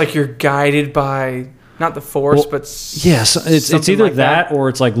 It's almost like you're guided by not the Force, but Yes, it's something either like that or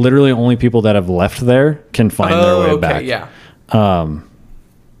it's like literally only people that have left there can find their way back. Yeah.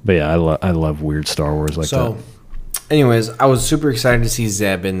 But yeah, I love weird Star Wars like So, that. anyways, I was super excited to see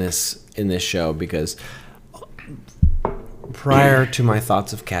Zeb in this show because prior to my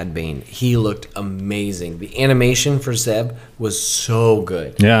thoughts of Cad Bane, he looked amazing. The animation for Zeb was so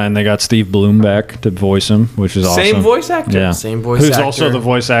good. Yeah, and they got Steve Bloom back to voice him, which is awesome. Same voice actor. Yeah. Same voice Who's actor. also the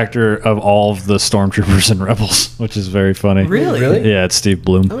voice actor of all of the Stormtroopers and Rebels, which is very funny. Really? Yeah, it's Steve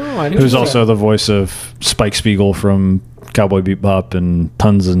Bloom. Oh, I didn't Who's know also the voice of Spike Spiegel from Cowboy Bebop and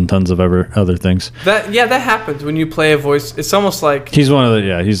tons of other things. That happens when you play a voice. It's almost like He's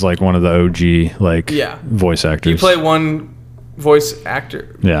like one of the OG Yeah. voice actors. you play one voice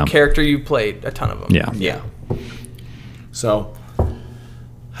actor Yeah. character you played, a ton of them. Yeah. Yeah. So,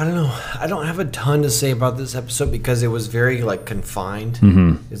 I don't know. I don't have a ton to say about this episode because it was very like confined.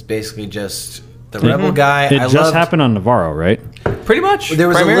 It's basically just the rebel guy. It just happened on Navarro, right? Pretty much. There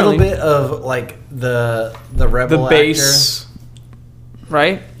was primarily. a little bit of like the rebel the base,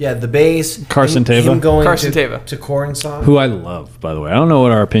 right? actor. Yeah, the base. Carson Teva? Him going Carson Teva. to Coruscant. Who I love, by the way. I don't know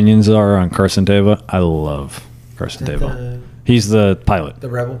what our opinions are on Carson Teva. I love Carson Teva. the- He's the pilot. The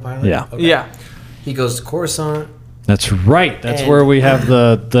rebel pilot. Yeah. Okay. Yeah. He goes to Coruscant. That's right. That's And- where we have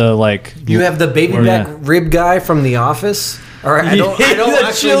the like. You have the baby back Yeah. rib guy from The Office. Or I don't the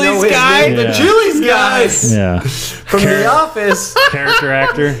actually know Chili's his guy. name. Yeah. The Chili's guys Yeah. from The Office. Character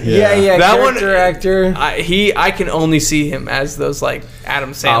actor. Yeah, That one- character actor. I can only see him as those like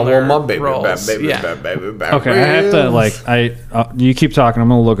Adam Sandler well, my baby, roles. baby, yeah. baby, baby, Okay, I have to like you keep talking. I'm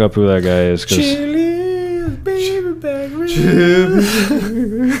gonna look up who that guy is because Chili's baby back ribs.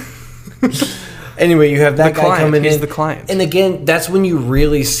 Anyway, you have that The guy client. coming He's in. the client. And again, that's when you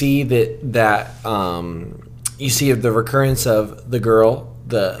really see that you see the recurrence of the girl,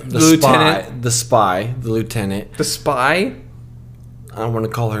 the spy, the lieutenant. The spy. I don't want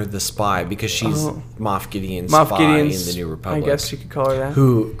to call her the spy because she's Moff Gideon's Moff spy Gideon's, in the New Republic. I guess you could call her that.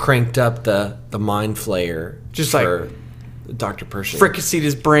 Who cranked up the mind flayer Just for Dr. Pershing. Fricasseed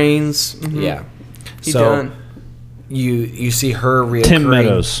his brains. Mhm. Yeah. He so done. you see her reoccurring. Tim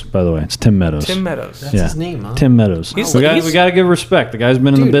Meadows, by the way, it's Tim Meadows. Tim Meadows. That's Yeah. his name, huh? Tim Meadows. He's- we he's- got to give respect. The guy's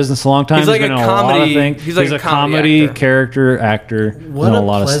been in the Dude, business a long time. he's like been a in a lot of comedy- things. he's like a a comedy comedy actor. character actor. What in a a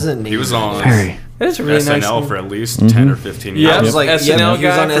lot pleasant of name. He was on Very. That is a really SNL nice. for at least 10 or 15 Yeah. years. I was like, SNL he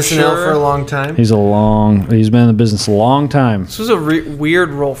was guy on for SNL sure. for a long time. He's been in the business a long time. This was a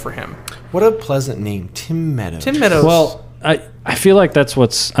weird role for him. What a pleasant name, Tim Meadows. Tim Meadows. Well, I feel like that's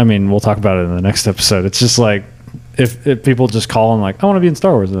what's. I mean, we'll talk about it in the next episode. It's just like if people just call him like, I want to be in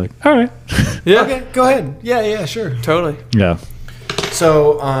Star Wars. They're like, all right, yeah, Okay, go ahead. Yeah, sure. totally. yeah,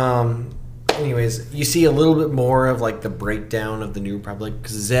 So, anyways, you see a little bit more of like the breakdown of the New Republic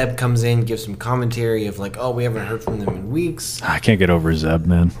because Zeb comes in, gives some commentary of like, oh, we haven't heard from them in weeks. I can't get over Zeb,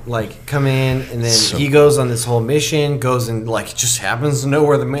 man. Like, come in, and then So he goes on this whole mission, goes and like just happens to know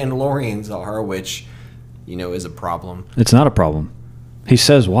where the Mandalorians are, which is a problem. It's not a problem. He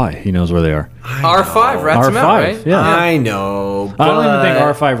says why. He knows where they are. R5 rats him out, R5, right? yeah. I know. I don't even think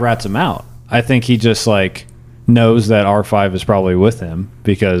but- R5 rats him out. I think he just like knows that R5 is probably with him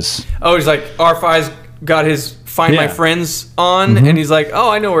because Oh, he's like R5's got his Find My Yeah. Friends on, and he's like, oh,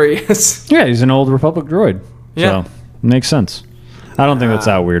 I know where he is. yeah, he's an old Republic droid. Yeah. So makes sense. I don't think that's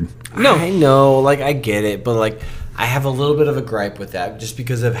that weird. No. I know, like I get it, but like I have a little bit of a gripe with that just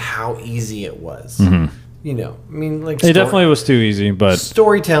because of how easy it was. I mean, like It definitely was too easy, but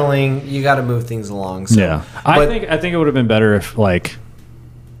storytelling. You got to move things along. So. yeah, I think it would have been better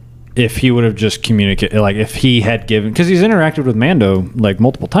if he would have just communicated, like if he had given, because he's interacted with Mando like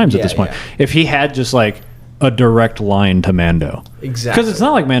multiple times at Yeah, this point. yeah. If he had just like a direct line to Mando, Exactly. because it's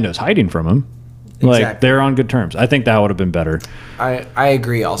not like Mando's hiding from him. Like Exactly. they're on good terms. I think that would have been better. I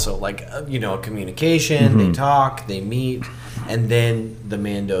agree. Also, like communication. They talk, they meet, and then the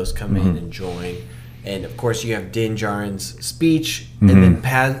Mandos come in and join. And of course, you have Din Djarin's speech, and then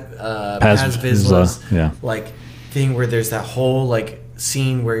Paz Vizsla's yeah. like thing where there's that whole like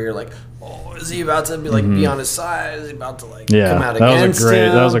scene where you're like, oh, is he about to be like be on his side? Is he about to like Yeah, come out that was a against great-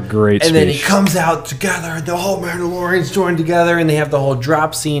 him? that was a great And then he speech. comes out together, and the whole Mandalorians join together, and they have the whole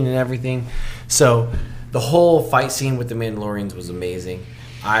drop scene and everything. So the whole fight scene with the Mandalorians was amazing.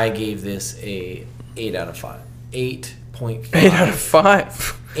 I gave this a 8 out of 5. 8.5. 8 out of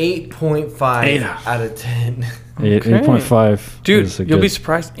 5. 8.5 out of 10. 8.5. Dude, is a you'll good- be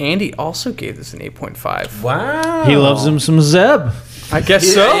surprised. Andy also gave this an 8.5. Wow. He loves him some Zeb. I guess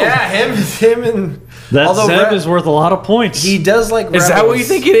so. Yeah, him and That although Zeb is worth a lot of points. he does like Is that what you Rebels.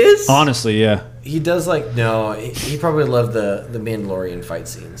 think it is? Honestly, yeah. He does like no. He probably loved the Mandalorian fight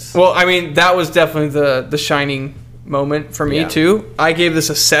scenes. Well, I mean, that was definitely the shining moment for me Yeah. too. I gave this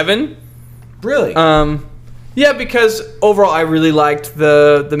a 7. Really? Yeah, because overall I really liked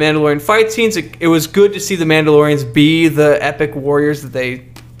the Mandalorian fight scenes. It was good to see the Mandalorians be the epic warriors that they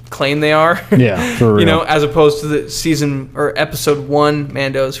claim they are. Yeah, for real. As opposed to the season or episode 1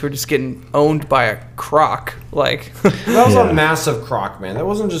 Mandos who are just getting owned by a croc. Like, that was Yeah. a massive croc, man. That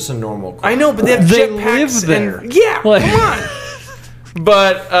wasn't just a normal croc. I know, but they have They jetpacks live there. and yeah, Like- come on.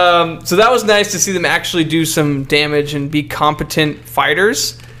 But so that was nice to see them actually do some damage and be competent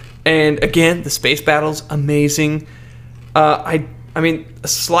fighters. And again, the space battles amazing. I mean, a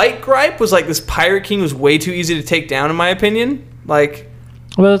slight gripe was like this Pirate King was way too easy to take down in my opinion. Like,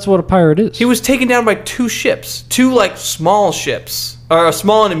 Well, that's what a pirate is. He was taken down by 2 ships, 2 like small ships, or a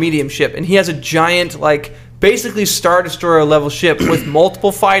small and a medium ship, and he has a giant like basically Star Destroyer level ship with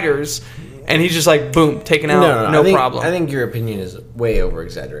multiple fighters, and he's just like boom, taken out, no problem. I think your opinion is way over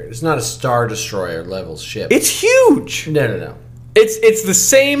exaggerated. It's not a Star Destroyer level ship. It's huge. No. It's the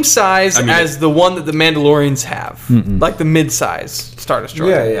same size as the one that the Mandalorians have, like the mid-size Star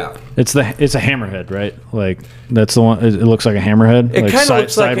Destroyer. Yeah. It's a hammerhead, right? Like that's the one. It looks like a hammerhead. It like kind of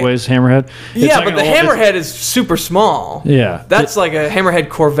looks like sideways hammerhead. It's Yeah, like but the hammerhead is super small. Yeah, That's like a hammerhead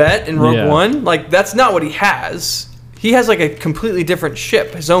Corvette in Rogue Yeah. One. Like that's not what he has. He has like a completely different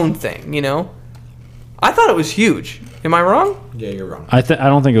ship, his own thing. You know, I thought it was huge. Am I wrong? Yeah, you're wrong. I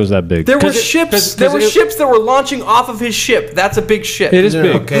don't think it was that big. There were ships. There were ships that were launching off of his ship. That's a big ship. It is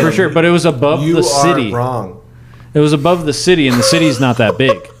big okay. for sure, but it was above You the city. are wrong. It was above the city, and the city's not that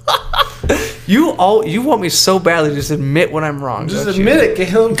big. You want me so badly to just admit when I'm wrong. Just don't admit you? it,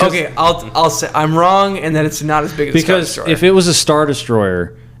 Caleb. Okay, I'll say I'm wrong, and that it's not as big as Because Star Destroyer. if it was a Star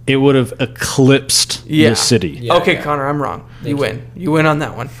Destroyer, it would have eclipsed the city. Yeah. Okay, Connor, I'm wrong. You win. You win on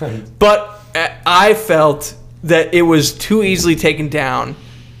that one. But I felt that it was too easily taken down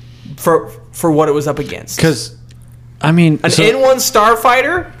for what it was up against. Because, I mean, An N1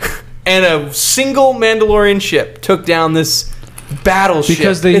 starfighter and a single Mandalorian ship took down this battleship.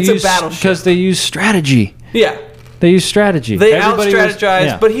 because it's a battleship. Because they use strategy. Yeah. They use strategy. They Everybody was- out-strategize,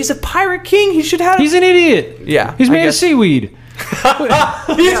 yeah. but he's a pirate king. He should have... He's an idiot. Yeah, He's I made of guess. seaweed. He's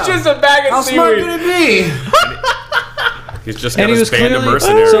just a bag of How smart seaweed. could it be? He's just got And he his was band of clearly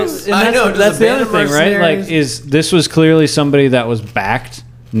mercenaries. and I that's, know, just that's a the band other of thing, right? Like, mercenaries. this was clearly somebody that was backed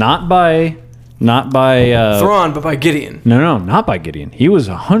not by Thrawn, but by Gideon. No, not by Gideon. He was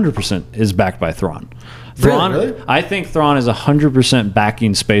 100% is backed by Thrawn. Thrawn, Really? I think Thrawn is 100%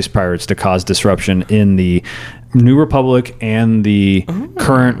 backing space pirates to cause disruption in the New Republic and the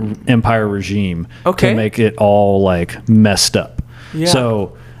current Empire regime Okay. to make it all like messed up. Yeah.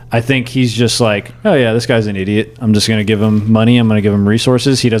 So I think he's just like, oh yeah, this guy's an idiot. I'm just going to give him money. I'm going to give him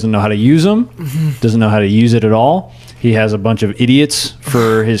resources. He doesn't know how to use them. Doesn't know how to use it at all. He has a bunch of idiots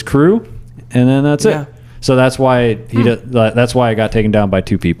for his crew, and then that's Yeah. it. So that's why that's why it got taken down by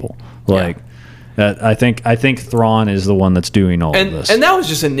 2 people. Like, I think Thrawn is the one that's doing all of this. And that was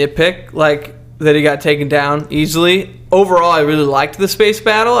just a nitpick, like that he got taken down easily. Overall, I really liked the space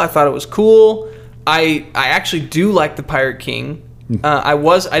battle. I thought it was cool. I actually do like the Pirate King. I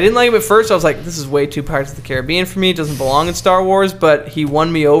didn't like him at first. I was like, this is way too Pirates of the Caribbean for me. It doesn't belong in Star Wars. But he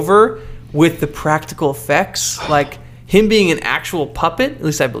won me over with the practical effects, like him being an actual puppet. At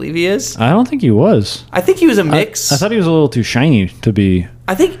least I believe he is. I don't think he was. I think he was a mix. I thought he was a little too shiny to be.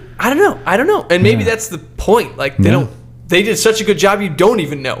 I don't know. And maybe that's the point. Like they did such a good job you don't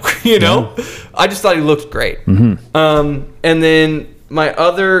even know, you know? I just thought he looked great. And then my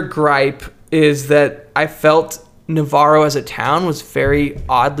other gripe is that I felt Navarro as a town was very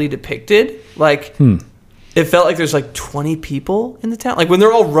oddly depicted. Like it felt like there's like 20 people in the town. Like when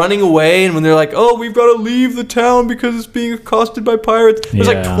they're all running away and when they're like, "Oh, we've got to leave the town because it's being accosted by pirates." There's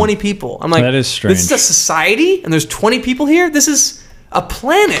like Yeah. 20 people. I'm like, That is strange. This is a society and there's 20 people here? This is a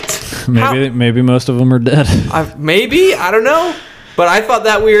planet. Maybe most of them are dead. Maybe, I don't know. But I thought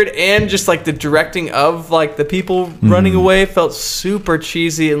that weird, and just like the directing of like the people running away felt super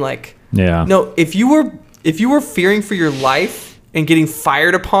cheesy and like Yeah. no, if you were fearing for your life and getting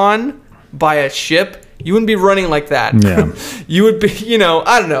fired upon by a ship, you wouldn't be running like that. Yeah. You would be,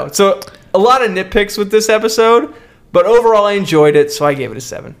 I don't know. So a lot of nitpicks with this episode, but overall I enjoyed it, so I gave it a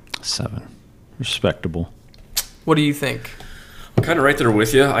 7. 7. Respectable. What do you think? I'm kind of right there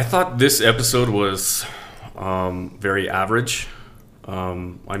with you. I thought this episode was very average.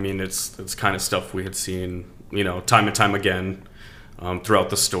 I mean, it's kind of stuff we had seen, time and time again throughout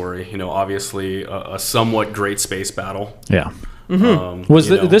the story. Obviously a somewhat great space battle. Yeah. Was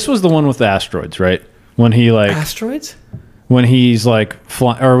this was the one with the asteroids, right? When he like Asteroids? when he's like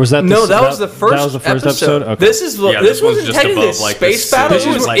flying, or was that No, that was the first. That was the first episode. Okay. This is Yeah, this this one's wasn't just technically a above, like, space the battle.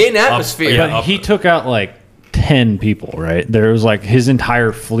 city. It was Like, in up- atmosphere. yeah. But he took out like 10 people, right? There was like his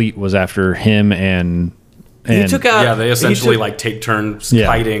entire fleet was after him and He took out. Yeah, they essentially he took- take turns Yeah.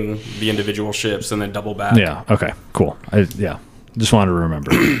 fighting the individual ships and then double back. yeah. Okay. Cool. Just wanted to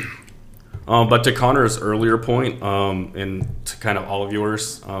remember. But to Connor's earlier point, and to kind of all of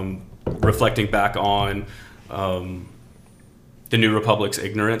yours, reflecting back on the New Republic's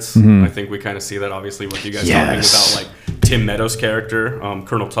ignorance, I think we kind of see that obviously with you guys Yes. talking about like Tim Meadows' character,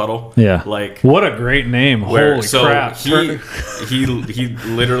 Colonel Tuttle. Yeah. Like What a great name. where Holy so crap. he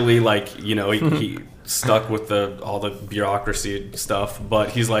literally like he stuck with all the bureaucracy stuff,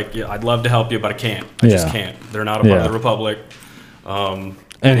 but he's like, yeah, I'd love to help you, but I can't. I just Yeah. can't. They're not a part of Yeah. the Republic. And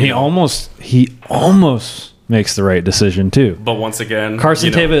he almost makes the right decision too. But once again,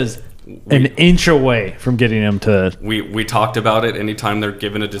 Carson Teva is an inch away from getting him to. We talked about it. Anytime they're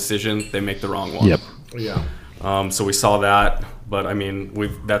given a decision, they make the wrong one. Yep. Yeah. So we saw that, but I mean,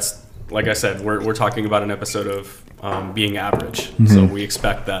 that's like I said, we're talking about an episode of being average, so we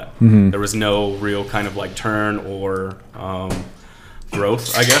expect that. There was no real kind of like turn or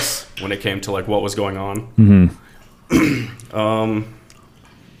growth, I guess, when it came to like what was going on. I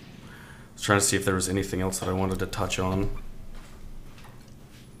was trying to see if there was anything else that I wanted to touch on.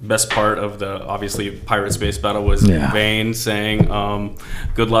 Best part of the obviously pirate space battle was Vane saying,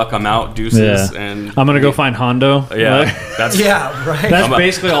 "Good luck, I'm out, deuces," and I'm gonna go find Hondo. Yeah, that's right. That's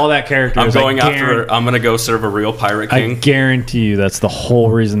basically all that character I'm is. going after. I'm gonna go serve a real pirate king. I guarantee you, that's the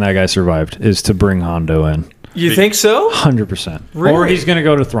whole reason that guy survived is to bring Hondo in. You think so? 100%. Really? Or he's gonna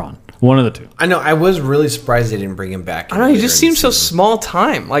go to Thrawn. One of the two. I know. I was really surprised they didn't bring him back. I know. He just seems so small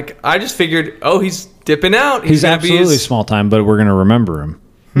time. Like I just figured, oh, he's dipping out. He's absolutely small time, but we're gonna remember him.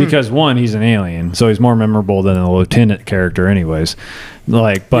 Because one, he's an alien, so he's more memorable than a lieutenant character, anyways.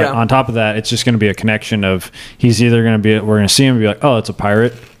 Like, but on top of that, it's just going to be a connection of he's either going to be, we're going to see him and be like, oh, it's a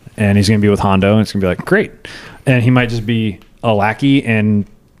pirate, and he's going to be with Hondo, and it's going to be like, great, and he might just be a lackey, and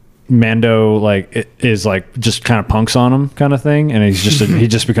Mando like is like just kind of punks on him, kind of thing, and he's just he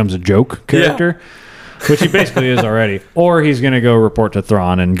just becomes a joke character, which he basically is already. Or he's going to go report to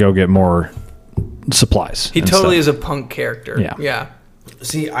Thrawn and go get more supplies. He totally is a punk character. Yeah.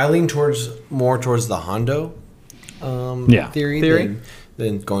 See, I lean more towards the Hondo theory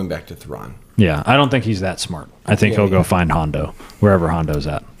than going back to Thrawn. Yeah, I don't think he's that smart. I think he'll go find Hondo, wherever Hondo's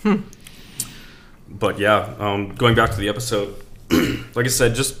at. But going back to the episode, like I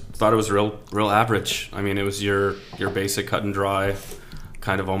said, just thought it was real average. I mean, it was your basic cut and dry,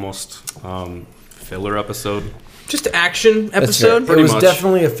 kind of almost filler episode. Just action episode. It was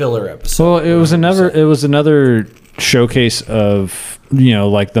definitely a filler episode. Well, it was another showcase of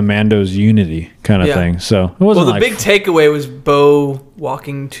like the Mando's unity kind of thing. So it wasn't. Well, the big takeaway was Bo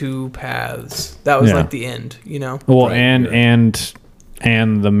walking two paths. That was like the end. Well, and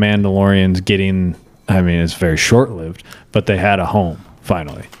the Mandalorians getting. I mean, it's very short lived, but they had a home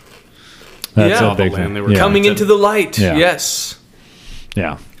finally. That's a big thing. They were coming into the light. Yeah. Yes.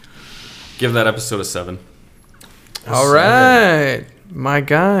 Yeah. Give that episode a 7. All right, my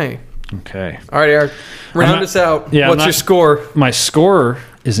guy. Okay. All right, Eric. Round us out. Yeah, What's your score? My score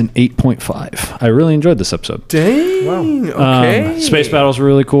is an 8.5. I really enjoyed this episode. Dang. Wow. Okay. Space battles were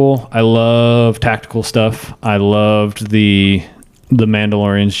really cool. I love tactical stuff. I loved the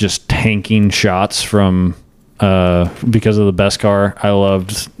Mandalorians just tanking shots from because of the Beskar. I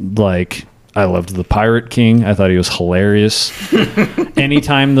loved the Pirate King. I thought he was hilarious.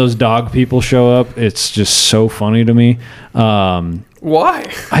 Anytime those dog people show up, it's just so funny to me.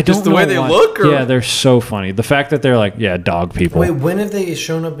 Why? I don't just the know way they why. look? Or? Yeah, they're so funny. The fact that they're like, dog people. Wait, when have they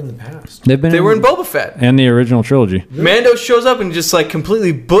shown up in the past? They were in Boba Fett. And the original trilogy. Really? Mando shows up and just like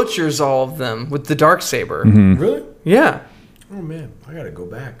completely butchers all of them with the Darksaber. Really? Yeah. Oh man, I gotta go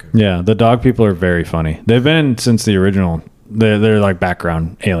back. Yeah, the dog people are very funny. They've been in since the original. They're like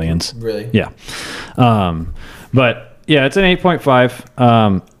background aliens. Really? Yeah. But yeah, it's an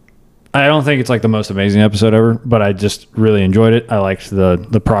 8.5. I don't think it's like the most amazing episode ever, but I just really enjoyed it. I liked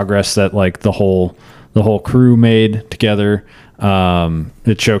the progress that like the whole crew made together.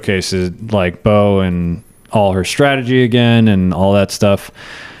 It showcases like Bo and all her strategy again and all that stuff.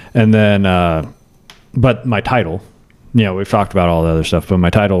 And then, but my title, we've talked about all the other stuff, but my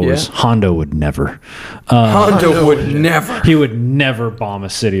title was Hondo would never. Hondo would never. He would never bomb a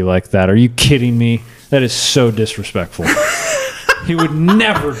city like that. Are you kidding me? That is so disrespectful. He would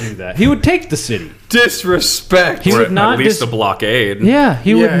never do that. He would take the city. Disrespect. He would not at least a blockade. Yeah,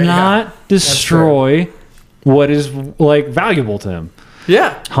 he would not destroy what is like valuable to him.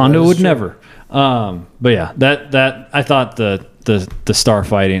 Yeah, Hondo would never. But yeah, that I thought the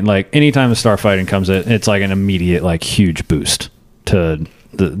starfighting, like anytime the starfighting comes in, it's like an immediate like huge boost to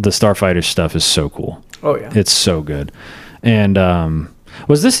the starfighter stuff is so cool. Oh yeah, it's so good. And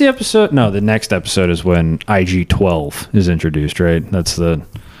was this the episode? No, the next episode is when IG-12 is introduced, right? That's the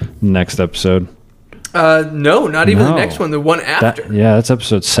next episode. No, not even the next one. The one after. That's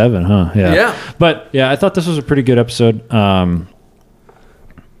episode 7, huh? Yeah. Yeah. But yeah, I thought this was a pretty good episode. I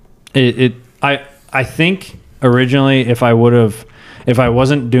think originally if I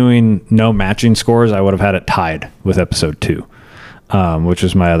wasn't doing no matching scores, I would have had it tied with episode 2, which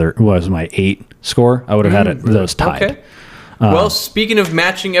was my 8 score. I would have had those tied. Okay. Well, speaking of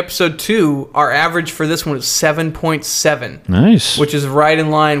matching episode 2, our average for this one is 7.7. Nice. Which is right in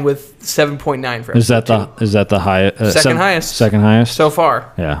line with 7.9 for episode 2. Is that the highest? Second highest. Second highest So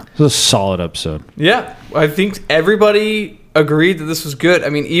far. Yeah, it was a solid episode. Yeah, I think everybody agreed that this was good. I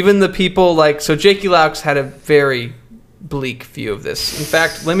mean, even the people so Jakey Laux had a very bleak view of this. In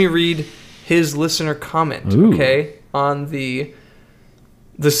fact, let me read his listener comment, Ooh. okay, on the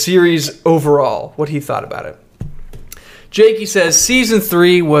series overall, what he thought about it. Jakey says, Season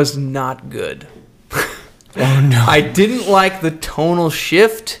 3 was not good. Oh, no. I didn't like the tonal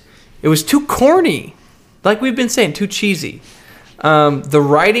shift. It was too corny. Like we've been saying, too cheesy. The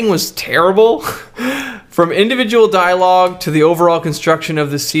writing was terrible. From individual dialogue to the overall construction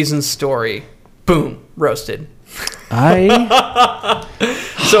of the season's story. Boom. Roasted. So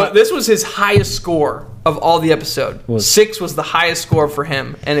this was his highest score of all the episode. 6 was the highest score for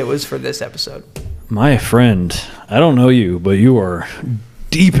him, and it was for this episode. My friend, I don't know you, but you are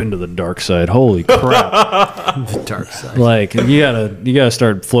deep into the dark side. Holy crap. The dark side. Like, you gotta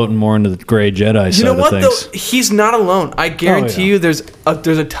start floating more into the gray Jedi side You know what, of things. though? He's not alone. I guarantee you there's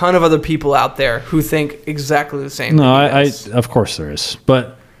a ton of other people out there who think exactly the same No, thing he I does. of course there is.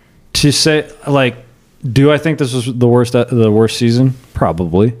 But to say, do I think this was the worst season?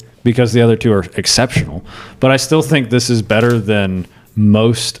 Probably, because the other two are exceptional. But I still think this is better than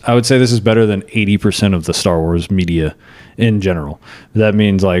most. I would say this is better than 80% of the Star Wars media in general. That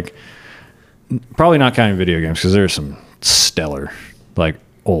means probably not counting video games, because there's some stellar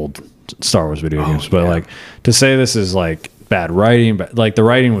old Star Wars video games. But to say this is bad writing, but the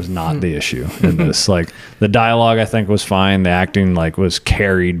writing was not the issue in this. The dialogue I think was fine. The acting was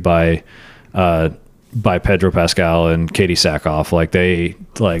carried by Pedro Pascal and Katie Sackhoff. They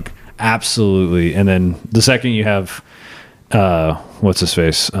absolutely. And then the second you have what's his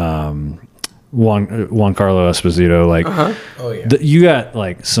face, Juan Carlo Esposito, Oh, yeah. you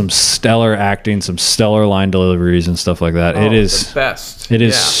got some stellar acting, some stellar line deliveries and stuff like that. It is the best. It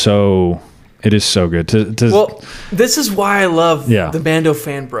is so good. Well, this is why I love the Mando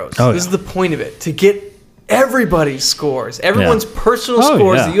Fanbros. This is the point of it, to get everybody's scores, everyone's personal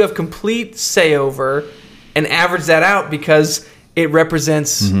scores that you have complete say over, and average that out, because it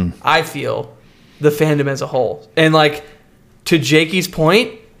represents, I feel, the fandom as a whole. And to Jakey's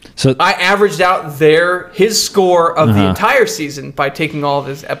point, so I averaged out his score of the entire season by taking all of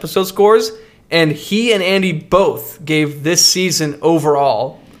his episode scores, and he and Andy both gave this season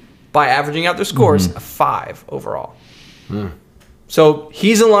overall, by averaging out their scores, a 5 overall. So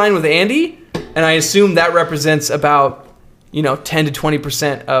he's in line with Andy, and I assume that represents about 10 to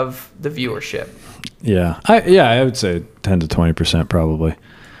 20% of the viewership. Yeah, I would say 10 to 20% probably.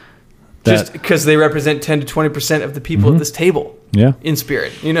 Just because they represent 10 to 20% of the people at this table. Yeah. In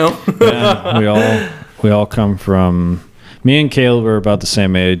spirit, Yeah, we all come from. Me and Caleb are about the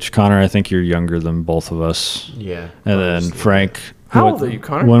same age. Connor, I think you're younger than both of us. Yeah. And then Frank. How old are you,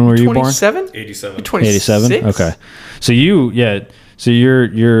 Connor? When were you born? 27? 87. You're 26? 87? Okay. So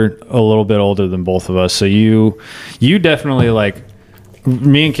you're a little bit older than both of us. So you definitely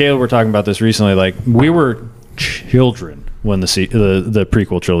me and Caleb were talking about this recently. We were children when the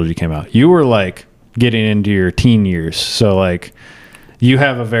prequel trilogy came out. You were getting into your teen years. So you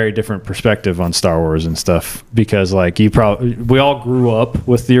have a very different perspective on Star Wars and stuff, because we all grew up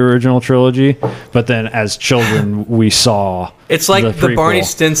with the original trilogy, but then as children we saw it's the Barney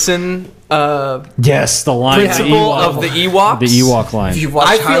Stinson yes, the line, principle of the Ewoks. The Ewok line. You watched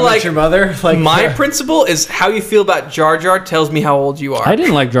I How feel I Met Your Mother? My principle is how you feel about Jar Jar tells me how old you are. I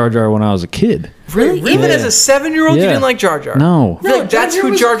didn't like Jar Jar when I was a kid. Really? Even as a 7-year-old, you didn't like Jar Jar? No. I feel like that's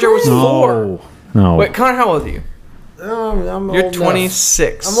who Jar Jar was for. No. Wait, Connor, how old are you? I'm You're old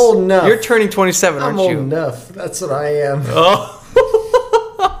 26. I'm old enough. You're turning 27, I'm aren't old you? enough. That's what I am. Oh.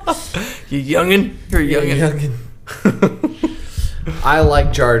 You youngin'? You're a youngin'. I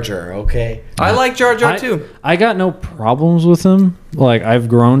like Jar Jar, okay? I like Jar Jar too. I got no problems with him. I've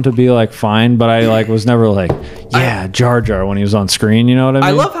grown to be fine, but I was never Jar Jar when he was on screen. You know what I mean?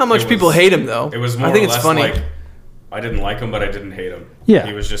 I love how much people hate him though. It was more I think or it's less funny. I didn't like him, but I didn't hate him. Yeah.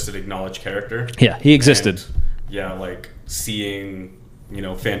 He was just an acknowledged character. Yeah, he existed. And, seeing,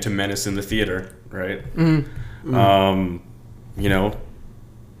 Phantom Menace in the theater, right?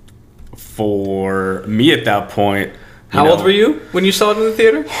 For me at that point... How old were you when you saw it in the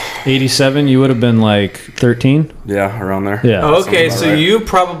theater? 87, you would have been 13? Yeah, around there. Yeah. Oh, okay, Sounds so about right. you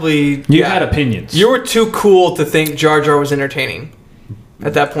probably... You had opinions. You were too cool to think Jar Jar was entertaining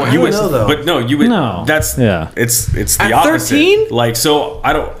at that point. I don't know, though. But no, you would... No. That's... Yeah. It's the At opposite. 13? So,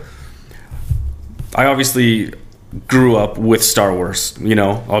 I obviously grew up with Star Wars,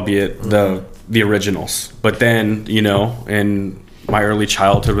 albeit the the originals. But then, you know, in my early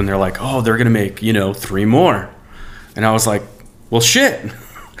childhood, when they're like, oh, they're gonna make, you know, 3 more, and I was like, well, shit.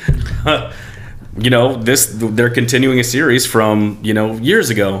 You know, they're continuing a series from, you know, years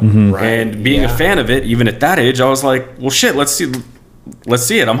ago. Right. And being a fan of it, even at that age, I was like, well, shit, let's see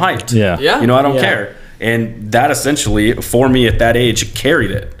it. I'm hyped. Yeah. You know, I don't Yeah. care. And that essentially, for me at that age,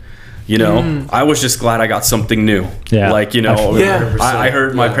 carried it. You know, I was just glad I got something new. Yeah. Like, you know, Yeah. I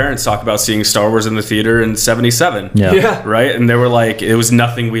heard my parents talk about seeing Star Wars in the theater in 77. Yeah. Yeah. Right? And they were like, it was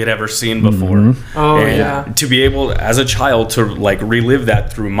nothing we had ever seen before. Oh, and yeah. to be able, as a child, to like relive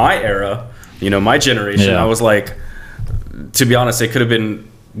that through my era, you know, my generation, Yeah. I was like, to be honest, it could have been,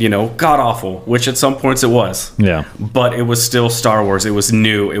 you know, god awful, which at some points it was. Yeah. But it was still Star Wars. It was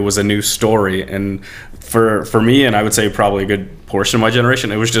new. It was a new story. And for me, and I would say probably a good portion of my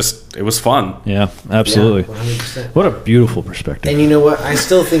generation, it was fun. Yeah, absolutely. 100%. What a beautiful perspective. And you know what? I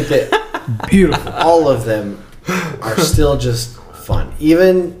still think that Beautiful. all of them are still just fun.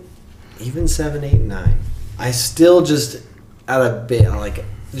 Even 7, 8, and 9. I still just at a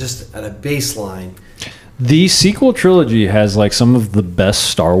baseline The sequel trilogy has like some of the best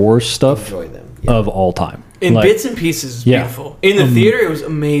Star Wars stuff enjoy them. Yeah. of all time. In Like, bits and pieces, it's Yeah. beautiful. In the theater, it was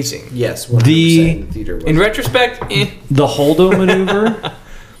amazing. Yes, 100% The- the theater was. In retrospect, the Holdo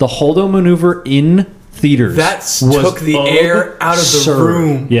maneuver in theaters That was took the air out of the absurd.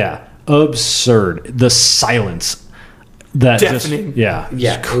 room. Yeah, absurd. The silence that Deafening. just yeah,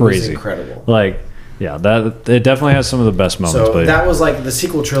 Yeah, it's it was crazy. incredible. Like yeah, that it definitely has some of the best moments. So but that was like the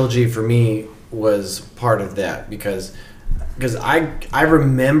sequel trilogy for me was part of that because I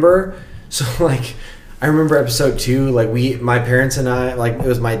remember I remember episode 2, like my parents and I, like it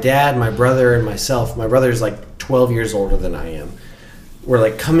was my dad, my brother, and myself. My brother's like 12 years older than I am. We're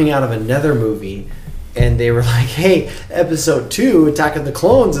like coming out of another movie, and they were like, "Hey, episode 2, Attack of the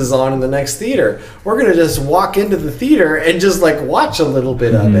Clones is on in the next theater. We're gonna just walk into the theater and just like watch a little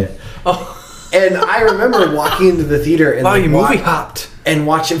bit of it." Oh, And I remember walking into the theater and wow, like, you movie hopped. and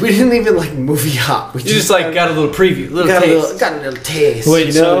watch it. We didn't even like movie hop. We You just like got a little preview, little got taste. got a little taste. Wait,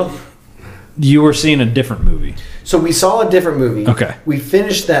 you so know? you were seeing a different movie. So we saw a different movie. Okay. We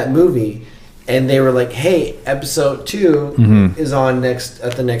finished that movie, and they were like, "Hey, episode 2 is on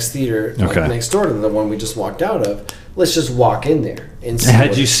at the next theater, like Okay. next door to the one we just walked out of. Let's just walk in there and see." Had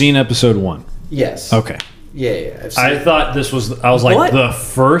what you it-" seen episode 1? Yes. Okay. Yeah. I've seen I it. thought this was. I was like, What? the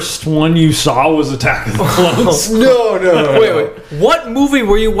first one you saw was Attack of the Clones. No. Wait. What movie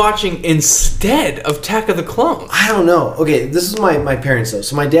were you watching instead of Attack of the Clones? I don't know. Okay, this is my parents though.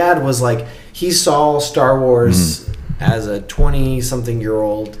 So my dad was like, he saw Star Wars as a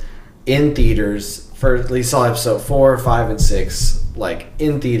 20-something-year-old in theaters. He saw episode 4, 5, and 6 like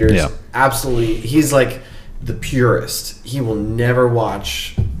in theaters. Yeah. Absolutely, he's like the purist. He will never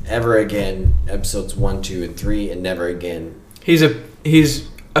watch ever again episodes 1, 2, and 3, and never again. He's a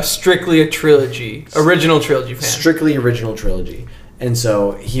strictly original trilogy fan. Strictly original trilogy. And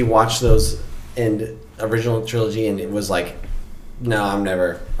so he watched those and original trilogy, and it was like, no, I'm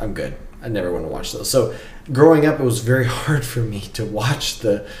good. I never want to watch those. So growing up, it was very hard for me to watch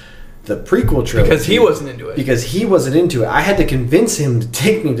the prequel trilogy. Because he wasn't into it. Because he wasn't into it. I had to convince him to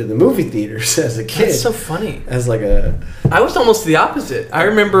take me to the movie theaters as a kid. That's so funny. As like a... I was almost the opposite. I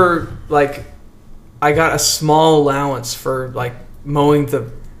remember, like, I got a small allowance for, like, mowing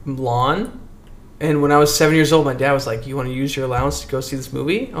the lawn. And when I was 7 years old, my dad was like, "You want to use your allowance to go see this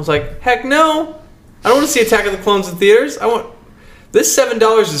movie?" I was like, "Heck no. I don't want to see Attack of the Clones in theaters. This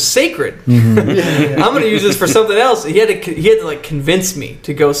 $7 is sacred. I'm going to use this for something else." He had to like convince me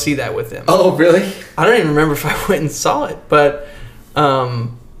to go see that with him. Oh, really? I don't even remember if I went and saw it, but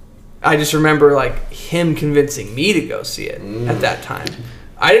I just remember like him convincing me to go see it at that time.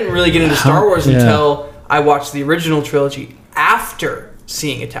 I didn't really get into Star Wars until I watched the original trilogy after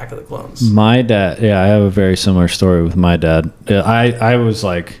seeing Attack of the Clones. My dad, I have a very similar story with my dad. I was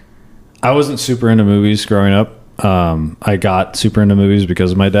like, I wasn't super into movies growing up. I got super into movies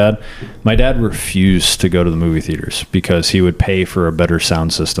because of my dad. My dad refused to go to the movie theaters because he would pay for a better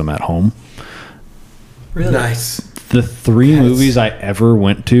sound system at home. Really? Nice. The 3 movies I ever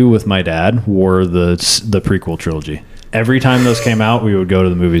went to with my dad were the prequel trilogy. Every time those came out, we would go to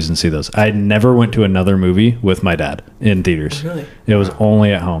the movies and see those. I never went to another movie with my dad in theaters. Really? It was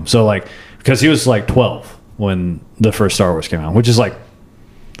only at home. So like, because he was like 12 when the first Star Wars came out, which is like,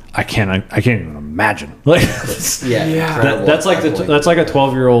 I can't even imagine. Like, Yeah. Yeah. incredible that's like at that point. that's like a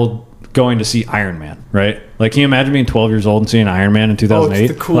 12-year-old going to see Iron Man. right? Like, can you imagine being 12 years old and seeing Iron Man in 2008?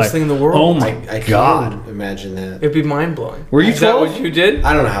 the coolest thing in the world. Oh my I God. can't imagine that. It'd be mind blowing. Were you Is that 12? what you did?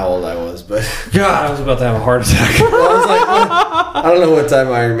 I don't know how old I was, but God, I was about to have a heart attack. I was like, I don't know what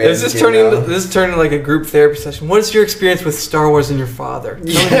time Iron Man. This is turning like a group therapy session. What is your experience with Star Wars and your father? Tell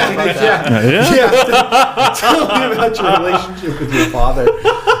me about that. Yeah. Tell me about your relationship with your father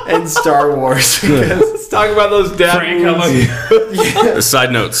and Star Wars. Let's talk about those dad Frank, how about movies. you?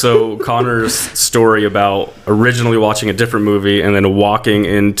 Side note, so Connor's story about originally watching a different movie and then walking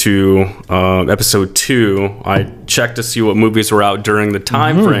into episode 2, I checked to see what movies were out during the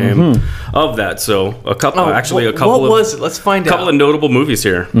time frame of that. So a couple What was it? Let's find out. couple of notable movies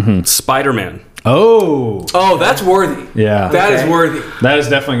here. Spider-Man. Oh. Oh, that's worthy. Yeah. That is worthy. That is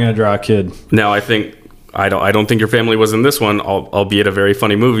definitely going to draw a kid. Now I don't think your family was in this one, albeit a very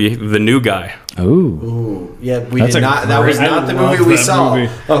funny movie. The New Guy. Oh. Ooh, yeah, we That's did a not. That was great- not I the love movie we that saw.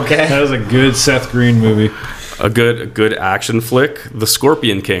 movie. Okay. That was a good Seth Green movie. A good action flick. The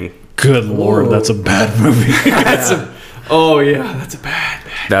Scorpion King. Good Lord, that's a bad movie. That's a bad.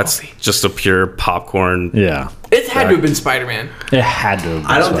 That's just a pure popcorn. Yeah. It had to have been Spider-Man. It had to have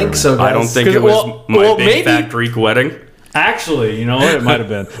been I don't think Spider-Man. so, guys. I don't think 'Cause- it was well, My Big maybe- Fat Greek Wedding. Actually, you know what? It might have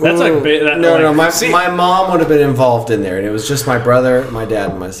been. That's like... No, like, my mom would have been involved in there, and it was just my brother, my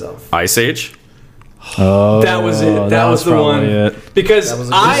dad, and myself. Ice Age. Oh, That was it. That was the probably one. It. Because That was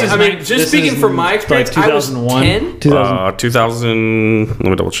a- I mean, This just is speaking from my experience, I was 2001, 10. 2000, 2000. Let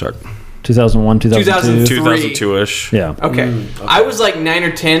me double check. 2001, 2002. 2002-ish. Yeah. Okay. I was like 9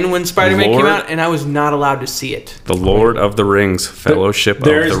 or 10 when Spider-Man came Lord. out, and I was not allowed to see it. The Lord of the Rings. Fellowship of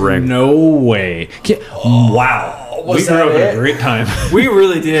There's the Ring. no way. Wow. Was We grew that up in it? a great time. We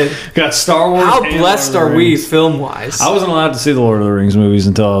really did. Got Star Wars. How and blessed Lord of are the we Rings. film-wise? I wasn't allowed to see the Lord of the Rings movies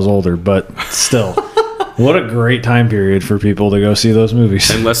until I was older, but still. What a great time period for people to go see those movies.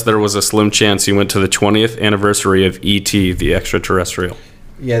 Unless there was a slim chance you went to the 20th anniversary of E.T., the extraterrestrial.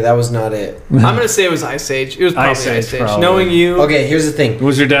 Yeah, that was not it. I'm going to say it was Ice Age. It was probably Ice Ice Age, Age. probably. Knowing you, Okay, here's the thing.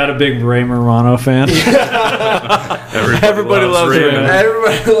 Was your dad a big Ray Morano fan? Everybody loves Raymond.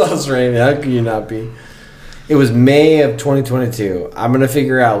 Everybody loves Raymond. How could you not be? It was May of 2022. I'm gonna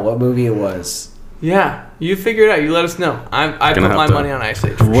figure out what movie it was. Yeah, you figure it out. You let us know. I put Gonna my have to- money on Ice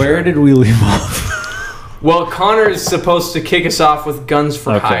Age. Where did we leave off? Well, Connor is supposed to kick us off with Guns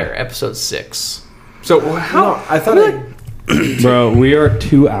for Okay. Hire, episode 6. So how? No, I thought it. Bro, we are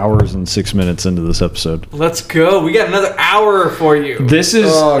 2 hours and 6 minutes into this episode. Let's go. We got another hour for you. This is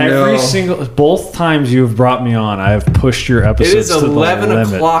Oh, every no. single... Both times you have brought me on, I have pushed your It episodes is to the 11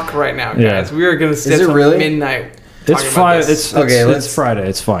 limit. o'clock right now, Yeah. guys. We are going to sit Is it till really? midnight. It's talking about fine. this. Okay, It's let's- Friday.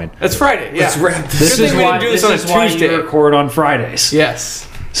 It's fine. It's Friday. Yeah. Let's wrap this. This Good is thing we why, didn't do this this on is a why Tuesday. you record on Fridays. Yes.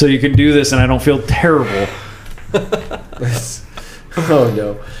 So you can do this and I don't feel terrible. Oh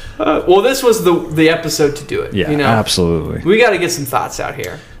no. Well, this was the episode to do it. Yeah, you know? absolutely. We got to get some thoughts out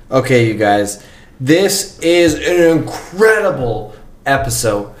here. Okay, you guys. This is an incredible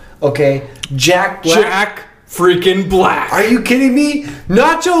episode. Okay, Jack Black. Jack freaking Black. Are you kidding me?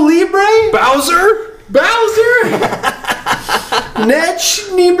 Nacho Libre? Bowser? Bowser? Ned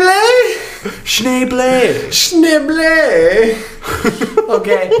Schneeble? Schneeble. Schneeble.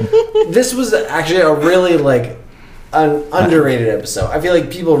 Okay, this was actually a really an underrated episode. I feel like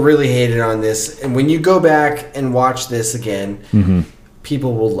people really hated on this, and when you go back and watch this again,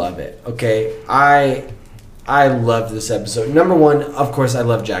 people will love it. Okay, I love this episode. Number one, of course, I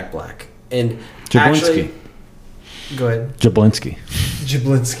love Jack Black, and Jablinski. go ahead, Jablinski.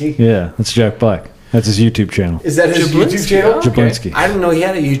 Jablinski. Yeah, that's Jack Black. That's his YouTube channel. Is that his Jablinski, YouTube channel? okay. Jablinski. I didn't know he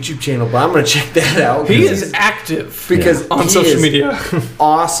had a YouTube channel, but I'm gonna check that out. He because is active because on he social is media.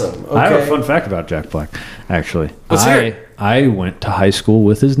 awesome. Okay. I have a fun fact about Jack Black, actually. Let's hear it. I went to high school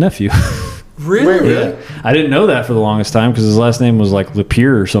with his nephew. Really? Wait, really? Yeah. I didn't know that for the longest time because his last name was like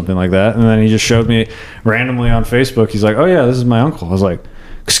Lapeer or something like that. And then he just showed me randomly on Facebook. He's like, oh, yeah, this is my uncle. I was like,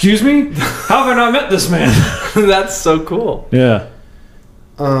 excuse me? How have I not met this man? That's so cool. Yeah.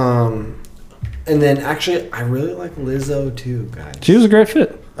 And then actually, I really like Lizzo too, guys. She was a great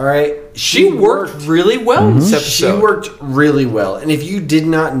fit. All right, She worked really well in this She episode. worked really well, and if you did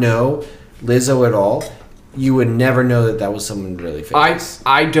not know Lizzo at all, you would never know that was someone really famous.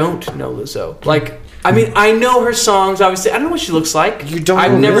 I don't know Lizzo. Like, I mean, I know her songs, obviously. I don't know what she looks like. You don't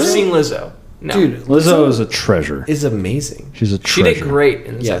I've know never Lizzo? seen Lizzo. No. Dude, Lizzo is a treasure. is amazing. She's a She treasure. did great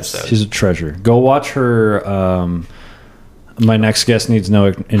in this Yes. episode. She's a treasure. Go watch her. My next guest needs no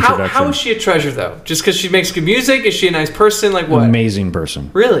introduction. How is she a treasure, though? Just because she makes good music? Is she a nice person? Like what? Amazing person.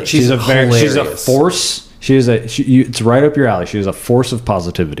 Really? She's She's a hilarious. force. It's right up your alley. She is a force of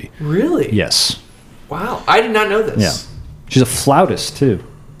positivity. Really? Yes. Wow. I did not know this. Yeah. She's a flautist too.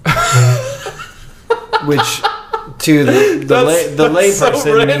 which to the layperson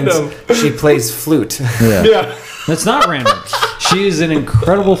so random. means she plays flute. Yeah. That's not random. She is an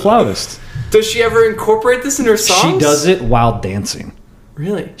incredible flautist. Does she ever incorporate this in her songs? She does it while dancing.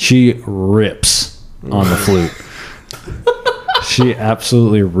 Really? She rips on the flute. She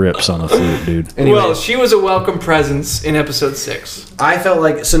absolutely rips on the flute, dude. Anyway. Well, she was a welcome presence in episode 6. I felt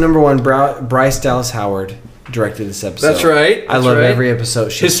like, so number one, Bryce Dallas Howard directed this episode. That's right. I love every episode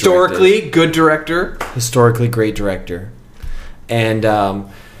she's Historically, good director. Historically great director. And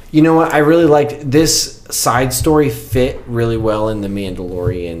you know what? I really liked this side story fit really well in the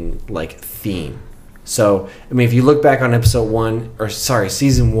Mandalorian like theme. So, I mean, if you look back on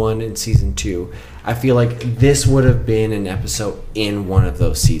season 1 and season 2, I feel like this would have been an episode in one of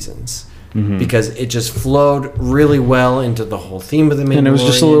those seasons. Mm-hmm. Because it just flowed really well into the whole theme of the Mandalorian. And it was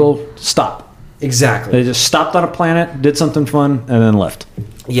just a little stop. Exactly. They just stopped on a planet, did something fun, and then left.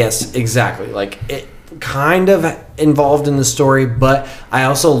 Yes, exactly. Like, it kind of involved in the story, but I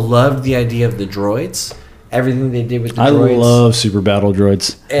also loved the idea of the droids. Everything they did with the droids. I love super battle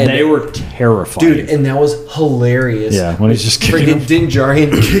droids. And they were terrifying. Dude, and that was hilarious. Yeah, when he's just kicking freaking Din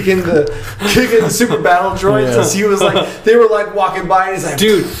Djarin kicking the super battle droids as he was like, they were like walking by and he's like,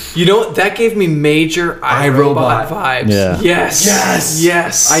 dude, you know what? That gave me major iRobot vibes. Yeah.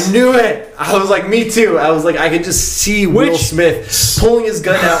 Yes. I knew it. I was like, me too. I was like, I could just see Will Smith pulling his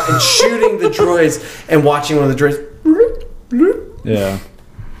gun out and shooting the droids and watching one of the droids. Yeah.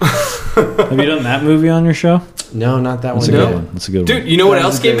 Have you done that movie on your show? No, not that That's one. a good one. That's a good one. Dude, you know what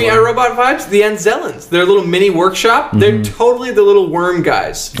else gave me iRobot vibes? The Anzellans. Their little mini workshop. Mm-hmm. They're totally the little worm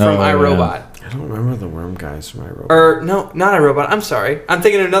guys from iRobot. Yeah. I don't remember the worm guys from iRobot. Or, no, not iRobot. I'm sorry. I'm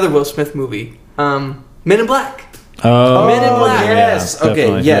thinking of another Will Smith movie. Men in Black. Oh, Men in Black. Yes. Yeah,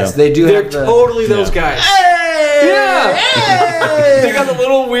 okay, yes. They do They're have the... totally those guys. Hey! Yeah. Hey! They got the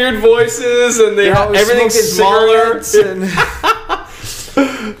little weird voices and they have everything's smaller.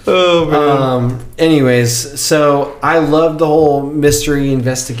 Oh man. Anyways, so I loved the whole mystery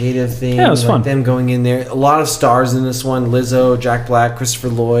investigative thing. Yeah, it was fun. Them going in there. A lot of stars in this one. Lizzo, Jack Black, Christopher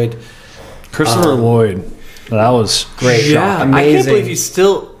Lloyd. That was great. Yeah, amazing. I can't believe he's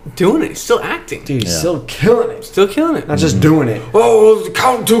still doing it. He's still acting. Dude, he's still killing it. Still killing it. Not just doing it. Oh,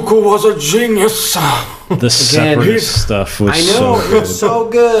 Count Dooku was a genius. The separatist stuff was so good. It was so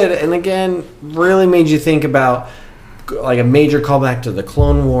good. And again, really made you think about like a major callback to the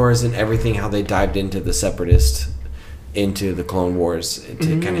Clone Wars and everything, how they dived into the separatists, into the Clone Wars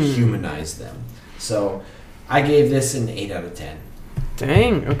to kind of humanize them. So I gave this an 8 out of 10.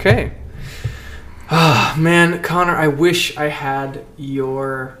 Dang, okay. Ah, man, Connor, I wish I had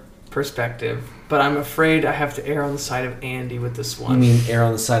your perspective, but I'm afraid I have to err on the side of Andy with this one. You mean err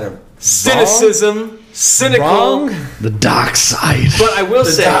on the side of cynicism, cynical. Wrong? The dark side. But I will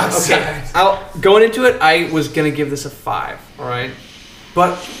say, dark okay, side. Going into it, I was gonna give this a 5. All right,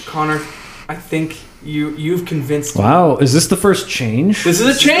 but Connor, I think you've convinced me. Wow, is this the first change? This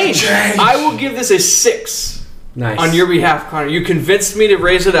is a change. I will give this a 6. Nice. On your behalf, Connor. You convinced me to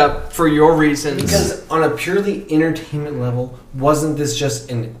raise it up for your reasons. Because on a purely entertainment level, wasn't this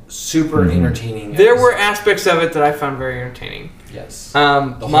just an super entertaining There episode? were aspects of it that I found very entertaining. Yes. The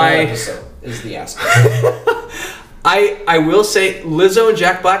whole episode is the aspect. I will say Lizzo and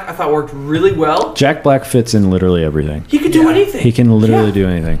Jack Black I thought worked really well. Jack Black fits in literally everything. He could do anything. He can literally do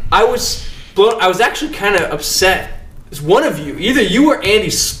anything. I was actually kind of upset. One of you, either you or Andy,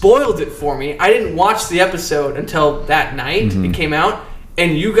 spoiled it for me. I didn't watch the episode until that night it came out,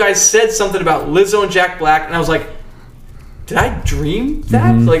 and you guys said something about Lizzo and Jack Black, and I was like, "Did I dream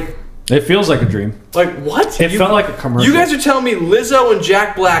that? Like, It feels like a dream. like what? It felt like a commercial. You guys are telling me Lizzo and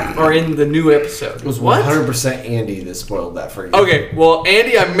Jack Black are in the new episode? It was what? 100% Andy that spoiled that for you. Okay, well,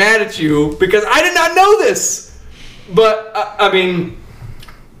 Andy, I'm mad at you because I did not know this. But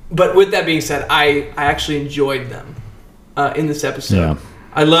but with that being said, I actually enjoyed them. In this episode. Yeah.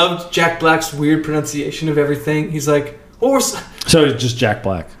 I loved Jack Black's weird pronunciation of everything. He's like, what was... So it's just Jack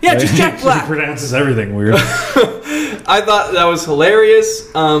Black. Yeah, just Jack Black. He pronounces everything weird. I thought that was hilarious.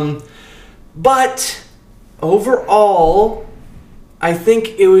 But overall, I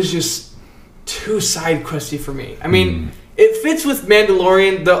think it was just too side questy for me. I mean, it fits with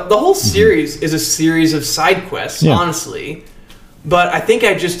Mandalorian. The whole series is a series of side quests, honestly. But I think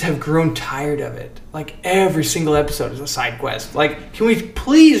I just have grown tired of it. Like, every single episode is a side quest. Like, can we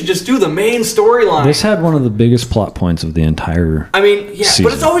please just do the main storyline? This had one of the biggest plot points of the entire season.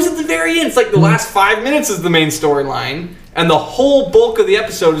 But it's always at the very end. It's like the last 5 minutes is the main storyline. And the whole bulk of the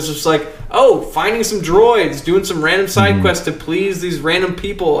episode is just like, finding some droids, doing some random side quests to please these random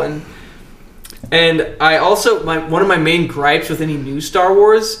people. And And I also, one of my main gripes with any new Star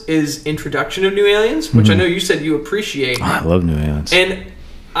Wars is introduction of new aliens, which I know you said you appreciate. I love new aliens. And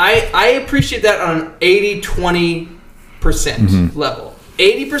I appreciate that on an 80-20% level.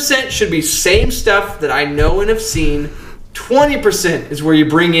 80% should be same stuff that I know and have seen. 20% is where you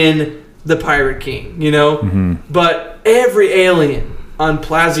bring in the Pirate King, you know? But every alien on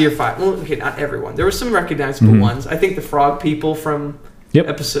Plazier 5, well, okay, not everyone. There were some recognizable ones. I think the frog people from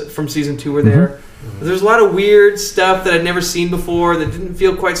from season 2 were there. There's a lot of weird stuff that I'd never seen before that didn't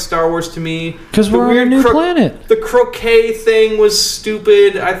feel quite Star Wars to me. Because we're on a new planet. The croquet thing was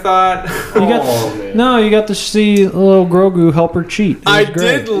stupid, I thought. You got to see little Grogu help her cheat. I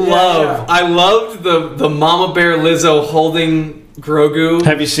loved the Mama Bear Lizzo holding Grogu.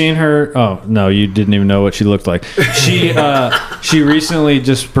 Have you seen her? Oh no, you didn't even know what she looked like. She recently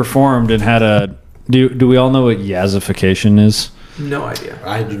just performed and had a. Do we all know what yazification is? No idea.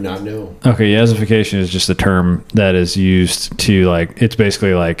 I do not know. Okay, yazification is just a term that is used to like. It's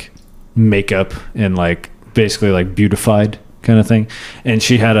basically like makeup and like basically like beautified kind of thing. And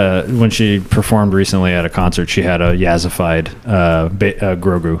she had when she performed recently at a concert, she had a yazified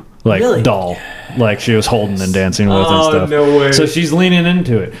Grogu doll. Like she was holding and dancing with and stuff. No way. So she's leaning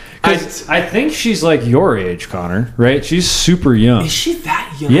into it. Because I think she's like your age, Connor, right? She's super young. Is she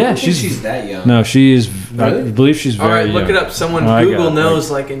that young? Yeah, she's that young. No, she is. Really? I believe she's very young. All right, look it up. Someone Google knows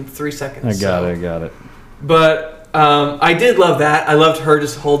like in 3 seconds. I got it. But I did love that. I loved her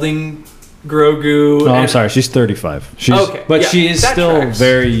just holding Grogu. Oh, I'm sorry. She's 35. But she is still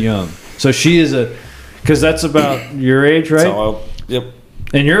very young. So she is because that's about your age, right? Yep.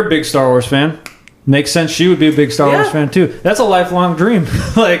 And you're a big Star Wars fan. Makes sense. She would be a big Star Wars fan too. That's a lifelong dream.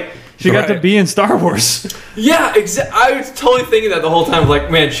 Like she got to be in Star Wars. Yeah, I was totally thinking that the whole time.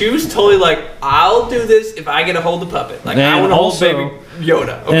 Like, man, she was totally like, I'll do this if I get to hold the puppet. Like, I want to hold baby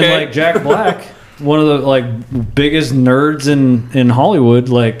Yoda. Okay. And like Jack Black, one of the like biggest nerds in Hollywood.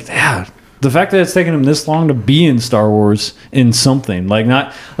 Like, yeah. The fact that it's taken him this long to be in Star Wars in something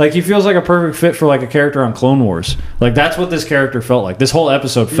not like he feels like a perfect fit for like a character on Clone Wars. Like that's what this character felt like. This whole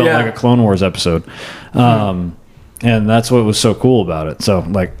episode felt like a Clone Wars episode, and that's what was so cool about it. So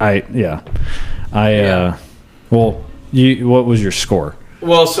like what was your score?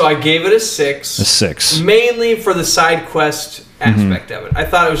 Well, so I gave it a 6. A 6, mainly for the side quest aspect of it. I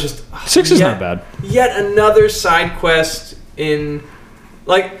thought it was just 6 is not bad. Yet another side quest in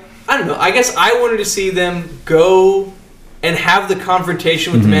like. I don't know. I guess I wanted to see them go and have the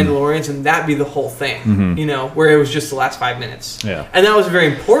confrontation with the Mandalorians, and that be the whole thing, you know, where it was just the last 5 minutes. Yeah. And that was a very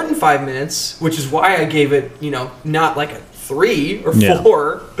important 5 minutes, which is why I gave it, you know, not like a 3 or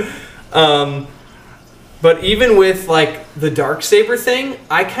 4. But even with like the Darksaber thing,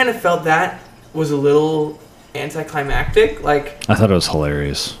 I kind of felt that was a little anticlimactic. Like I thought it was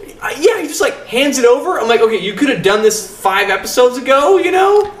hilarious. He just like hands it over. I'm like, okay, you could have done this 5 episodes ago, you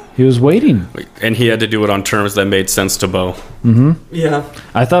know? He was waiting. And he had to do it on terms that made sense to Bo. Yeah.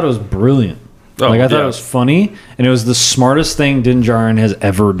 I thought it was brilliant. I thought it was funny, and it was the smartest thing Din Djarin has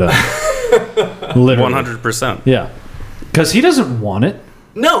ever done. Literally. 100%. Yeah. Because he doesn't want it.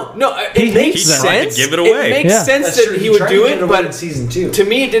 No, it makes He tried to sense. give it away. It makes sense that he would do it, but in season 2. to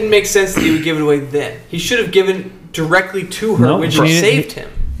me, it didn't make sense that he would give it away then. He should have given directly to her when she saved him.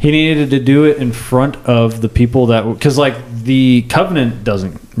 He needed to do it in front of the people that... Because, like, the Covenant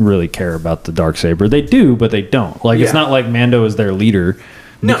doesn't really care about the Darksaber. They do, but they don't. Like, it's not like Mando is their leader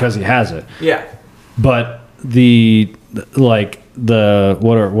because he has it. Yeah. But what are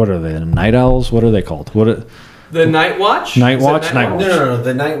they? The Night Owls? What are they called? The Night Watch? Night Watch? Night Watch. No.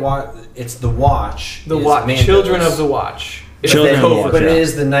 The Night Watch. It's the Watch. The Watch. Mando's. Children of the Watch. Children of the Watch. But it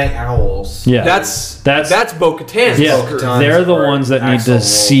is the Night Owls. Yeah. That's Bo-Katan's group. They're the ones that need to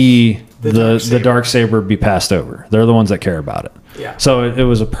see the Darksaber be passed over. They're the ones that care about it. Yeah. So it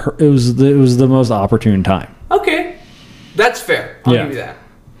was the most opportune time. Okay. That's fair. I'll give you that.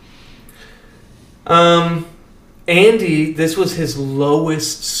 Andy, this was his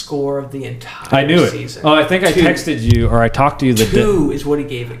lowest score of the entire season. Oh, I think I texted you or I talked to you the day. 2 is what he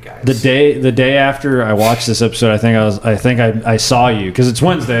gave it, guys. The day after I watched this episode, I saw you because it's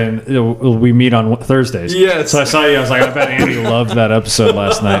Wednesday and we meet on Thursdays. Yes. So I saw you. I was like, I bet Andy loved that episode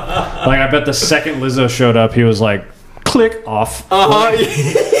last night. Like, I bet the second Lizzo showed up, he was like, click off. How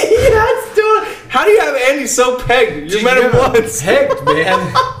do you have Andy so pegged? You met him once. Pegged,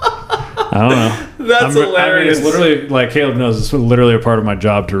 man. I don't know. That's hilarious. It's literally, like Caleb knows, it's literally a part of my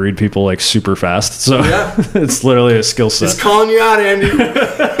job to read people like super fast. So it's literally a skill set. Just calling you out, Andy.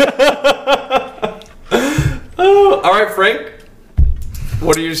 All right, Frank.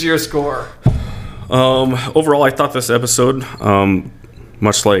 What is your score? Overall, I thought this episode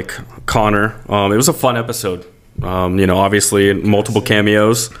much like Connor. It was a fun episode. Obviously multiple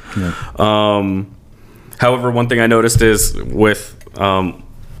cameos. However, one thing I noticed is with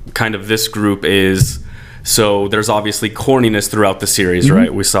kind of this group is, so there's obviously corniness throughout the series,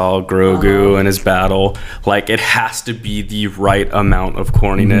 right? We saw Grogu and his battle. Like, it has to be the right amount of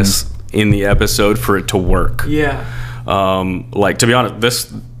corniness in the episode for it to work. Yeah. Like, to be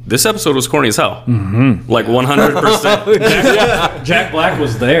honest, this episode was corny as hell. Like 100%. Jack Black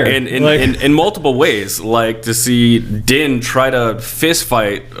was there. In multiple ways. Like, to see Din try to fist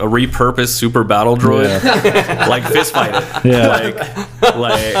fight a repurposed super battle droid. Like, fist fight it.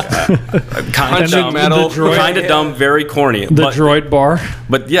 Kind of dumb, very corny. The droid bar.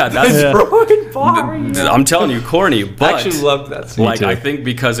 But yeah, that's Droid bar. I'm telling you, corny. But I actually loved that scene. like, I think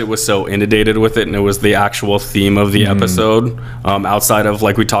because it was so inundated with it, and it was the actual theme of the episode, outside of,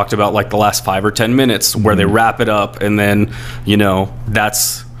 like we talked about, like the last 5 or 10 minutes where they wrap it up, and then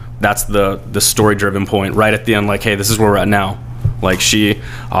that's the story driven point right at the end. Like, hey, this is where we're at now. Like, she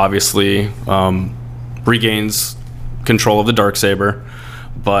obviously regains control of the Darksaber,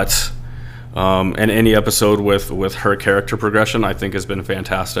 but and any episode with her character progression, I think, has been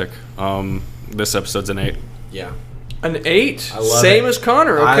fantastic. This episode's an 8. Yeah. An 8? Same as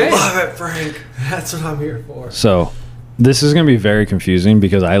Connor, okay. I love it, Frank. That's what I'm here for. So, this is going to be very confusing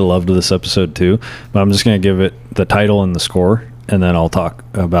because I loved this episode too, but I'm just going to give it the title and the score, and then I'll talk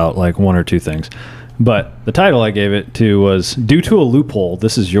about like 1 or 2 things. But the title I gave it to was Due to a Loophole,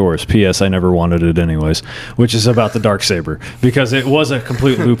 This Is Yours. P.S. I never wanted it anyways, which is about the Darksaber, because it was a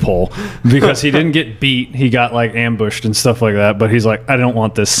complete loophole, because he didn't get beat. He got like ambushed and stuff like that, but he's like, I don't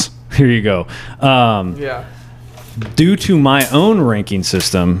want this. Here you go. Yeah. Due to my own ranking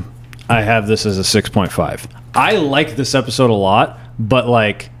system, I have this as a 6.5. I like this episode a lot, but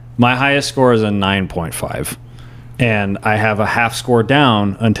like my highest score is a 9.5, and I have a half score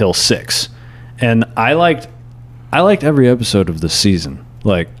down until 6. And I liked every episode of this season.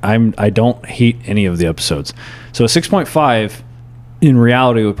 Like, I don't hate any of the episodes. So a 6.5 in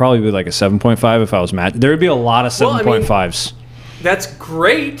reality would probably be like a 7.5 if I was matched. There would be a lot of 7.5s. That's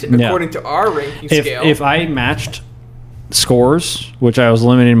great according to our ranking scale. If I matched scores, which I was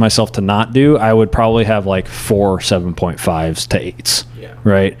limiting myself to not do, I would probably have like 4 7.5s to 8s. Yeah.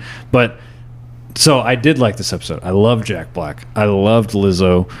 Right? But so I did like this episode. I loved Jack Black. I loved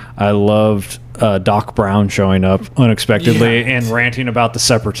Lizzo. I loved Doc Brown showing up unexpectedly and ranting about the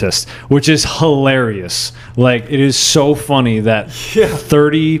Separatists, which is hilarious. Like, it is so funny that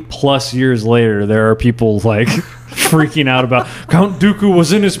 30 plus years later, there are people like freaking out about Count Dooku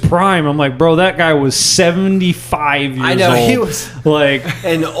was in his prime. I'm like, bro, that guy was 75 years old. I know, he was like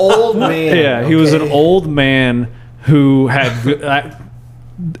an old man. Yeah, he was an old man who had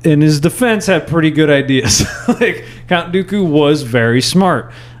in his defense, had pretty good ideas. Like, Count Dooku was very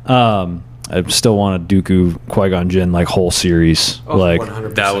smart. I still want a Dooku Qui-Gon Jinn like whole series. Like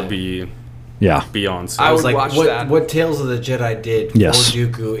 100%. That would be beyond. I would like, watch what, that. What Tales of the Jedi did for Yes.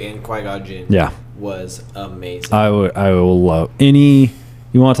 Dooku and Qui-Gon Jinn was amazing. I will love any.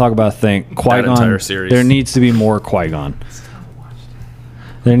 You want to talk about a thing? Qui-Gon. entire series. There needs to be more Qui-Gon.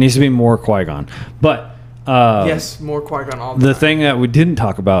 There needs to be more Qui-Gon. But yes, more Qui-Gon all the the time. thing that we didn't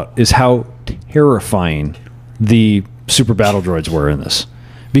talk about is how terrifying the super battle droids were in this,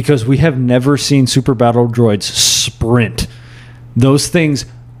 because we have never seen super battle droids sprint. Those things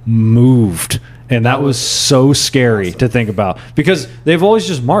moved, and that was so scary to think about, because they've always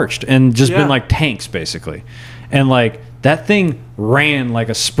just marched and just been like tanks basically, and like that thing ran like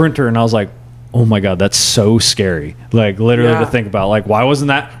a sprinter, and I was like, oh my god, that's so scary. Like, literally to think about, like, why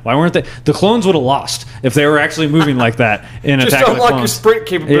weren't they? The clones would have lost if they were actually moving like that in Attack of the unlock your Clones. sprint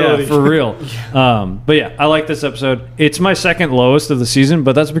capability. Yeah, for real. But yeah, I like this episode. It's my second lowest of the season,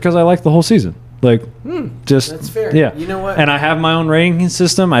 but that's because I like the whole season. Like, just That's fair. Yeah, You know what? And I have my own ranking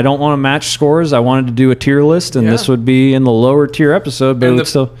system. I don't want to match scores. I wanted to do a tier list, and this would be in the lower tier episode, but it would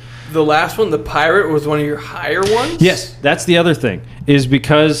still. The last one, the pirate, was one of your higher ones? Yes, that's the other thing, is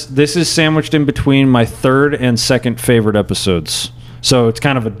because this is sandwiched in between my third and second favorite episodes. So it's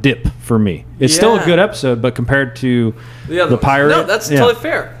kind of a dip for me. It's still a good episode, but compared to the pirate... No, that's totally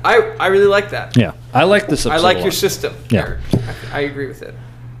fair. I really like that. Yeah, I like this episode I like a your lot. system. Yeah. Eric. I agree with it.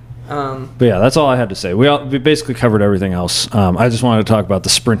 But yeah, that's all I had to say. We basically covered everything else. I just wanted to talk about the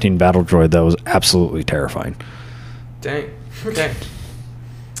sprinting battle droid that was absolutely terrifying. Dang.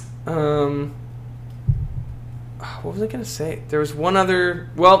 What was I going to say? There was one other...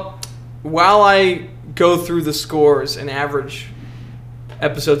 Well, while I go through the scores and average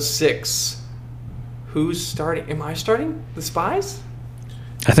episode 6, who's starting? Am I starting? The Spies?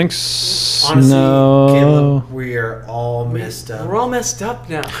 I think Honestly, no. Caleb, we are all messed up. We're all messed up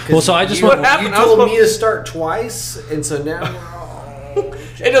now. Well, so I just you, want. What happened? you I was told supposed- me to start twice, and so now we're all...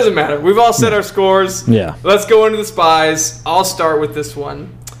 It doesn't matter. We've all set our scores. Yeah. Let's go into the spies. I'll start with this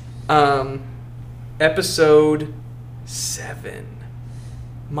one. Episode 7.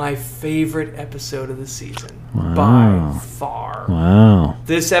 My favorite episode of the season. Wow. By far. Wow,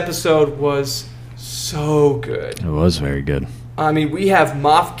 This episode was so good. it was very good. I mean, we have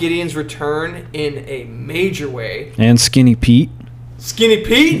Moff Gideon's return in a major way. And Skinny Pete. Skinny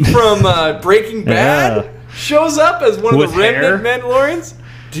Pete from Breaking Bad shows up as one of With the remnant hair? Mandalorians.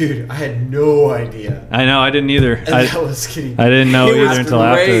 Dude, I had no idea. I know. I didn't either. And that was kidding. I didn't know He was either until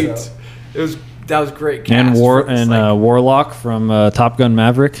great. after. That was great. And cast for this, like- Warlock from Top Gun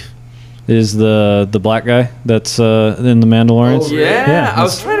Maverick is the black guy that's in the Mandalorians. Oh, yeah, I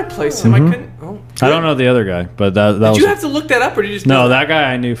was that's- trying to place him. I couldn't. Oh, I don't know the other guy, but that Did was you have to look that up, or did you just no know that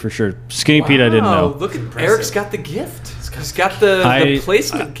guy I knew for sure. Skinny Pete I didn't Wow, know. Look at Impressive. Eric's got the gift. He's got the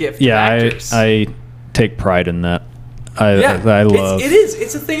placement gift. of Yeah, actors. I take pride in that. I yeah, love. it is.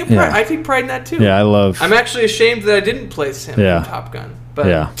 It's a thing of pride. Yeah. I take pride in that too. Yeah, I love. I'm actually ashamed that I didn't place him Yeah. in Top Gun. But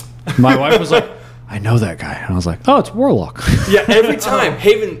Yeah, my wife was like, "I know that guy," and I was like, "Oh, it's Warlock." yeah, every time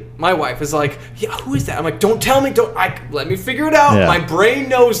Haven, my wife, is like, "Yeah, who is that?" I'm like, "Don't tell me. Let me figure it out. Yeah. My brain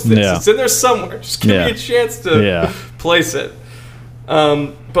knows this. Yeah. It's in there somewhere. Just give Yeah. me a chance to Yeah. place it."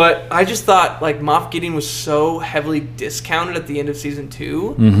 But I just thought like Moff Gideon was so heavily discounted at the end of season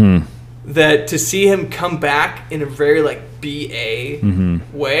 2 that to see him come back in a very like BA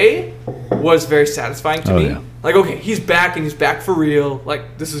way was very satisfying to Oh, me. yeah. Like, okay, he's back and he's back for real.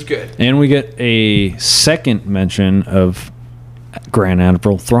 Like, this is good. And we get a second mention of Grand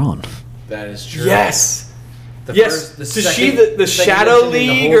Admiral Thrawn. That is true. Yes. The Yes, first- the to second- see the second Shadow mention in the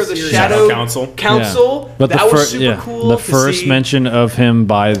League whole or the series. Shadow Council. Yeah. But that the was super cool. The to first see. mention of him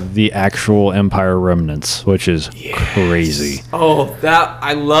by the actual Empire remnants, which is crazy. Oh,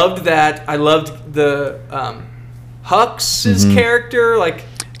 I loved that. I loved the Hux's character. Like,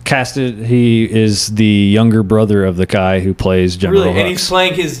 Casted, he is the younger brother of the guy who plays General really, and Hux. he's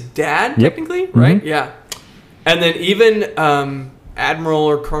playing his dad, Yep. technically, right? Mhm. Yeah. And then even Admiral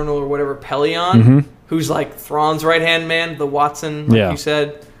or Colonel or whatever, Pelion, who's like Thrawn's right-hand man, the Watson, like Yeah. you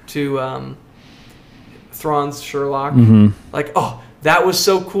said, to Thrawn's Sherlock. Mm-hmm. Like, oh, that was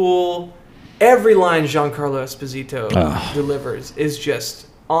so cool. Every line Giancarlo Esposito delivers is just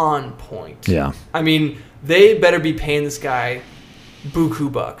on point. Yeah. I mean, they better be paying this guy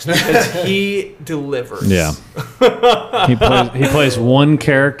buku bucks because he delivers. Yeah. he plays one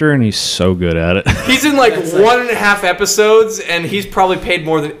character and he's so good at it. He's in like 1.5 episodes and he's probably paid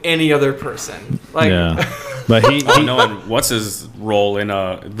more than any other person. Like, Yeah. But he No, and what's his role in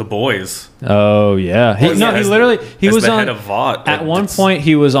The Boys? oh yeah. He As was the on head of Vought. at one point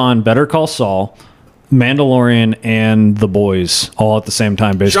he was on Better Call Saul, Mandalorian, and The Boys all at the same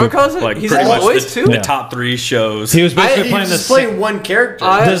time basically. Giancarlo, like he's pretty in much Boys the, too? the top 3 shows. He was basically He playing just the played one character.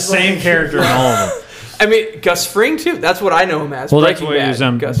 the same character in all of them. I mean, Gus Fring too. That's what I know him as. Well, that's Breaking what he was Bad,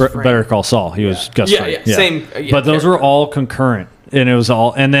 on Gus Fring. Better Call Saul. He was Gus Yeah, Fring. yeah, same, yeah, but those character. were all concurrent, and it was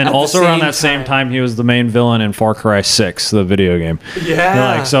all. And then At the also around same that same time. time, he was the main villain in Far Cry 6, the video game.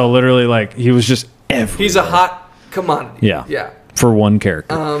 Yeah. Like so, literally, like he was just everywhere. He's a hot commodity. Yeah. Yeah. for one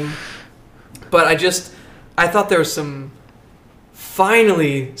character. But I thought there was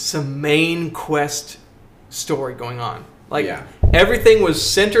finally some main quest story going on. Like, Yeah. everything was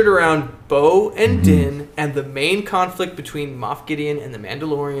centered around Bo and Din and the main conflict between Moff Gideon and the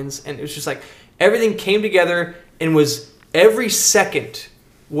Mandalorians. And it was just like, everything came together and every second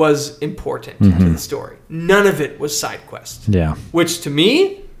was important to the story. None of it was side quest. Yeah, Which to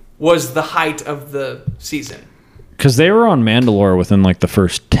me was the height of the season. because they were on Mandalore within like the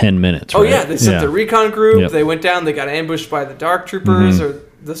first 10 minutes. Oh right? yeah, they sent the recon group. Yep. They went down. They got ambushed by the Dark Troopers or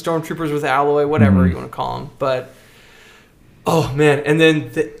the Stormtroopers with alloy, whatever you want to call them. But oh man, and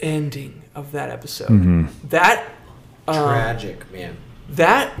then the ending of that episode. That Tragic, man.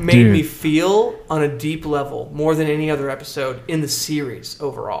 that made Dude. me feel on a deep level more than any other episode in the series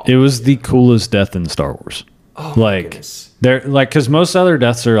overall. It was the coolest death in Star Wars. oh my Like goodness. they're like because most other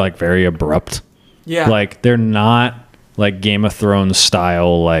deaths are like very abrupt. Yeah. Like they're not like Game of Thrones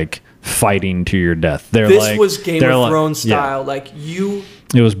style, like fighting to your death. They're this like was Game they're of like- Thrones yeah. style. Like you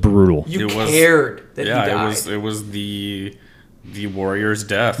It was brutal. you It was- cared that he yeah, died. it was the warrior's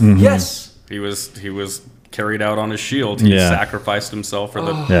death. Yes. He was carried out on his shield. He Yeah. sacrificed himself for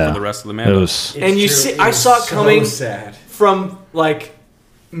the Yeah. for the rest of the It Mando. was And you see- I saw it coming sad. from like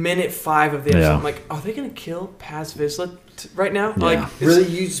minute 5 of the episode, Yeah. I'm like, are they gonna kill Paz Vizsla right now? Yeah. Like, it's- Really,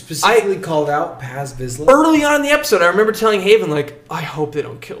 you specifically called out Paz Vizsla? early on in the episode, I remember telling Haven, like, I hope they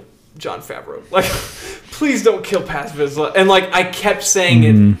don't kill Jon Favreau. Like, please don't kill Paz Vizsla. And, like, I kept saying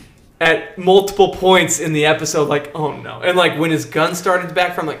it at multiple points in the episode, like, oh, no. And, like, when his gun started to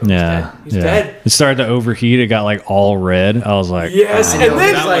backfire, I'm like, oh, Yeah, he's dead. It started to overheat. It got like all red. I was like, Yes, I and know,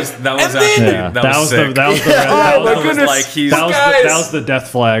 then, That was and then- actually yeah, that was sick. the red. Oh, that my was, goodness. like he's Guys. that was the death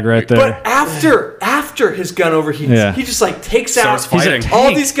flag right there. But after his gun overheats, Yeah. he just, like, takes out Starts fighting. all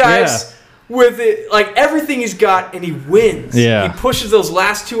tank. these guys with it, like, everything he's got, and he wins. Yeah. He pushes those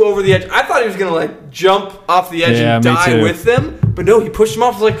last 2 over the edge. I thought he was going to, like, jump off the edge Yeah, and me die too. with them. But no, he pushed him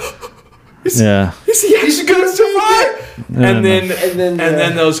off. I was like, Yeah. is he actually going to survive? And then, And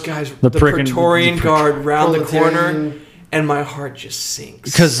then those guys, the freaking- Praetorian Guard round the corner, Proletarian. and my heart just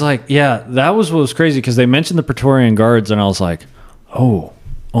sinks. Because, like, yeah, that was what was crazy because they mentioned the Praetorian Guards, and I was like, oh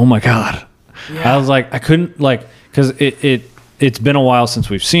my God. Yeah. I was like, I couldn't, like, because it's been a while since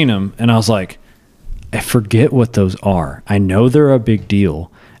we've seen them, and I was like, I forget what those are. I know they're a big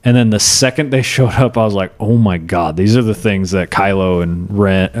deal. And then the second they showed up, I was like, oh my God, these are the things that Kylo and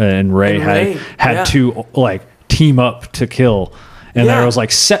Rey Rey, had yeah. to, like, team up to kill. And Yeah. there was like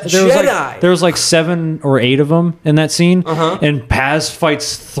Jedi. there was like 7 or 8 of them in that scene, and Paz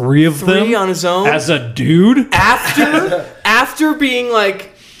fights 3 of them 3 on his own? as a dude. After being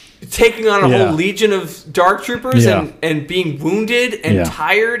like taking on a Yeah. whole legion of dark troopers Yeah. and being wounded and Yeah.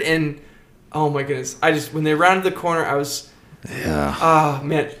 tired and oh my goodness, I just when they rounded the corner, I was Yeah, oh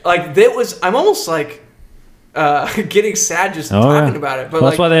man, like that was I'm almost like getting sad just talking yeah. about it. But Well,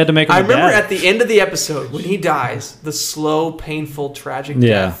 that's why they had to make him I a remember dad. at the end of the episode when he dies, the slow, painful, tragic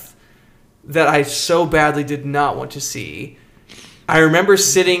Yeah. death that I so badly did not want to see. I remember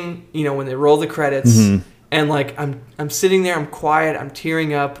sitting, when they roll the credits, and like I'm sitting there, I'm quiet, I'm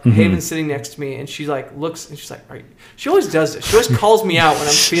tearing up. Haven's sitting next to me, and she like looks, and she's like, "Are you?" She always does this. She always calls me out when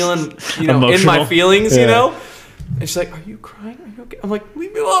I'm feeling, in my Emotional. feelings, Yeah. And she's like, "Are you crying? Are you okay?" I'm like,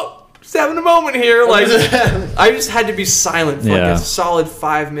 "Leave me alone. Just having a moment here." Like, I just had to be silent for like Yeah. a solid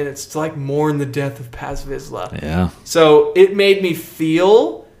 5 minutes to like mourn the death of Paz Vizsla. yeah. So it made me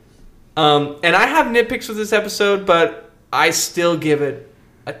feel, and I have nitpicks with this episode, but I still give it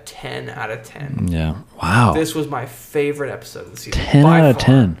a 10 out of 10. Yeah. Wow. This was my favorite episode of the season. 10 by out of far.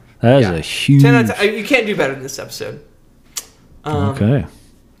 10. That is Yeah. a huge. 10 out of 10. You can't do better than this episode. Okay.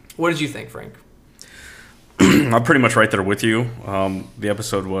 What did you think, Frank? I'm pretty much right there with you. The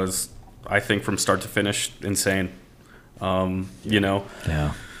episode was, I think, from start to finish, insane.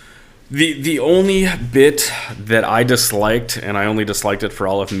 Yeah. The only bit that I disliked, and I only disliked it for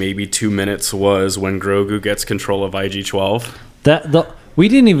all of maybe 2 minutes, was when Grogu gets control of IG-12. We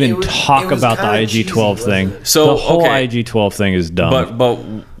didn't even It was talk about the kinda IG-12 cheesy, thing. wasn't it? So, the whole okay. IG-12 thing is dumb. But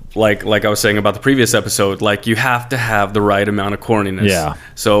like I was saying about the previous episode, like you have to have the right amount of corniness. Yeah.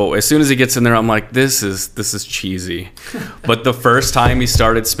 So as soon as he gets in there, I'm like, this is cheesy. But the first time he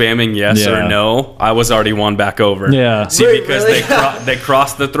started spamming yes Yeah. or no, I was already won back over. Yeah. See, Wait, because really? they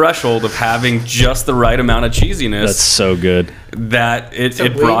crossed the threshold of having just the right amount of cheesiness. That's so good. That it So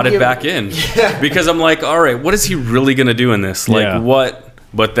brought when it you- back in. Yeah. Because I'm like, all right, what is he really going to do in this? Like, Yeah. what?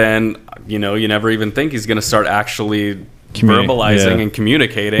 But then, you never even think he's going to start actually verbalizing yeah. and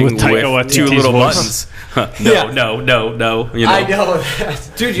communicating With with, Taika 2 Waititi's little voice. buttons. Yeah. No. I know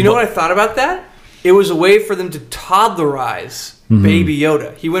that. Dude, you know what I thought about that? It was a way for them to toddlerize Baby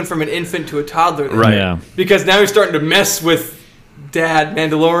Yoda. He went from an infant to a toddler. there. Right. Yeah. Because now he's starting to mess with Dad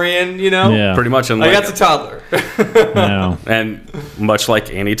Mandalorian, Yeah. Pretty much. And, Like, like, that's a toddler. No. and much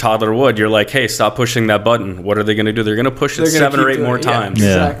like any toddler would, you're like, hey, stop pushing that button. What are they going to do? They're going to push it They're gonna 7 or keep 8 doing more it. Yeah, times.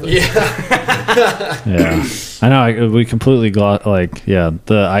 Yeah. Exactly. Yeah. I know. We completely got the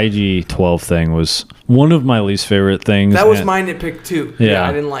IG-12 thing was one of my least favorite things. That was and- my nitpick too. Yeah.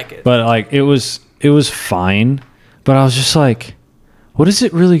 I didn't like it. But like it was fine. But I was just like, what is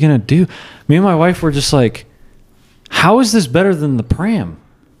it really gonna do? Me and my wife were just like, how is this better than the pram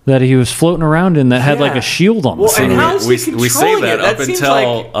that he was floating around in that had like Yeah. a shield on the Well, and side? how is he we say controlling that, it? That seems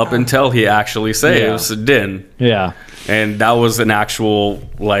up until he actually saves Din. Yeah. And that was an actual,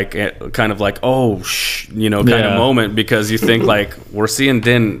 like, kind of like, kind Yeah. of moment, because you think, like, we're seeing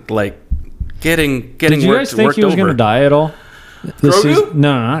Din, like, getting Did you guys think worked he was over. gonna die at all? Grogu?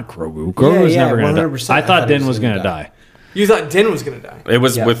 No, not Grogu. Grogu was yeah, never gonna 100%. die. I I thought thought he Din was was gonna gonna die. You thought Din was going to die. It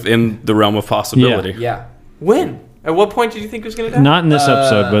was Yeah. within the realm of possibility. Yeah. When? At what point did you think he was going to die? Not in this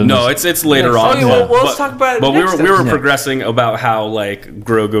episode, but in No, this- it's later Yeah. on. Okay, well, let's talk about it But next we were episode. progressing about how, like,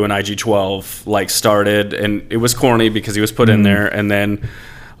 Grogu and IG-12 like started, and it was corny because he was put in there, and then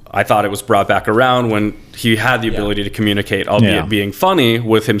I thought it was brought back around when he had the ability to communicate, albeit being funny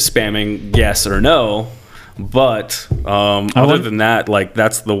with him spamming yes or no. But other than that, like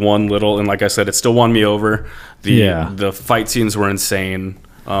that's the one little, and like I said, it still won me over. The fight scenes were insane.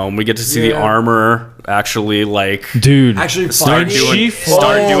 We get to see the armor actually start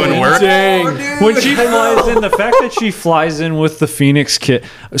doing work. Dang. When she flies in, the fact that she flies in with the Phoenix kit.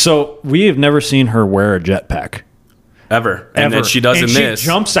 So we have never seen her wear a jetpack ever. And then she does in this. She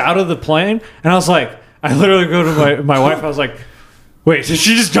jumps out of the plane, and I was like, I literally go to my wife. I was like, wait, did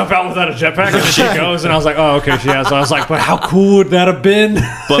she just jump out without a jetpack? And then she goes, and I was like, oh, okay, she has. So I was like, but how cool would that have been?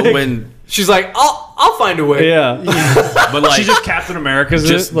 But when she's like, I'll find a way. Yeah. But like she's just Captain America's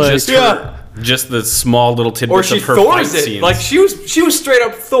just the small little tidbits or she of her Thor's fight it. scenes. Like she was straight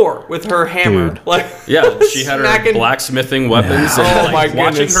up Thor with her hammer. Dude. Like she had her blacksmithing weapons. Yeah. And like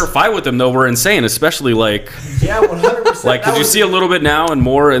watching her fight with them though were insane, especially like 100%. like because you see a little bit now and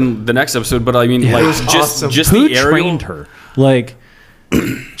more in the next episode. But I mean, like just Who the aerial. trained her? Like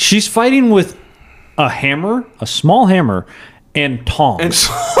she's fighting with a hammer, a small hammer, and tongs.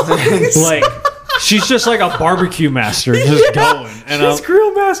 Like she's just like a barbecue master, just going. And she's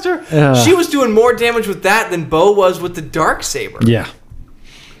grill master. She was doing more damage with that than Bo was with the dark saber. Yeah,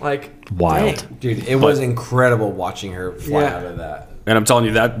 like wild, dang. Dude. It was incredible watching her fly out of that. And I'm telling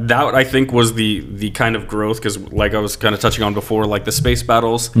you that I think was the kind of growth, because like I was kind of touching on before, like the space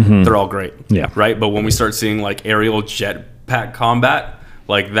battles, they're all great. Yeah. Right. But when we start seeing like aerial jetpack combat,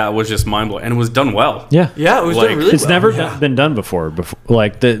 like that was just mind blowing, and it was done well. Yeah, it was done really it's well. never been done before.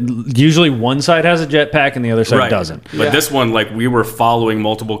 Like usually one side has a jetpack and the other side doesn't. But this one, like we were following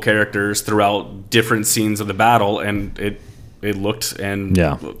multiple characters throughout different scenes of the battle, and it looked and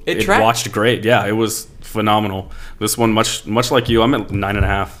it watched great. Yeah, it was phenomenal. This one, much like you, I'm at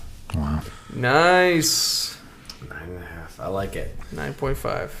 9.5. Wow, nice. 9.5. I like it.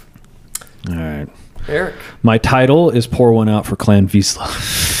 9.5. All right. Eric. My title is Pour One Out for Clan Vizsla.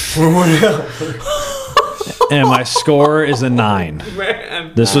 And my score is a 9.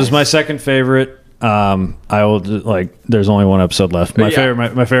 Man. This was my second favorite. I will there's only one episode left. My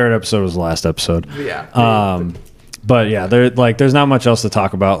favorite episode was the last episode. Yeah. But yeah, there's not much else to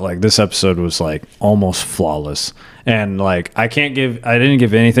talk about. Like this episode was like almost flawless. And like I didn't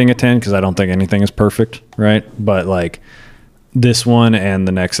give anything a 10 because I don't think anything is perfect, right? But like this one and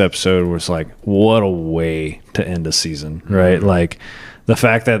the next episode was like, what a way to end a season, right? Like the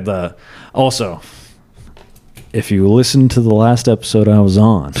fact that also, if you listen to the last episode I was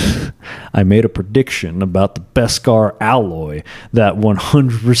on, I made a prediction about the Beskar alloy that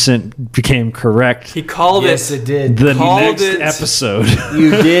 100% became correct. He called Yes, it. it did. The next episode.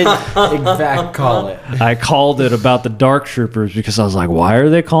 You did, in fact, call it. I called it about the Dark Troopers because I was like, why are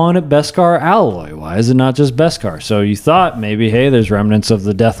they calling it Beskar alloy? Why is it not just Beskar? So you thought maybe, hey, there's remnants of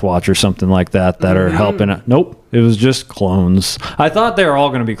the Death Watch or something like that are helping it. Nope, it was just clones. I thought they were all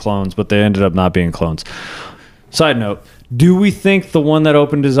going to be clones, but they ended up not being clones. Side note, do we think the one that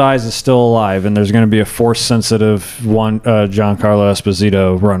opened his eyes is still alive and there's going to be a force-sensitive Giancarlo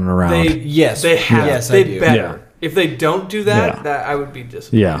Esposito running around? Yes. They have. Yes, they I do. better. Yeah. If they don't do that, that I would be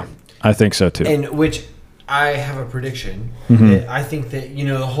disappointed. Yeah, I think so too. And which I have a prediction. That I think that,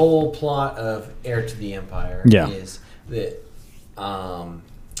 the whole plot of Heir to the Empire is that,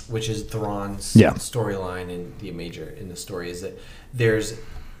 which is Thrawn's storyline in the story, is that there's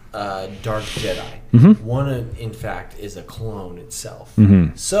Dark Jedi. One, in fact, is a clone itself.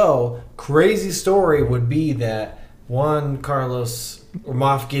 So, crazy story would be that Carlos or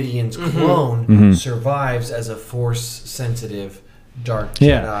Moff Gideon's clone survives as a Force-sensitive Dark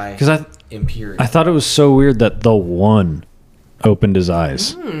Jedi. Because Imperial. I thought it was so weird that the one opened his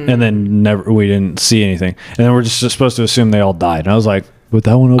eyes and then we didn't see anything, and then we're just supposed to assume they all died. And I was like, would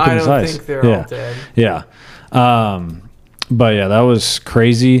that one open his eyes? I don't think they're all dead. Yeah. But yeah, that was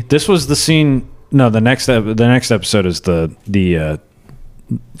crazy. This was the scene. No, the next episode is the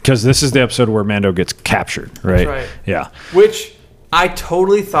because this is the episode where Mando gets captured, right? That's right. Yeah. Which I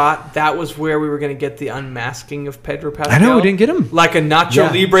totally thought that was where we were going to get the unmasking of Pedro Pascal. I know, we didn't get him. Like a Nacho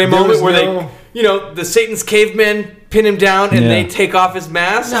Libre moment where they, the Satan's cavemen pin him down and they take off his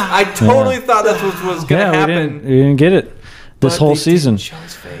mask. I totally thought that's what was going to happen. We didn't get it this whole season. Show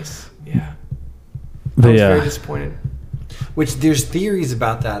his face. Yeah. But I was very disappointed. Which there's theories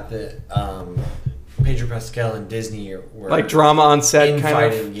about that Pedro Pascal and Disney were like drama on set,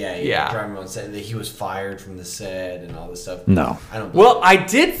 infighting, kind of. Drama on set. That he was fired from the set and all this stuff. No, I don't. Well, I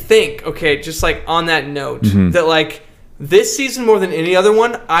did think, just like on that note, that like this season more than any other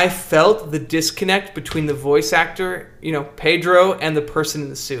one, I felt the disconnect between the voice actor, Pedro, and the person in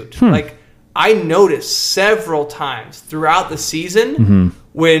the suit. Like I noticed several times throughout the season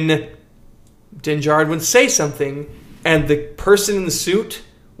when Din Djarin would say something, and the person in the suit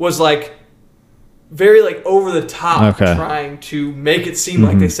was like very like over the top, trying to make it seem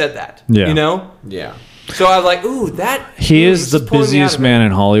like they said that. Yeah. You know? Yeah. So I was like, ooh, that. He is the busiest man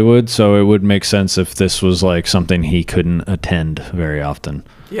in Hollywood, so it would make sense if this was like something he couldn't attend very often.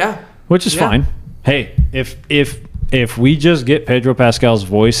 Yeah. Which is fine. Hey, if we just get Pedro Pascal's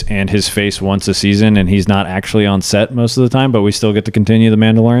voice and his face once a season, and he's not actually on set most of the time, but we still get to continue The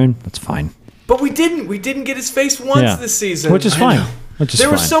Mandalorian, that's fine. But we didn't get his face once this season. Which is fine.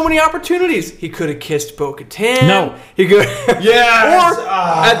 There were so many opportunities. He could have kissed Bo-Katan. No. He could. Yeah.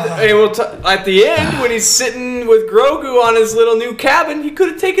 Or at the end, when he's sitting with Grogu on his little new cabin, he could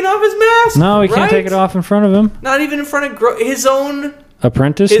have taken off his mask. No, he can't take it off in front of him. Not even in front of his own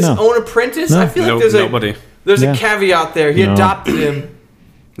apprentice. His own apprentice. No. I feel like there's a caveat there. He adopted him.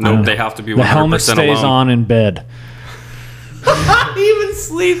 No, they have to be 100% the helmet stays on in bed. He even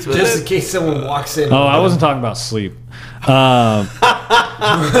sleeps with Just it. in case someone walks in. Oh, I wasn't talking about sleep.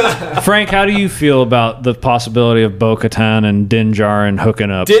 Frank, how do you feel about the possibility of Bo-Katan and Din Djarin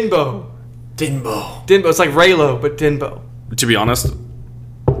hooking up? Dinbo. It's like Raylo, but Dinbo. To be honest,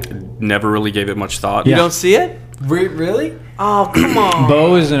 never really gave it much thought. You don't see it? Really? Oh, come on.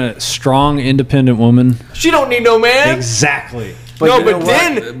 Bo is a strong, independent woman. She don't need no man. Exactly. But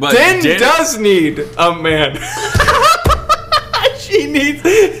Din does need a man. He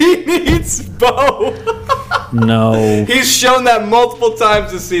needs Bo. No. He's shown that multiple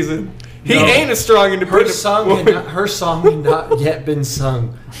times this season. He ain't a strong, independent woman. Her song had not yet been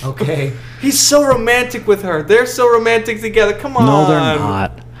sung. Okay. He's so romantic with her. They're so romantic together. Come on. No, they're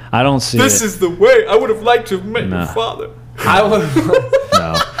not. I don't see This it. is the way. I would have liked to have met your father. I would.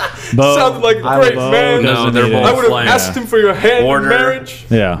 No. Bo, sounded like a great man. No, they're both I would have like asked him for your hand in marriage.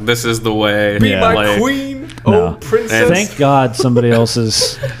 Yeah. This is the way. Be my queen. No. Oh, princess. Thank God somebody else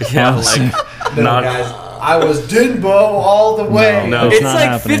is. Not guys. I was Dinbo all the way. No, it's not like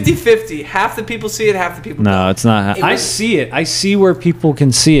happening. 50-50. Half the people see it, half the people don't. No, it's not. I see it. I see where people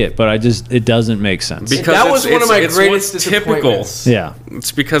can see it, but it doesn't make sense. because That was one of my greatest what's typical. disappointments. Yeah.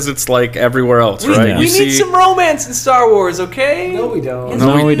 It's because it's like everywhere else, right? We need some romance in Star Wars, okay? No, we don't.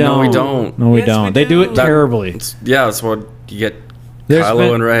 No, we don't. No, we don't. No, we Yes, don't. we They do do. it terribly. Yeah, that's what you get. There's Kylo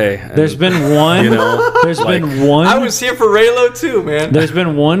been- and Rey. There's been one. There's been one. I was here for Raylo too, man. There's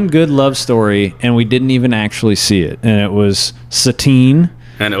been one good love story, and we didn't even actually see it, and it was Satine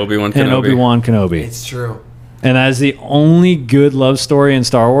and Obi-Wan Kenobi. and Obi-Wan Kenobi, It's true. and that is the only good love story in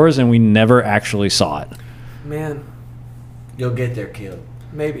Star Wars, and we never actually saw it. Man, You'll get there, kid.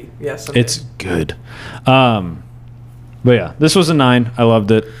 maybe. Yeah, someday. It's good. But yeah, this was a 9. I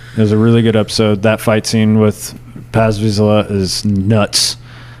loved it. It was a really good episode. That fight scene with Paz Vizsla is nuts.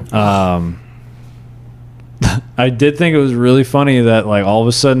 I did think it was really funny that like all of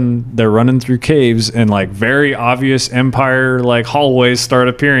a sudden they're running through caves and like very obvious Empire like hallways start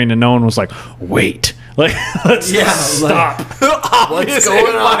appearing and no one was like, wait. Like, let's stop. What's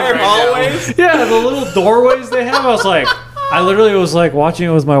going on right now? hallways? Yeah, the little doorways they have. I was like, I literally was like watching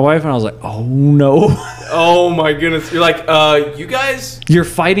it with my wife and I was like, oh no. Oh my goodness! You're like, you guys, You're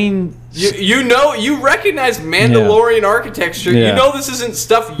fighting. you know, you recognize Mandalorian architecture. Yeah. You know this isn't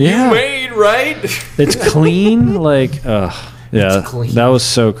stuff you Yeah. made, right? It's clean. Like, yeah, clean. that was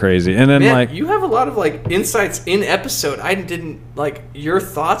so crazy. And then Man, like, you have a lot of like insights in episode. I didn't like your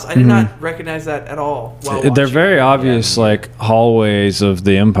thoughts. I did not recognize that at all. While they're watching. very obvious like hallways of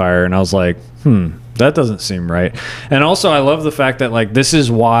the Empire, and I was like, that doesn't seem right. And also, I love the fact that like this is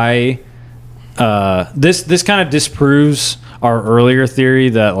why this kind of disproves our earlier theory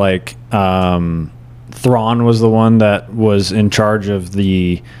that like Thrawn was the one that was in charge of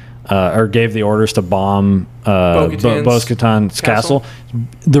the or gave the orders to bomb Bo-Katan's castle.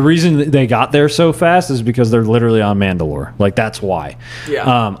 The reason that they got there so fast is because they're literally on Mandalore. Like that's why.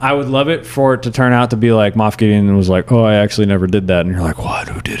 Yeah. I would love it for it to turn out to be like Moff Gideon was like, "Oh, I actually never did that," and you're like, "What?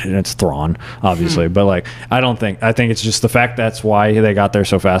 Who did it?" And it's Thrawn, obviously. But like, I think it's just the fact that's why they got there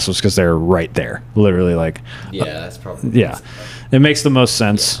so fast was because they're right there, literally. Like, Yeah, that's probably. yeah, it makes the most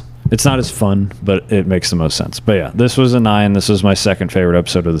sense. It's not as fun, but it makes the most sense. But yeah, this was a 9. This was my second favorite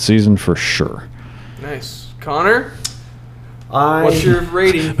episode of the season for sure. Nice, Connor. I What's your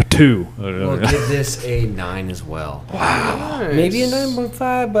rating? A 2. will give this a 9 as well. Nice. Maybe a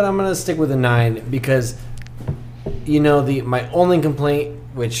 9.5, but I'm gonna stick with a 9 because, you know, my only complaint,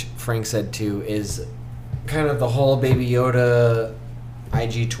 which Frank said too, is kind of the whole Baby Yoda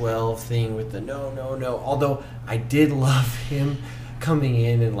IG-12 thing with the no. Although I did love him coming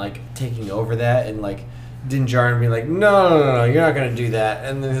in and like taking over that and like Din Djarin be like, no, you're not gonna do that,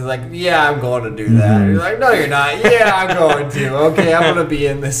 and then he's like, yeah, I'm going to do that. And he's like, no, you're not. Yeah, I'm going to. Okay, I'm gonna be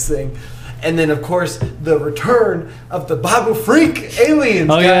in this thing. And then, of course, the return of the Babu Freak aliens.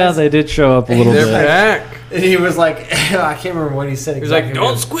 Oh, guys. yeah, they did show up a little They're bit. back. And he was like, I can't remember what he said He was like, exactly.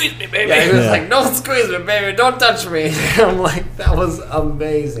 "Don't squeeze me, baby." Yeah, he was Yeah. like, don't squeeze me, baby. Don't touch me. I'm like, that was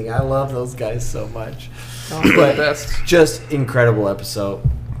amazing. I love those guys so much. But best. Just incredible episode.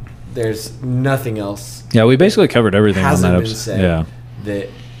 There's nothing else Yeah, we basically covered everything on hasn't that been episode. said Yeah. that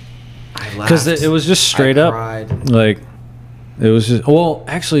I laughed. Because it was just straight I up. cried. Like, it was just. Well,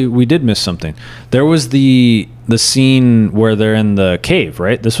 actually, we did miss something. There was the scene where they're in the cave,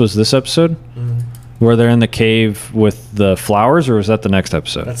 right? This was this episode? Where they're in the cave with the flowers, or was that the next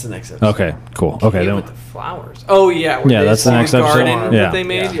episode? That's the next episode. Okay, cool. Okay, Cave then. with the flowers. Oh yeah. where Yeah, they that's the see next episode. garden Yeah. that they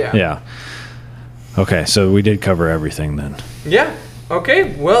made. Yeah. Yeah. Okay, so we did cover everything then. Yeah.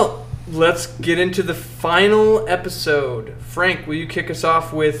 Okay. Well, let's get into the final episode. Frank, will you kick us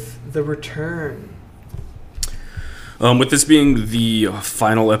off with the return? With this being the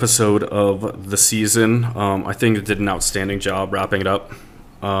final episode of the season, I think it did an outstanding job wrapping it up.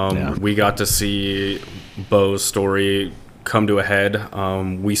 Yeah. We got to see Bo's story come to a head.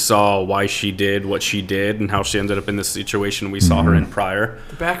 We saw why she did what she did and how she ended up in this situation we saw her in prior.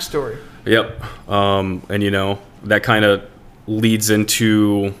 The backstory. Yep. And, you know, that kind of leads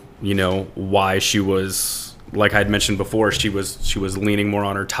into, you know, why she was, like I had mentioned before, she was leaning more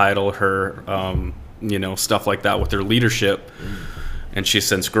on her title, her, you know, stuff like that with her leadership. And she's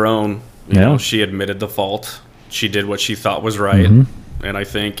since grown. You know, she admitted the fault. She did what she thought was right. And I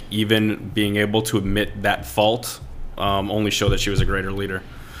think even being able to admit that fault only showed that she was a greater leader.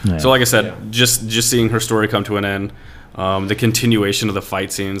 Yeah. So like I said, just seeing her story come to an end, the continuation of the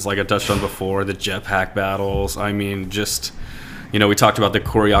fight scenes, like I touched on before, the jetpack battles. I mean, just, you know, we talked about the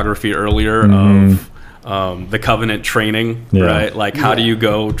choreography earlier of the Covenant training, right? Like, how do you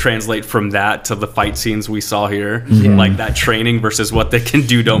go translate from that to the fight scenes we saw here? Like, that training versus what they can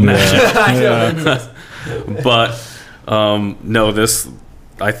do don't match up. But, no, this,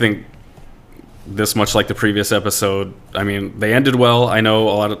 I think, this much like the previous episode, I mean, they ended well. I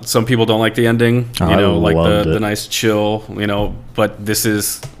know some people don't like the ending, you know, like the nice chill, you know, but this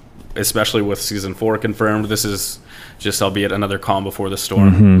is, especially with season 4 confirmed, this is just, albeit another calm before the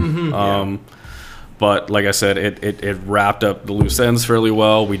storm. But like I said, it wrapped up the loose ends fairly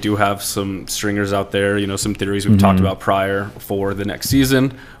well. We do have some stringers out there, you know, some theories we've talked about prior for the next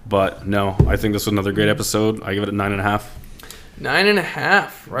season. But no, I think this was another great episode. I give it a 9.5.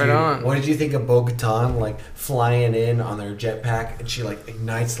 9.5. Right Dude, on. What did you think of Bo-Katan, like, flying in on their jetpack, and she, like,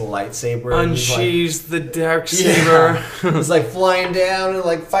 ignites the lightsaber? Unsheathes the dark saber. It's like flying down and,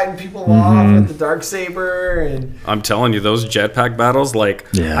 like, fighting people off with the dark saber. And I'm telling you, those jetpack battles, like,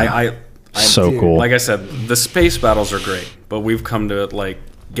 so dude, cool. like I said, the space battles are great, but we've come to, like,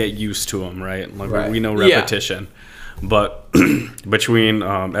 get used to them, right? Like, we know repetition. But between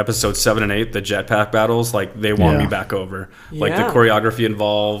episodes 7 and 8, the jetpack battles, like, they won me back over. Like, the choreography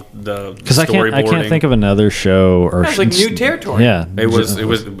involved, the storyboarding. I can't think of another show or It's like new territory. Yeah, It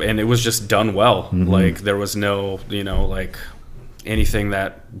was just done well. Like, there was no, you know, like, anything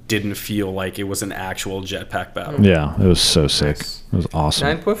that didn't feel like it was an actual jetpack battle. Yeah, it was so sick. It was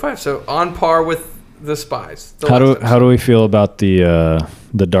awesome. 9.5. So on par with the Spies. How do we feel about the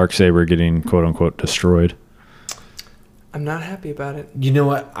dark saber getting quote unquote destroyed? I'm not happy about it. you know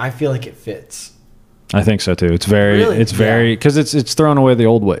what? I feel like it fits. I think so too. It's very, Really? because it's throwing away the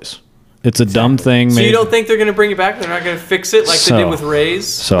old ways. It's a dumb thing. So you don't think they're going to bring it back? They're not going to fix it like they did with Rey's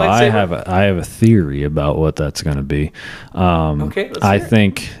So lightsaber? I have a theory about what that's going to be. Okay, let's I hear it.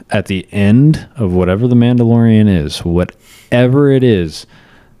 think at the end of whatever the Mandalorian is, whatever it is,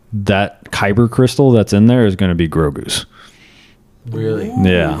 that kyber crystal that's in there is going to be Grogu's. Really?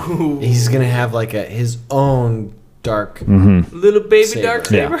 Yeah. He's going to have, like, his own dark... Little baby Saber. dark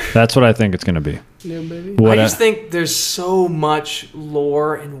saber. Yeah, that's what I think it's going to be. Little baby. What I just think there's so much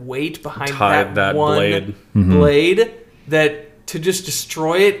lore and weight behind Tied that one blade. blade that to just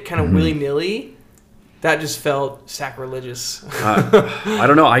destroy it kind of willy-nilly, that just felt sacrilegious. I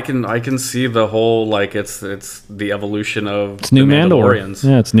don't know. I can see the whole, like, it's the evolution of It's new the Mandalore. Mandalorians.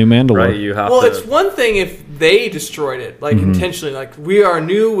 Yeah, it's new Mandalore. Right? You have Well, to. it's one thing if they destroyed it, like intentionally, like we are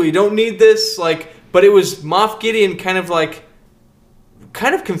new, we don't need this, like. But it was Moff Gideon kind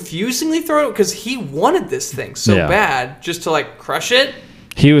of confusingly thrown it because he wanted this thing so bad just to like crush it.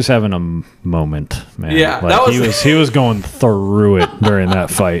 He was having a moment, man. Yeah, like, that was- he was going through it during that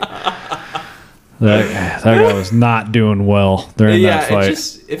fight. That guy was not doing well during that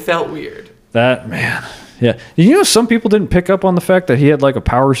fight. It felt weird. That man, yeah. You know, some people didn't pick up on the fact that he had like a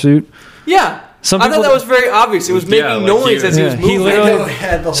power suit. Yeah, Some I people, thought that was very obvious. It was making like noise he- as he was yeah, moving. he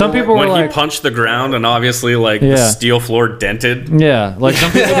literally- some people were When like, he punched the ground and obviously like the Yeah. steel floor dented. yeah, like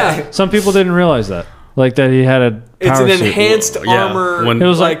some people didn't realize that, like that he had a It's power an suit. enhanced Yeah, armor. when- It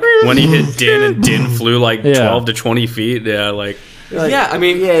was like, When he hit Din and Din flew like Yeah. 12 to 20 feet. Yeah, like yeah, I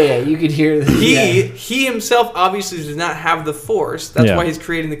mean, Yeah, you could hear he himself obviously does not have the Force. That's Yeah. why he's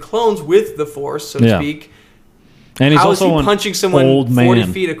creating the clones with the Force, so to Yeah. speak. and he's How is also he an punching someone old 40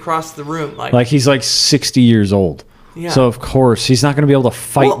 man. feet across the room? Like he's like 60 years old. Yeah. So of course he's not going to be able to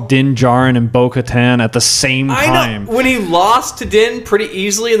fight Well- Din Djarin and Bo-Katan at the same I time. know when he lost to Din pretty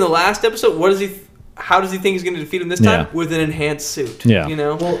easily in the last episode. What does he? How does he think he's going to defeat him this time? Yeah. With an enhanced suit. Yeah. You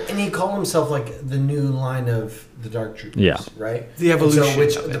know. Well, and he called himself like the new line of the Dark Troopers. Yeah. Right. The And evolution So,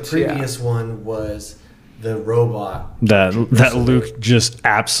 which of the it, previous one was the robot. That So Luke just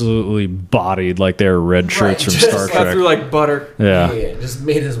absolutely bodied like they were red shirts from just Star like Got Trek. through like butter. Yeah. Yeah, just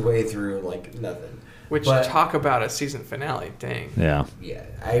made his way through like nothing. Which But- talk about a season finale. Dang, Yeah. Yeah,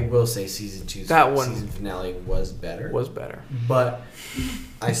 I will say season 2's That one season finale was better. was better. But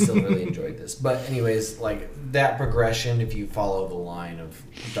I still really enjoyed this. But anyways, like that progression, if you follow the line of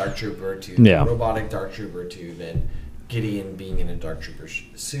Dark Trooper to Yeah. robotic Dark Trooper to then Gideon being in a Dark Trooper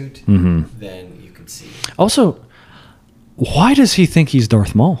suit, Mm-hmm. then you could see. Also, why does he think he's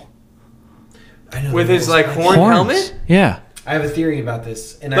Darth Maul? I know With the his rules. like horn Horns. helmet. Yeah. I have a theory about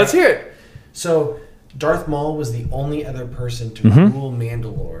this, and Let's hear it. So Darth Maul was the only other person to Mhm. rule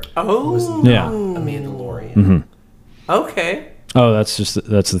Mandalore. Oh. who was not Yeah. a Mandalorian. Mm-hmm. Okay. Oh, that's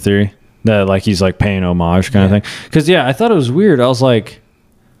the theory that like he's like paying homage kind of thing. Because yeah, I thought it was weird. I was like,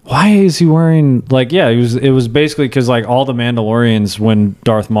 why is he wearing like it was basically because like all the Mandalorians when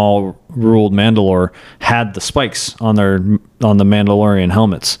Darth Maul ruled Mandalore had the spikes on the Mandalorian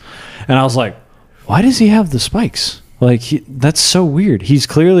helmets, and I was like, why does he have the spikes? Like that's so weird. He's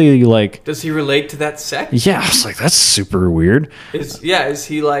clearly like, Does he relate to that sect? yeah. I was like, that's super weird. Is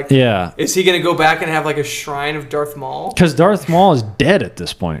he like? Yeah. Is he gonna go back and have like a shrine of Darth Maul? Because Darth Maul is dead at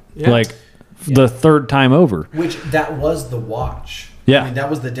this point. Yeah. Like the third time over. Which that was the watch. Yeah. I mean, that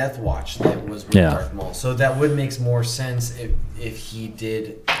was the Death Watch that was with Yeah. Darth Maul. So that would make more sense if he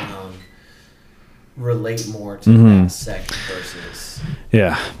did relate more to Mm-hmm. that sect versus.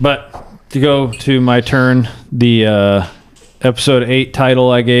 Yeah, but to go to my turn, the episode 8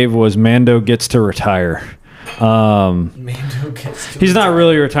 title I gave was Mando Gets to Retire. Mando gets to He's not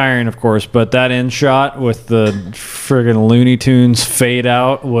really retiring, of course, but that end shot with the friggin' Looney Tunes fade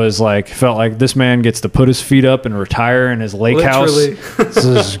out was like, felt like this man gets to put his feet up and retire in his lake Literally. house. This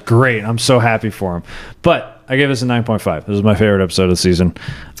is great. I'm so happy for him. But I gave this a 9.5. This is my favorite episode of the season.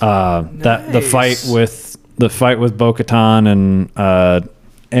 That the fight with Bo-Katan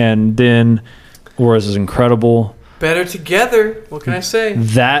and Din was incredible. Better together. What can I say?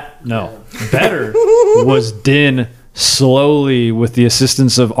 Better was Din slowly, with the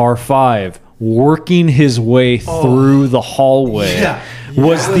assistance of R5, working his way through the hallway. Yeah.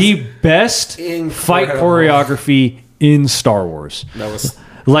 Was the best incredible. fight choreography in Star Wars. that was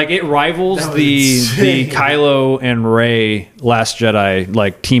Like it rivals That was the insane. Kylo and Rey Last Jedi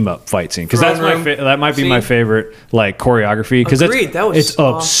like team up fight scene because that's Throne room that might be my scene? favorite like choreography because Agreed, that was it's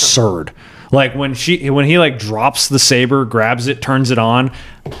awesome. absurd. Like when he like drops the saber, grabs it, turns it on.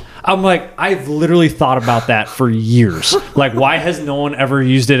 I'm like, I've literally thought about that for years. Like, why has no one ever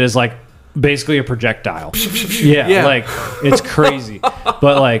used it as like basically a projectile? Yeah. Like it's crazy.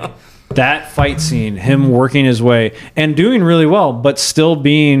 But like that fight scene, him working his way and doing really well, but still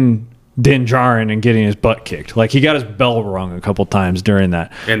being Din Djarin and getting his butt kicked. Like he got his bell rung a couple times during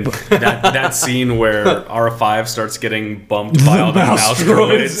that. and that scene where R5 starts getting bumped by all the mouse mouse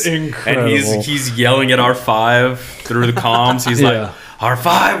droid droids, is and incredible. he's yelling at R5 through the comms. He's Yeah. like,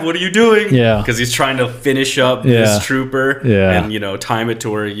 R5, what are you doing? Yeah. Because he's trying to finish up Yeah. this trooper Yeah. and, time it to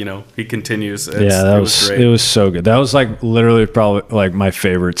where, he continues. Yeah, that it was great. it was so good. That was like literally probably like my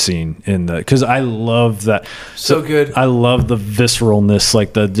favorite scene in the because I love that So good. I love the visceralness,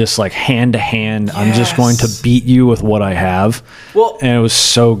 like the just like hand to hand. I'm just going to Yes. beat you with what I have. Well, And it was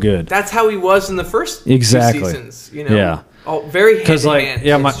so good that's how he was in the first Exactly. two seasons. Yeah. Oh, very hand because to like hand.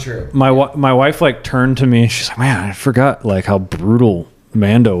 yeah, It's true. my wife like turned to me and she's like, man, I forgot like how brutal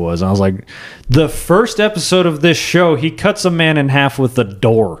Mando was. And I was like, the first episode of this show, he cuts a man in half with the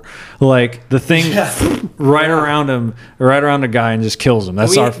door, like the thing right around him, right around a guy, and just kills him.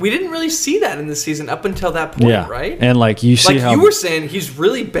 That's we didn't really see that in this season up until that point, yeah, right? And like you see like how you were saying, he's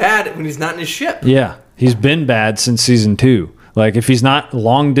really bad when he's not in his ship. yeah, he's been bad since season 2. Like if he's not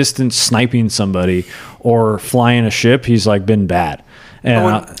long distance sniping somebody or flying a ship, he's like been bad. And Oh,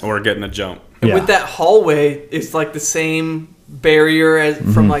 and- Or getting a jump. And yeah. with that hallway, it's like the same barrier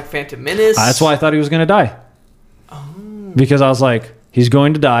from like Phantom Menace. That's why I thought he was going to die. Oh. Because I was like, he's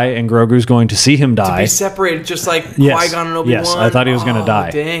going to die, and Grogu's going to see him die. To be separated, just like Yes. Qui-Gon and Obi-Wan. Yes, I thought he was gonna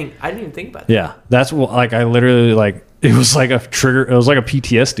die. Dang, I didn't even think about that. Yeah, that's what, like, I literally, like, it was like a trigger. It was like a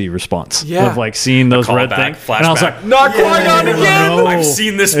PTSD response Yeah. of like seeing those red callback, things, and I was flashback. like, Not Qui-Gon again. no. I've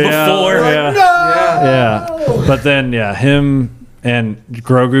seen this Yeah. before. Yeah. Yeah, but then him and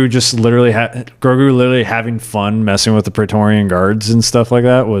Grogu just literally having fun messing with the Praetorian guards and stuff like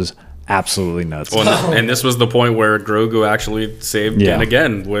that was absolutely nuts. Well, and this was the point where Grogu actually saved Din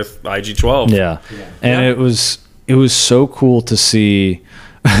again with IG-12. Yeah. And it was so cool to see.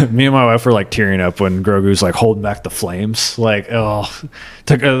 Me and my wife were like tearing up when Grogu's like holding back the flames. Like, that's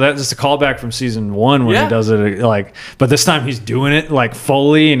just a callback from season 1 when he does it. Like, but this time he's doing it like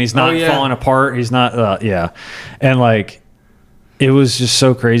fully, and he's not falling apart. He's not, and like, it was just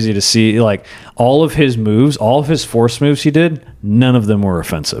so crazy to see like all of his moves, all of his force moves he did. None of them were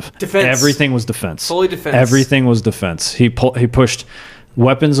offensive. Defense. Everything was defense. Fully defense. Everything was defense. He pushed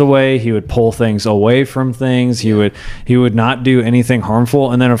weapons away. He would pull things away from things. He would not do anything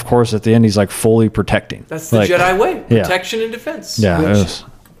harmful. And then of course at the end he's like fully protecting. That's the like, Jedi way. Yeah. Protection and defense. Yeah. Which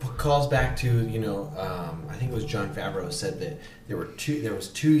calls back to, I think it was Jon Favreau said that there was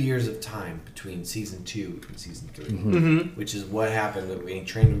 2 years of time between season 2 and season 3, which is what happened when he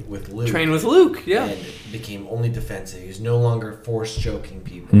trained with Luke. Train with Luke, yeah. And it became only defensive. He was no longer force choking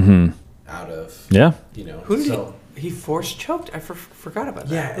people out of, Yeah. Who did he force choked? I forgot about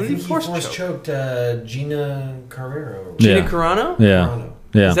that. Yeah, Who I did think he force choked Gina Carrero. Gina Carano? Yeah. Carano.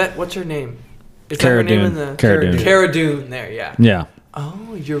 Yeah. Is that, what's her name? Is Cara that her name Dune. in the... Cara Dune. Cara Dune, there, yeah. Yeah.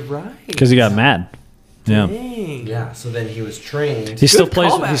 Oh, you're right. Because he got mad. Yeah. Dang. Yeah, so then he was trained. He still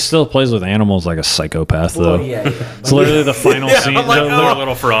callback. plays with animals like a psychopath though. Well, yeah. It's literally the final scene. I'm like, Poor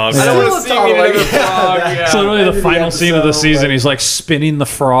little frogs. I don't Yeah. want to see me another frog. It's Yeah. literally the final scene of the episode, season. like- He's like spinning the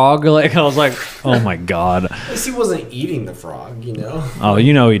frog. Like I was like, oh my god. At least he wasn't eating the frog, Oh,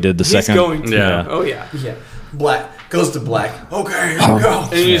 he did the He's second. going to. Yeah. Oh, yeah. Yeah. Black. Goes to black. Okay, here we go.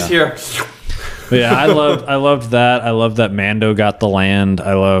 And you just hear... But yeah, I loved that. I loved that Mando got the land.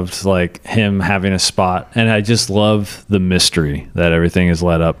 I loved like him having a spot, and I just love the mystery that everything is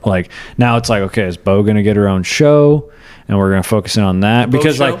led up. Like now, it's like, okay, is Bo gonna get her own show, and we're gonna focus in on that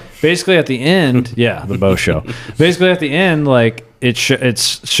because show? like basically at the end, yeah, the Bo show. Basically at the end, like it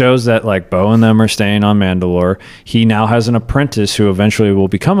shows that like Bo and them are staying on Mandalore. He now has an apprentice who eventually will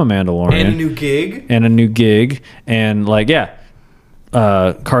become a Mandalorian And a new gig. and like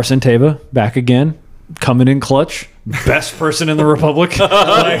Carson Teva back again, coming in clutch, best person in the Republic,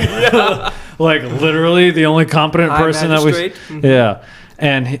 like literally the only competent High person that we, magistrate. yeah,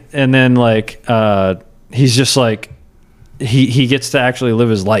 and then like he's just like he gets to actually live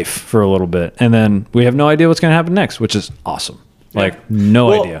his life for a little bit, and then we have no idea what's going to happen next, which is awesome. Like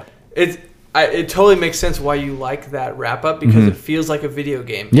no idea. It totally makes sense why you like that wrap up because it feels like a video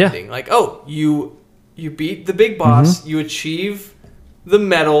game Yeah. ending. Like, oh, you beat the big boss, you achieve the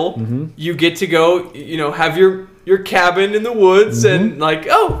medal, you get to go, have your cabin in the woods, and like,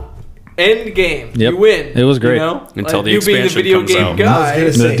 oh, end game, Yep. you win. It was great. Until like, the you being the expansion video comes game out. guy.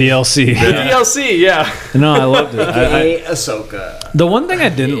 The DLC. The DLC, yeah. No, I loved it. Hey, Ahsoka. The one thing I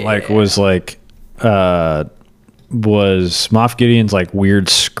didn't like was like was Moff Gideon's like weird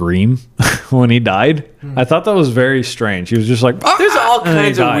scream when he died. I thought that was very strange. He was just like, There's all and then he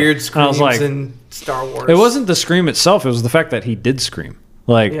kinds of died. weird And I screams was like, in Star Wars. it wasn't the scream itself. It was the fact that he did scream.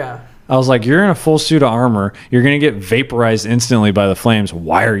 Like, Yeah. I was like, you're in a full suit of armor. You're going to get vaporized instantly by the flames.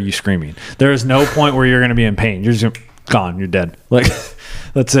 Why are you screaming? There is no point where you're going to be in pain. You're just gone. You're dead. Like,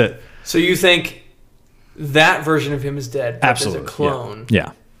 that's it. So you think that version of him is dead? But Absolutely. There's a clone.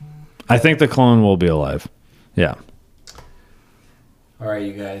 Yeah. I think the clone will be alive. Yeah. All right,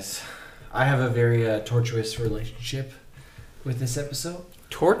 you guys. I have a very tortuous relationship with this episode.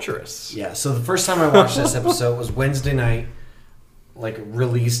 Torturous. Yeah, so the first time I watched this episode was Wednesday night, like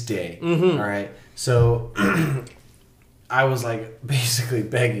release day. All right, so I was like basically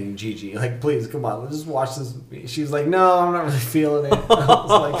begging Gigi, like, please come on, let's just watch this with me. She was like, no, I'm not really feeling it. I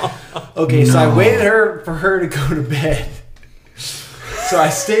was like, okay, so I waited for her to go to bed. So I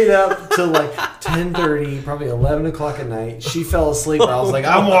stayed up till like 10:30, probably 11 o'clock at night. She fell asleep, and I was like,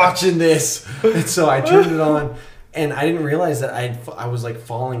 I'm watching this. And so I turned it on, and I didn't realize that I was like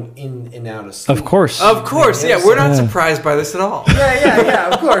falling in and out of sleep. Of course. Yeah, we're not surprised by this at all. Yeah,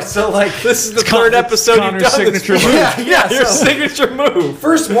 of course. So like, This is the third episode you've Connor's done this signature for. move. Your so signature move.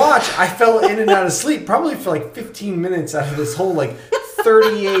 first watch, I fell in and out of sleep probably for like 15 minutes out of this whole like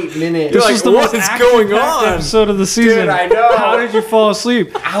 38 minutes. You're like, what is going on? Episode of the season. Dude, I know. How did you fall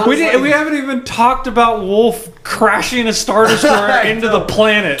asleep? We haven't even talked about Wolf crashing a Star Destroyer into the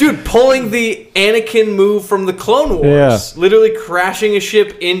planet. Dude, pulling the Anakin move from the Clone Wars. Yeah. Literally crashing a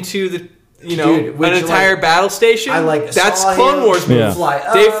ship into the, Dude, an entire battle station. That's saw Clone him Wars move. Yeah. fly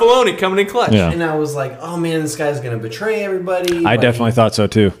up, Dave Filoni coming in clutch. Yeah. and I was like, oh man, this guy's gonna betray everybody. I definitely thought so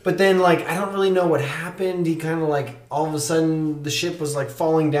too. But then, like, I don't really know what happened. He kind of like all of a sudden the ship was like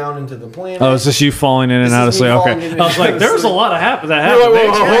falling down into the planet. Oh, is this you falling in and This out of is sleep? me falling Okay. in I was and out like, of there was a sleep. lot that happened. Wait,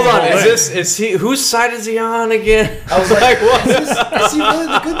 hold on. Wait. Is he whose side is he on again? I was like, what? is he really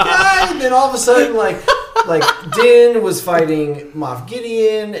the good guy? And then all of a sudden, like Din was fighting Moff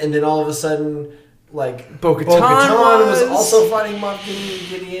Gideon, and then all of a sudden, like Bo-Katan was was also fighting Moff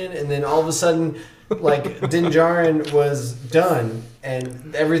Gideon, and then all of a sudden, like Din Djarin was done,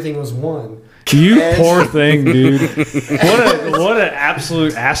 and everything was won. You And- poor thing, dude. What an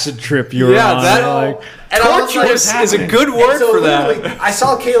absolute acid trip you were Yeah, on. that- like, And I was like, Torturous is a good And word so for that. literally, I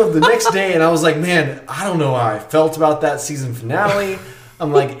saw Caleb the next day, and I was like, man, I don't know how I felt about that season finale.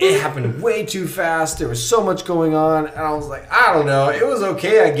 I'm like, it happened way too fast. There was so much going on, and I was like, I don't know. It was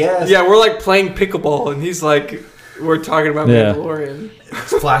okay, I guess. Yeah, we're like playing pickleball, and he's like, we're talking about Yeah. Mandalorian.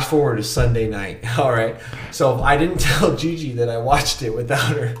 Flash forward to Sunday night. All right. So I didn't tell Gigi that I watched it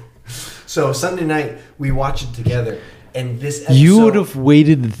without her. So Sunday night we watched it together, and this episode, you would have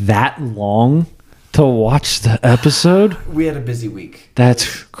waited that long to watch the episode? we had a busy week. That's It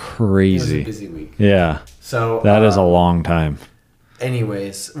was a crazy. busy week. Yeah, So that is a long time.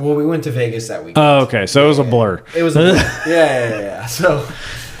 Anyways, well, we went to Vegas that week. Oh, okay. So it was a blur. It was a blur. Yeah. So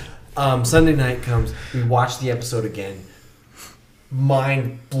Sunday night comes, we watch the episode again.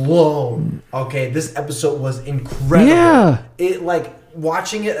 Mind blown. Okay, this episode was incredible. Yeah. It like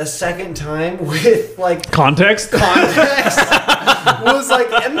watching it a second time with like Context? context was like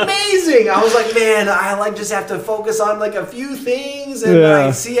amazing. I was like, man, I like just have to focus on like a few things and Yeah.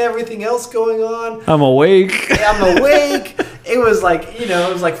 I see everything else going on. I'm awake. I'm awake. It was like, it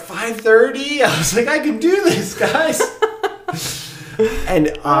was like 5:30. I was like, I can do this, guys.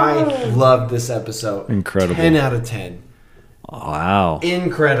 And I loved this episode. Incredible. 10 out of 10. Wow.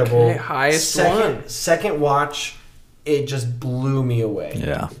 Incredible. Okay, highest one. Second watch, it just blew me away.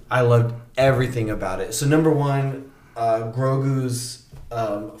 Yeah. I loved everything about it. So number one, Grogu's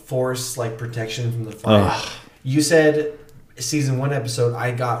force like protection from the fire. Ugh. You said season 1 episode,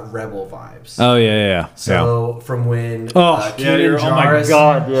 I got Rebel vibes. Oh, yeah. So from when Oh, yeah, Kanan oh my Jarrus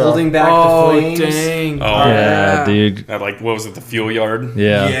God, yeah. holding back the flames. dang. Oh, Yeah, dude. At like, what was it, the fuel yard?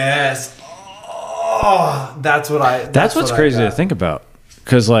 Yeah. Yes. Oh, that's what I. That's what's what I crazy to got. think about.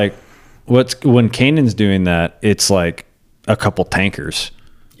 Because, like, when Kanan's doing that, it's like a couple tankers.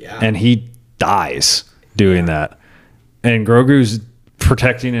 Yeah. And he dies doing that. And Grogu's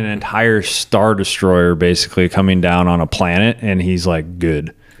protecting an entire Star Destroyer basically coming down on a planet, and he's like,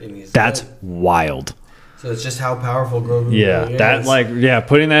 good. And he's That's dead. wild. So it's just how powerful Grogu Yeah. really That, is. like,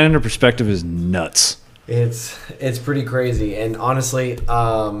 putting that into perspective is nuts. It's pretty crazy. And honestly,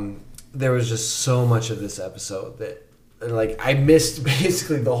 there was just so much of this episode that like I missed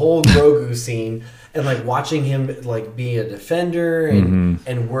basically the whole Grogu scene and like watching him like be a defender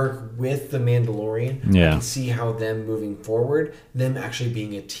and work with the Mandalorian. Yeah. I can see how them moving forward, them actually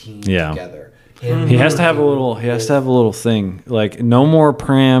being a team Yeah. together. Him He has to have a working little. He has with- to have a little thing. Like no more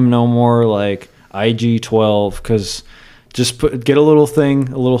Pram, no more like IG-12. Because just get a little thing,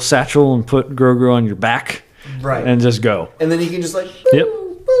 a little satchel, and put Grogu on your back, right. and just go. And then he can just like Yep.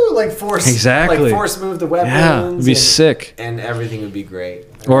 boo, like force Exactly. like force move the weapons. Yeah, it'd be and, sick. and everything would be great.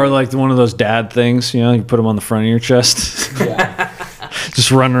 Or like one of those dad things, you put them on the front of your chest, Yeah.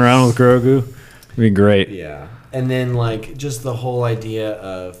 just running around with Grogu. It'd be great. Yeah. And then like just the whole idea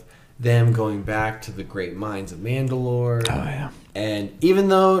of them going back to the great minds of Mandalore. Oh yeah. And even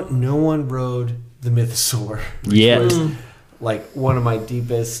though no one rode the Mythosaur, which Yet. was like one of my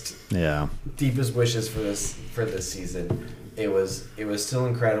deepest Yeah. wishes for this season, it was still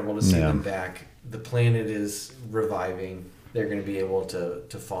incredible to see Yeah. them back. The planet is reviving. They're going to be able to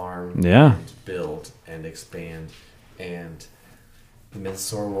farm, Yeah. and build and expand, and the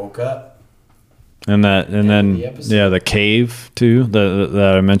Mythosaur woke up. And then the episode. yeah, the cave too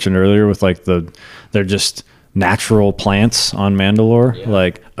that I mentioned earlier with like they're just natural plants on Mandalore. Yeah.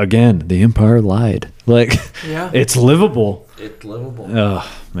 Like again, the Empire lied. Like Yeah. it's livable. It's livable. Oh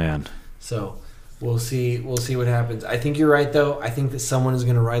man. So we'll see what happens. I think you're right though. I think that someone is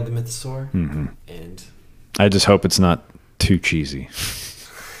going to ride the Mythosaur, and I just hope it's not too cheesy.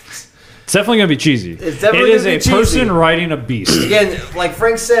 It's definitely gonna be cheesy. It's definitely It is gonna a be cheesy. person riding a beast. Again, like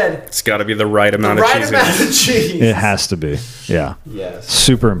Frank said, It's got to be the right the amount of right cheese. amount of cheese. It has to be. Yeah. Yes.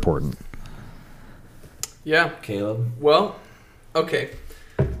 Super important. Yeah. Caleb. Well, okay.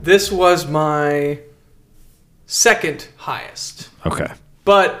 This was my second highest. Okay.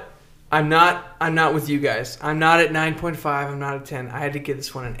 But I'm not with you guys. I'm not at 9.5. I'm not at 10. I had to give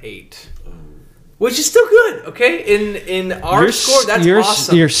this one an 8. Which is still good, okay? In our score, that's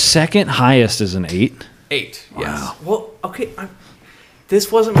awesome. Your second highest is an 8. 8, yes. Wow. Well, okay,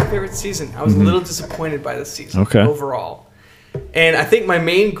 this wasn't my favorite season. I was a little disappointed by this season overall. And I think my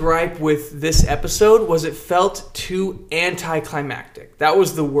main gripe with this episode was it felt too anticlimactic. That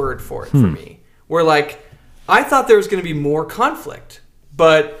was the word for it for me. Where, like, I thought there was going to be more conflict.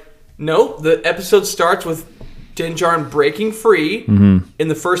 But, no, the episode starts with Din Djarin breaking free in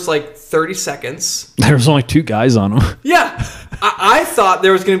the first, 30 seconds. There was only 2 guys on him. Yeah. I thought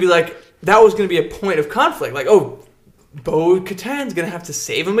there was going to be, that was going to be a point of conflict. Like, oh, Bo-Katan's going to have to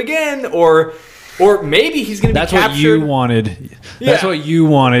save him again, or maybe he's going to be captured. That's what you wanted. That's what you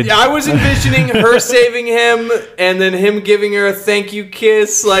wanted. Yeah, I was envisioning her saving him and then him giving her a thank you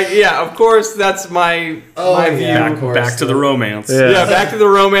kiss. Of course, that's my view. Back to the romance. Yeah, back to the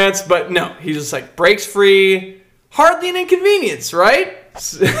romance. But no, he just breaks free. Hardly an inconvenience, right?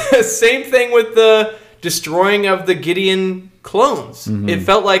 Same thing with the destroying of the Gideon clones. It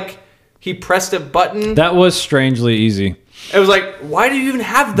felt like he pressed a button. That was strangely easy. It was like, why do you even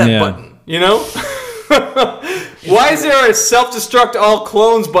have that button? You know? Why is there a self-destruct all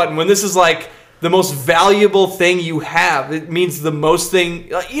clones button when this is the most valuable thing you have? It means the most thing,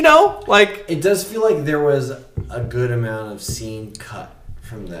 It does feel like there was a good amount of scene cut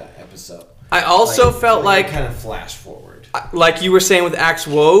from that episode. I also felt like kind of flash forward. Like you were saying with Axe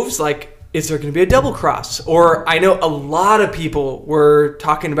Woves, is there going to be a double cross? Or I know a lot of people were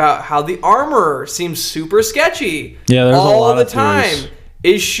talking about how the armorer seems super sketchy. Yeah, there's all a lot the of time. theories.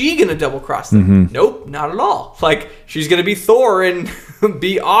 Is she going to double cross them? Nope, not at all. She's going to be Thor and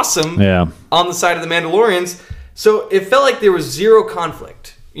be awesome on the side of the Mandalorians. So it felt like there was zero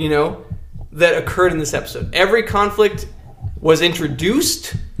conflict, that occurred in this episode. Every conflict was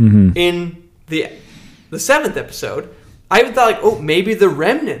introduced in the 7th episode. I even thought maybe the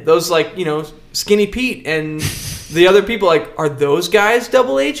Remnant, those Skinny Pete and the other people, are those guys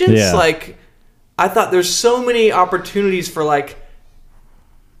double agents? Yeah. I thought there's so many opportunities for a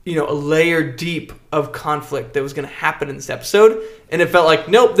layer deep of conflict that was going to happen in this episode, and it felt like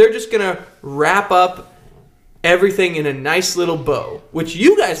nope, they're just going to wrap up everything in a nice little bow, which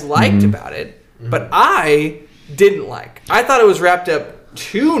you guys liked about it, but I didn't like. I thought it was wrapped up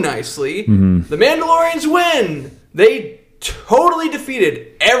too nicely. The Mandalorians win. They totally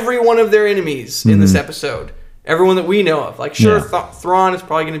defeated every one of their enemies in this episode. Everyone that we know of. Thrawn is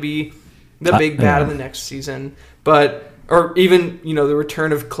probably going to be the big bad of the next season, or even the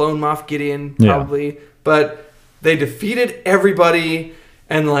return of Clone Moff Gideon probably. But they defeated everybody,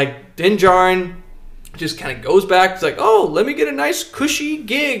 and Din Djarin just kind of goes back. It's let me get a nice cushy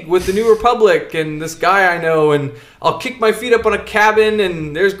gig with the New Republic and this guy I know, and I'll kick my feet up on a cabin,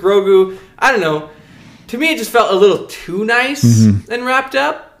 and there's Grogu. I don't know. To me, it just felt a little too nice and wrapped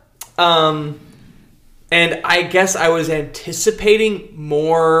up. And I guess I was anticipating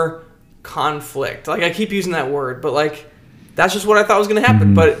more conflict. I keep using that word, but that's just what I thought was going to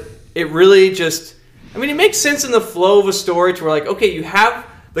happen. But it really just, it makes sense in the flow of a story to where okay, you have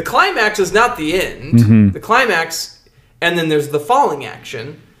the climax is not the end. The climax, and then there's the falling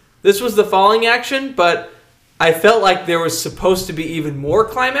action. This was the falling action, but I felt like there was supposed to be even more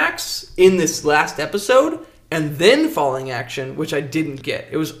climax in this last episode, and then falling action, which I didn't get.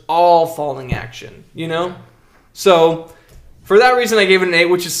 It was all falling action, So, for that reason, I gave it an 8,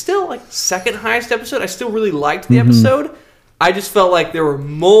 which is still second highest episode. I still really liked the episode. I just felt like there were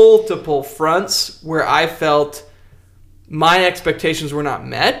multiple fronts where I felt my expectations were not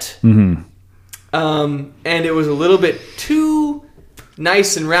met. And it was a little bit too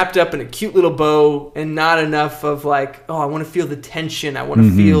nice and wrapped up in a cute little bow, and not enough of I want to feel the tension. I want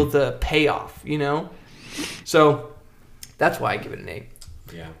to feel the payoff, So that's why I give it an 8.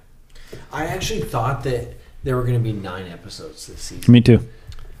 Yeah. I actually thought that there were going to be 9 episodes this season. Me too.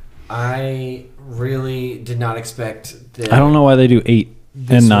 I really did not expect that. I don't know why they do 8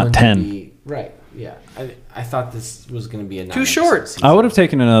 and not 10. Right. Yeah. I thought this was going to be a 9 too short. season. I would have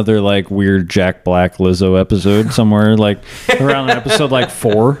taken another weird Jack Black Lizzo episode somewhere around episode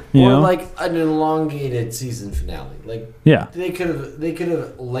 4, you know? An elongated season finale. Yeah. They could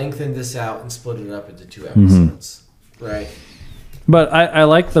have lengthened this out and split it up into 2 episodes. Right. But I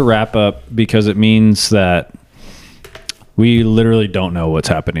like the wrap up because it means that we literally don't know what's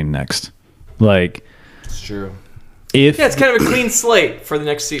happening next. Like, It's true. if Yeah, it's kind of a clean slate for the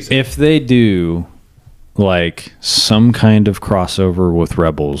next season. if they do like some kind of crossover with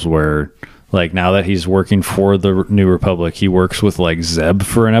Rebels where like now that he's working for the New Republic, he works with like Zeb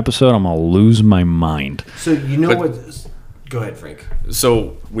for an episode, I'm gonna lose my mind. So you know But- what? Go ahead, Frank.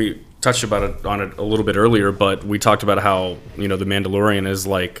 So we touched on it a little bit earlier, but we talked about how, you know, the Mandalorian is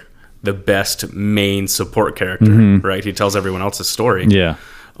like the best main support character, right? He tells everyone else's story. Yeah.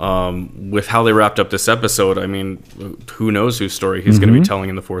 With how they wrapped up this episode, I mean, who knows whose story he's going to be telling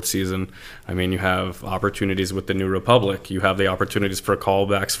in the 4th season. I mean, you have opportunities with the New Republic. You have the opportunities for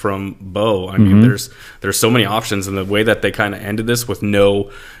callbacks from Bo. I mean, there's so many options, and the way that they kind of ended this with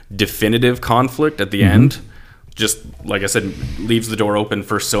no definitive conflict at the end, just like I said, leaves the door open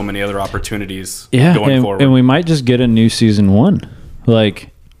for so many other opportunities going forward. And we might just get a new season 1. Like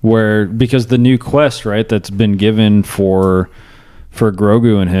where, because the new quest, right, that's been given for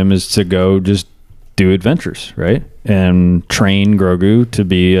Grogu and him is to go just do adventures, right? And train Grogu to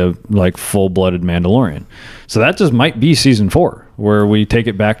be a like full-blooded Mandalorian. So that just might be season 4, where we take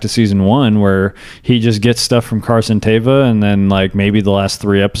it back to season 1, where he just gets stuff from Carson Teva, and then like maybe the last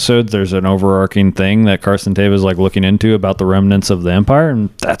 3 episodes, there's an overarching thing that Carson Teva is like looking into about the remnants of the Empire, and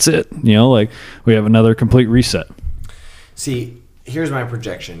that's it. You know, like we have another complete reset. See, here's my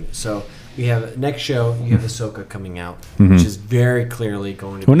projection. So we have next show. You have Ahsoka coming out, which is very clearly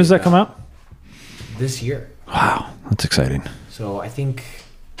going to. When be does that come about out? This year. Wow, that's exciting. So I think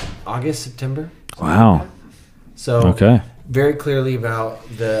August, September. Wow. So Okay. very clearly about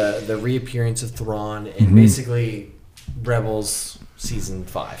the reappearance of Thrawn and basically Rebels season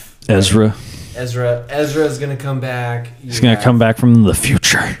 5. Ezra. Ezra is gonna come back. He's going to come back from the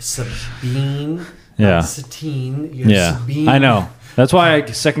future. Sabine. Yeah. Satine. You have Yeah, Sabine. I know. That's why I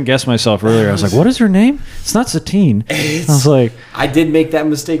second guessed myself earlier. I was like, "What is her name? It's not Satine." I was like, I did make that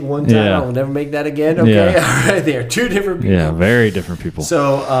mistake one time. Yeah. I will never make that again. Okay, Yeah. all right, they are 2 different people. "Yeah, very different people."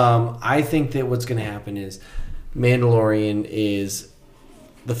 So I think that what's going to happen is Mandalorian is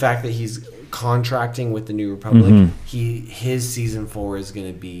the fact that he's contracting with the New Republic. His season 4 is going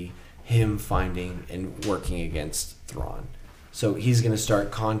to be him finding and working against Thrawn. So he's going to start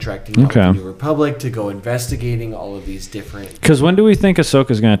contracting out with the New Republic to go investigating all of these different. Because when do we think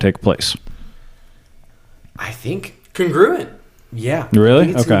Ahsoka is going to take place? I think, Congruent. yeah. Really? I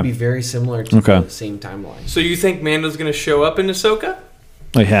think it's going Okay. to be very similar to Okay. the same timeline. So you think Mando's going to show up in Ahsoka?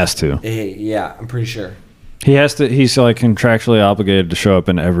 He has to. Hey, yeah, I'm pretty sure. He has to. He's like contractually obligated to show up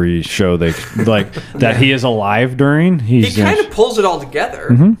in every show they like that he is alive during. He He's kind of pulls it all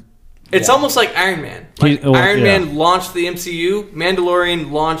together. It's Yeah. almost like Iron Man. Like Iron Man launched the MCU,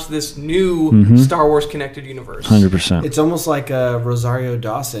 Mandalorian launched this new Star Wars connected universe. 100%. It's almost like Rosario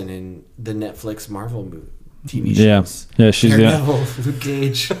Dawson in the Netflix Marvel movie. TV Yeah, shows. yeah. She's the Daredevil, Luke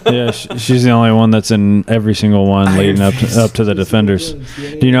Cage. yeah. She's the only one that's in every single one Iron leading up Fist. to the Defenders.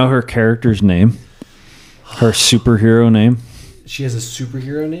 Yeah. Do you know her character's name? Her superhero name? She has a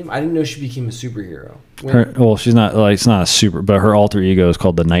superhero name. I didn't know she became a superhero. Well, she's not like it's not a super, but her alter ego is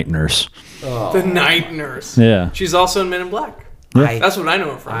called the Night Nurse. The Night Nurse. Yeah. She's also in Men in Black. Yeah. That's what I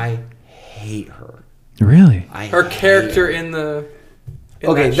know her from. I hate her. Really? Her character in the. in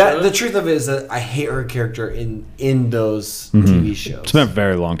Okay, show. the truth of it is that I hate her character in those TV shows. It's been a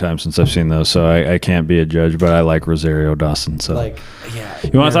very long time since I've seen those, so I can't be a judge. But I like Rosario Dawson. So like, yeah.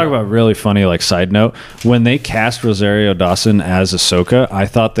 you want to talk about really funny, like side note? When they cast Rosario Dawson as Ahsoka, I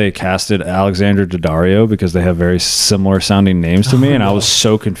thought they casted Alexandra Daddario because they have very similar sounding names to me, and I was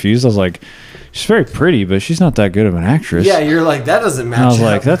so confused. I was like, she's very pretty, but she's not that good of an actress. Yeah, you're like, that doesn't match And I was up.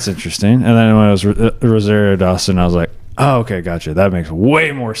 like, that's interesting. And then when it was Rosario Dawson, I was like, oh, okay, gotcha. That makes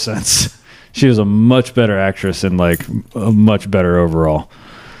way more sense. She was a much better actress and like a much better overall.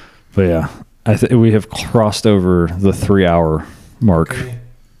 But yeah, I think we have crossed over the 3-hour mark. Okay.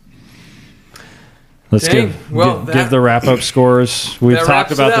 Let's Dang. Well, give the wrap up scores. We've that talked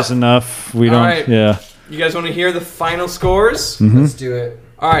wraps about it this up. enough. We All don't. right. Yeah. You guys want to hear the final scores? Let's do it.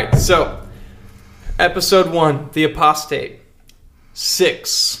 All right, so episode 1, The Apostate,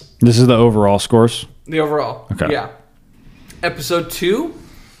 6. This is the overall scores. The overall. Okay. Yeah. Episode 2,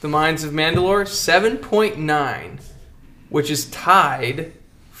 The Mines of Mandalore, 7.9, which is tied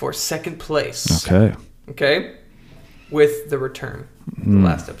for second place. Okay. Okay? With The Return, the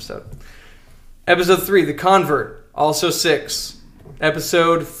last episode. Episode 3, The Convert, also 6.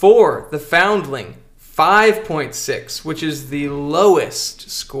 Episode 4, The Foundling, 5.6, which is the lowest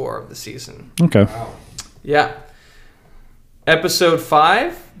score of the season. Okay. Yeah. Episode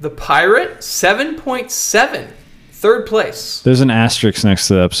 5, The Pirate, 7.7. Third place. There's an asterisk next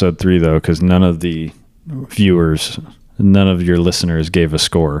to episode 3 though, because none of the viewers, none of your listeners gave a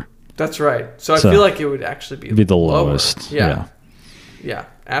score. That's right. So I So, feel like it would actually be the lower. lowest. Yeah. Yeah.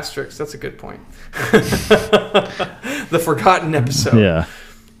 Asterisk. That's a good point. The forgotten episode. Yeah.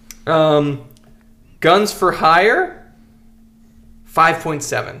 Guns for Hire,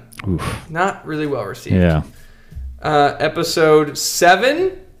 5.7. Oof. Not really well received. Yeah. Episode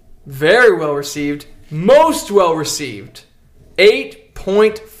 7, very well received. Most well received,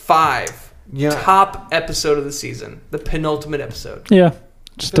 8.5. Yeah. Top episode of the season. The penultimate episode. Yeah. I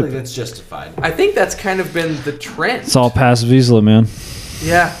Just feel like that's justified. I think that's kind of been the trend. it's all past Vizsla, man.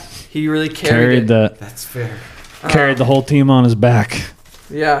 Yeah. He really carried Carried it. that. That's fair. Carried the whole team on his back.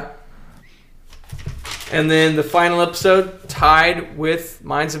 Yeah. And then the final episode, tied with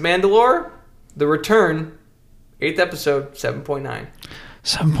Minds of Mandalore, The Return, 8th episode, 7.9.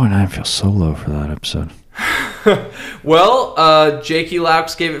 7.9 feels so low for that episode. Well, Jakey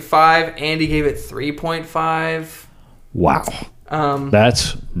Laux gave it 5. Andy gave it 3.5. Wow.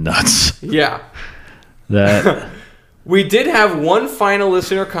 That's nuts. Yeah. That. We did have one final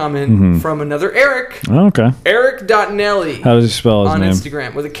listener comment from another Eric. Oh, okay. Eric.Nelly How does he spell his on name?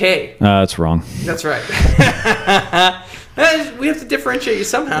 Instagram with a K. That's wrong. That's right. We have to differentiate you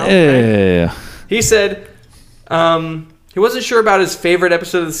somehow. Yeah. Right? He said he wasn't sure about his favorite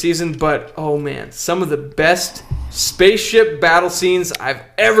episode of the season, but oh man, some of the best spaceship battle scenes I've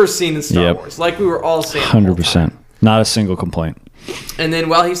ever seen in Star Wars. Like we were all saying. 100%. Not a single complaint. And then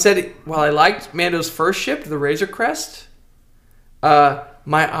while I liked Mando's first ship, the Razor Crest, my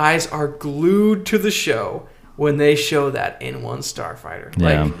eyes are glued to the show when they show that N1 Starfighter.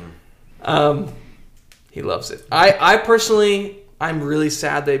 Yeah. Like, he loves it. I personally, I'm really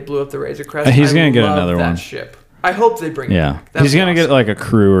sad they blew up the Razor Crest. He's going to get love another that one. ship. I hope they bring it back. That'd He's be going to awesome. get like a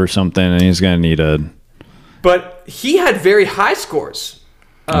crew or something, and he's going to need a... But he had very high scores.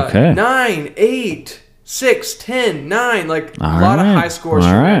 Okay. 9, 8, 6, 10, 9. Like a All lot of right. high scores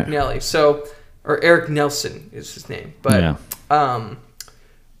All from right. Eric Nelly. So, or Eric Nelson is his name. But Yeah.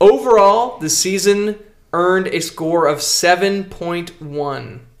 overall, the season earned a score of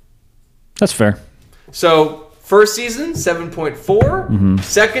 7.1. That's fair. So, first season, 7.4. Mm-hmm.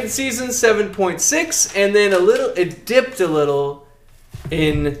 Second season, 7.6. And then it dipped a little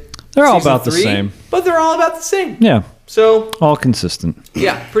in They're all season about the 3, same. But they're all about the same. Yeah. So, All consistent.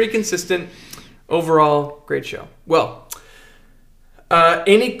 yeah, pretty consistent. Overall, great show. Well,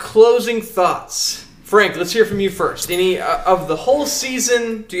 any closing thoughts? Frank, let's hear from you first. Any of the whole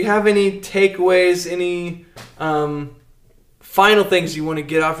season, do you have any takeaways, any final things you want to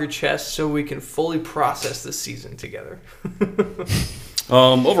get off your chest so we can fully process this season together?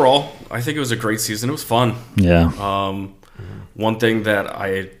 Overall, I think it was a great season. It was fun. Yeah. One thing that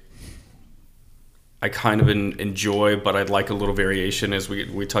I kind of enjoy, but I'd like a little variation, is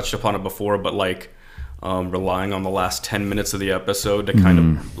we touched upon it before, but like relying on the last 10 minutes of the episode to kind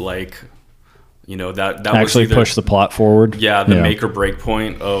of like, that Actually was either, push the plot forward. yeah, the make or break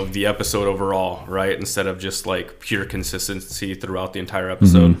point of the episode overall, right? Instead of just like pure consistency throughout the entire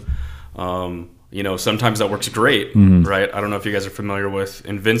episode. Sometimes that works great, right? I don't know if you guys are familiar with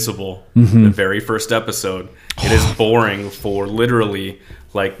Invincible, the very first episode. It is boring for literally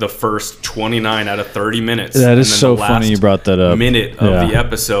like the first 29 out of 30 minutes. That And is then so the funny last you brought that up. minute of the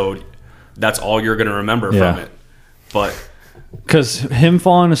episode, that's all you're going to remember Yeah. from it. But Because him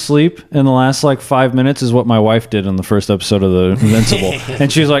falling asleep in the last like 5 minutes is what my wife did in the first episode of The Invincible. And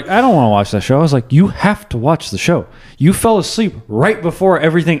she's like, I don't want to watch that show. I was like, you have to watch the show. You fell asleep right before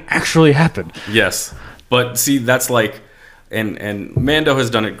everything actually happened. yes, but see, that's like, and Mando has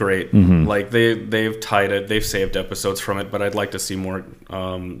done it great. Like they've tied it, they've saved episodes from it, but I'd like to see more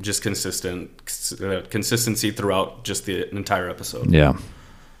just consistency throughout just the entire episode. Yeah.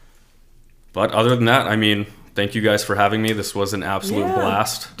 But other than that, I mean, thank you guys for having me. This was an absolute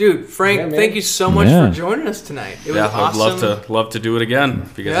blast. Dude, Frank, Yeah, man. thank you so much Yeah. for joining us tonight. It was Yeah, awesome. I'd love to do it again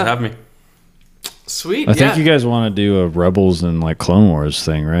if you guys Yeah. have me. Sweet. I think you guys want to do a Rebels and like Clone Wars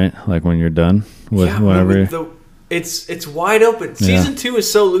thing, right? Like when you're done with Yeah, whatever. it's wide open. Season 2 is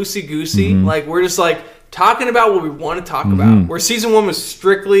so loosey goosey. Like we're just like talking about what we want to talk about. Where season 1 was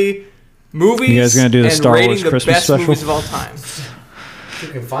strictly movies. You guys gonna do the and Star Wars rating the Christmas best special? movies of all time. You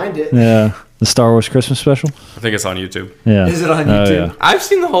can find it. Yeah. The Star Wars Christmas special? I think it's on YouTube. Yeah. Is it on Oh, YouTube? yeah. I've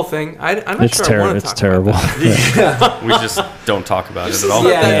seen the whole thing. I'm not It's sure I want to It's talk terrible. about that. We just don't talk about it at all.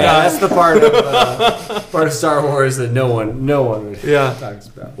 let that guy. That's the part of Star Wars that no one Yeah. talks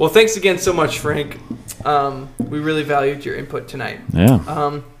about. Well, thanks again so much, Frank. We really valued your input tonight.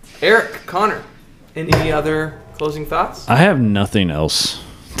 Yeah. Eric, Connor, any other closing thoughts? I have nothing else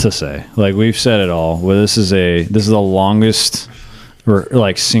to say. Like we've said it all. Well, this is the longest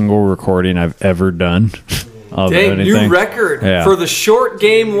like single recording I've ever done. of Dang, anything. new record Yeah. for the short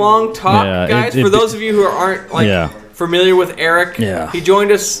game, long talk, Yeah, guys. it- for those of you who aren't Yeah. familiar with Eric, Yeah. he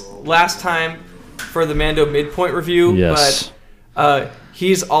joined us last time for the Mando Midpoint review. Yes. But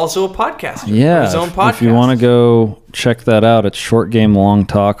he's also a podcaster. Yeah, his own podcast. if you want to go check that out, it's Short Game Long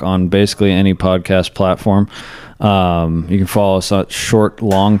Talk on basically any podcast platform. You can follow us at Short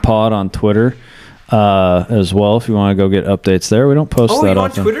Long Pod on Twitter as well if you want to go get updates there. We don't post Oh, that you're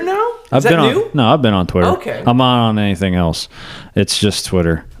on often. Twitter now? I've Is been that new? I've been on Twitter. Okay. I'm not on anything else. It's just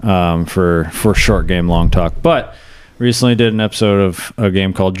Twitter for Short Game Long Talk. But recently did an episode of a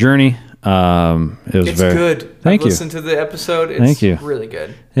game called Journey. It was It's very good. Thank I've you. listened to the episode. It's Thank you. really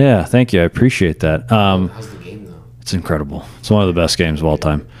good. Yeah, thank you. I appreciate that. How's the game though? It's incredible. It's one of the best games of all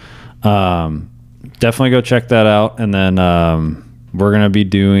time. Definitely go check that out. And then we're gonna be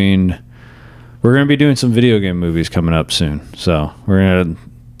doing some video game movies coming up soon. So we're gonna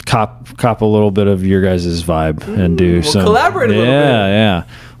cop a little bit of your guys' vibe and do we'll some collaborate a little bit. Yeah.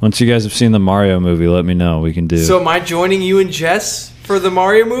 Once you guys have seen the Mario movie, let me know. We can do. So am I joining you and Jess for the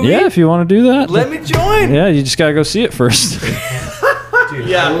Mario movie? yeah, if you want to do that. Let me join. Yeah, you just gotta go see it first. Dude,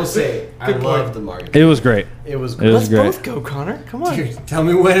 Yeah. I will say, I Good love point. the Mario. It was great. It was It great. was Let's great. both go, Connor. Come on. Dude, tell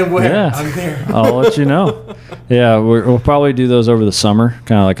me when and where. Yeah. I'm there. I'll let you know. Yeah, we'll probably do those over the summer,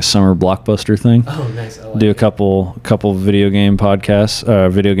 kind of like a summer blockbuster thing. Oh, nice. I like Do a it. couple video game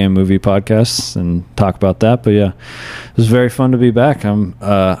podcasts, video game movie podcasts, and talk about that. But yeah, it was very fun to be back. I'm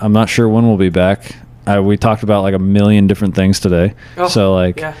not sure when we'll be back. We talked about like a million different things today. Oh, So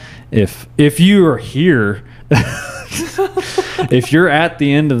like, yeah. if you are here, if you're at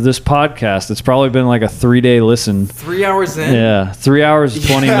the end of this podcast, it's probably been like a 3-day listen. 3 hours in. Yeah, 3 hours and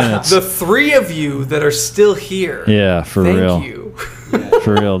 20 Yeah, minutes. The three of you that are still here. Yeah, for Thank real. you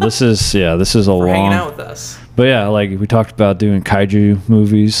For real. This is a for hanging long. out with us. But yeah, like we talked about doing kaiju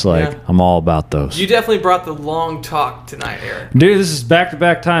movies. Like Yeah. I'm all about those. You definitely brought the long talk tonight, Eric. Dude, this is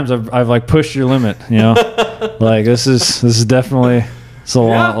back-to-back times. I've like pushed your limit. You know, like this is definitely it's a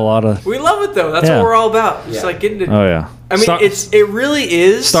lot of. We love it though. That's Yeah. what we're all about. Just Yeah. like getting to. Oh yeah. I mean, it really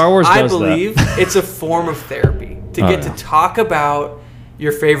is. Star Wars I does that. believe it's a form of therapy to Oh, get yeah. to talk about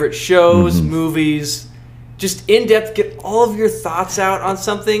your favorite shows, Mm-hmm. movies, just in depth. Get all of your thoughts out on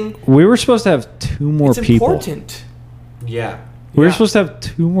something. We were supposed to have 2 more It's people. important. Yeah. We were Yeah. supposed to have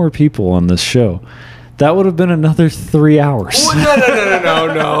 2 more people on this show. That would have been another 3 hours.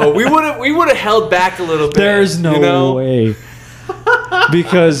 Oh, no. We would have held back a little bit. There's no you know? way.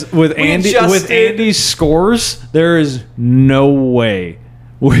 Because with We with adjusted. Andy's scores, there is no way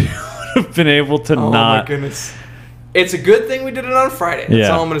we would have been able to Oh not. my goodness. It's a good thing we did it on Friday. That's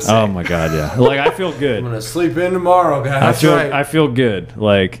all I'm gonna say. Oh my god, yeah. Like I feel good. I'm gonna sleep in tomorrow, guys. right. I feel good.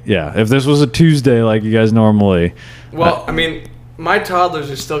 Like yeah, if this was a Tuesday like you guys normally, Well, I mean, my toddlers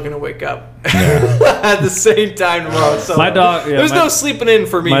are still gonna wake up at the same time tomorrow. So My dog- yeah, there's my- no sleeping in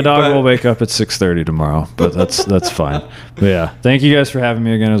for me. my dog but will wake up at 6:30 tomorrow, but that's fine. But yeah, thank you guys for having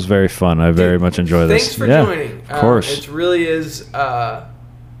me again. It was very fun. I very much enjoy this. Thanks for Yeah, joining. Of course. It really is an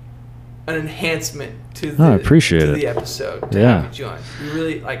enhancement to I appreciate to it. the episode. To Yeah. have you join. You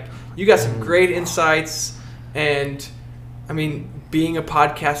really you got some great insights, and I mean, being a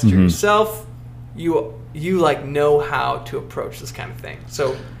podcaster Mm-hmm. yourself, you like know how to approach this kind of thing.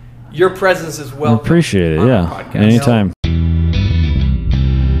 So your presence is I welcome. appreciate it. on our Yeah, podcast. anytime.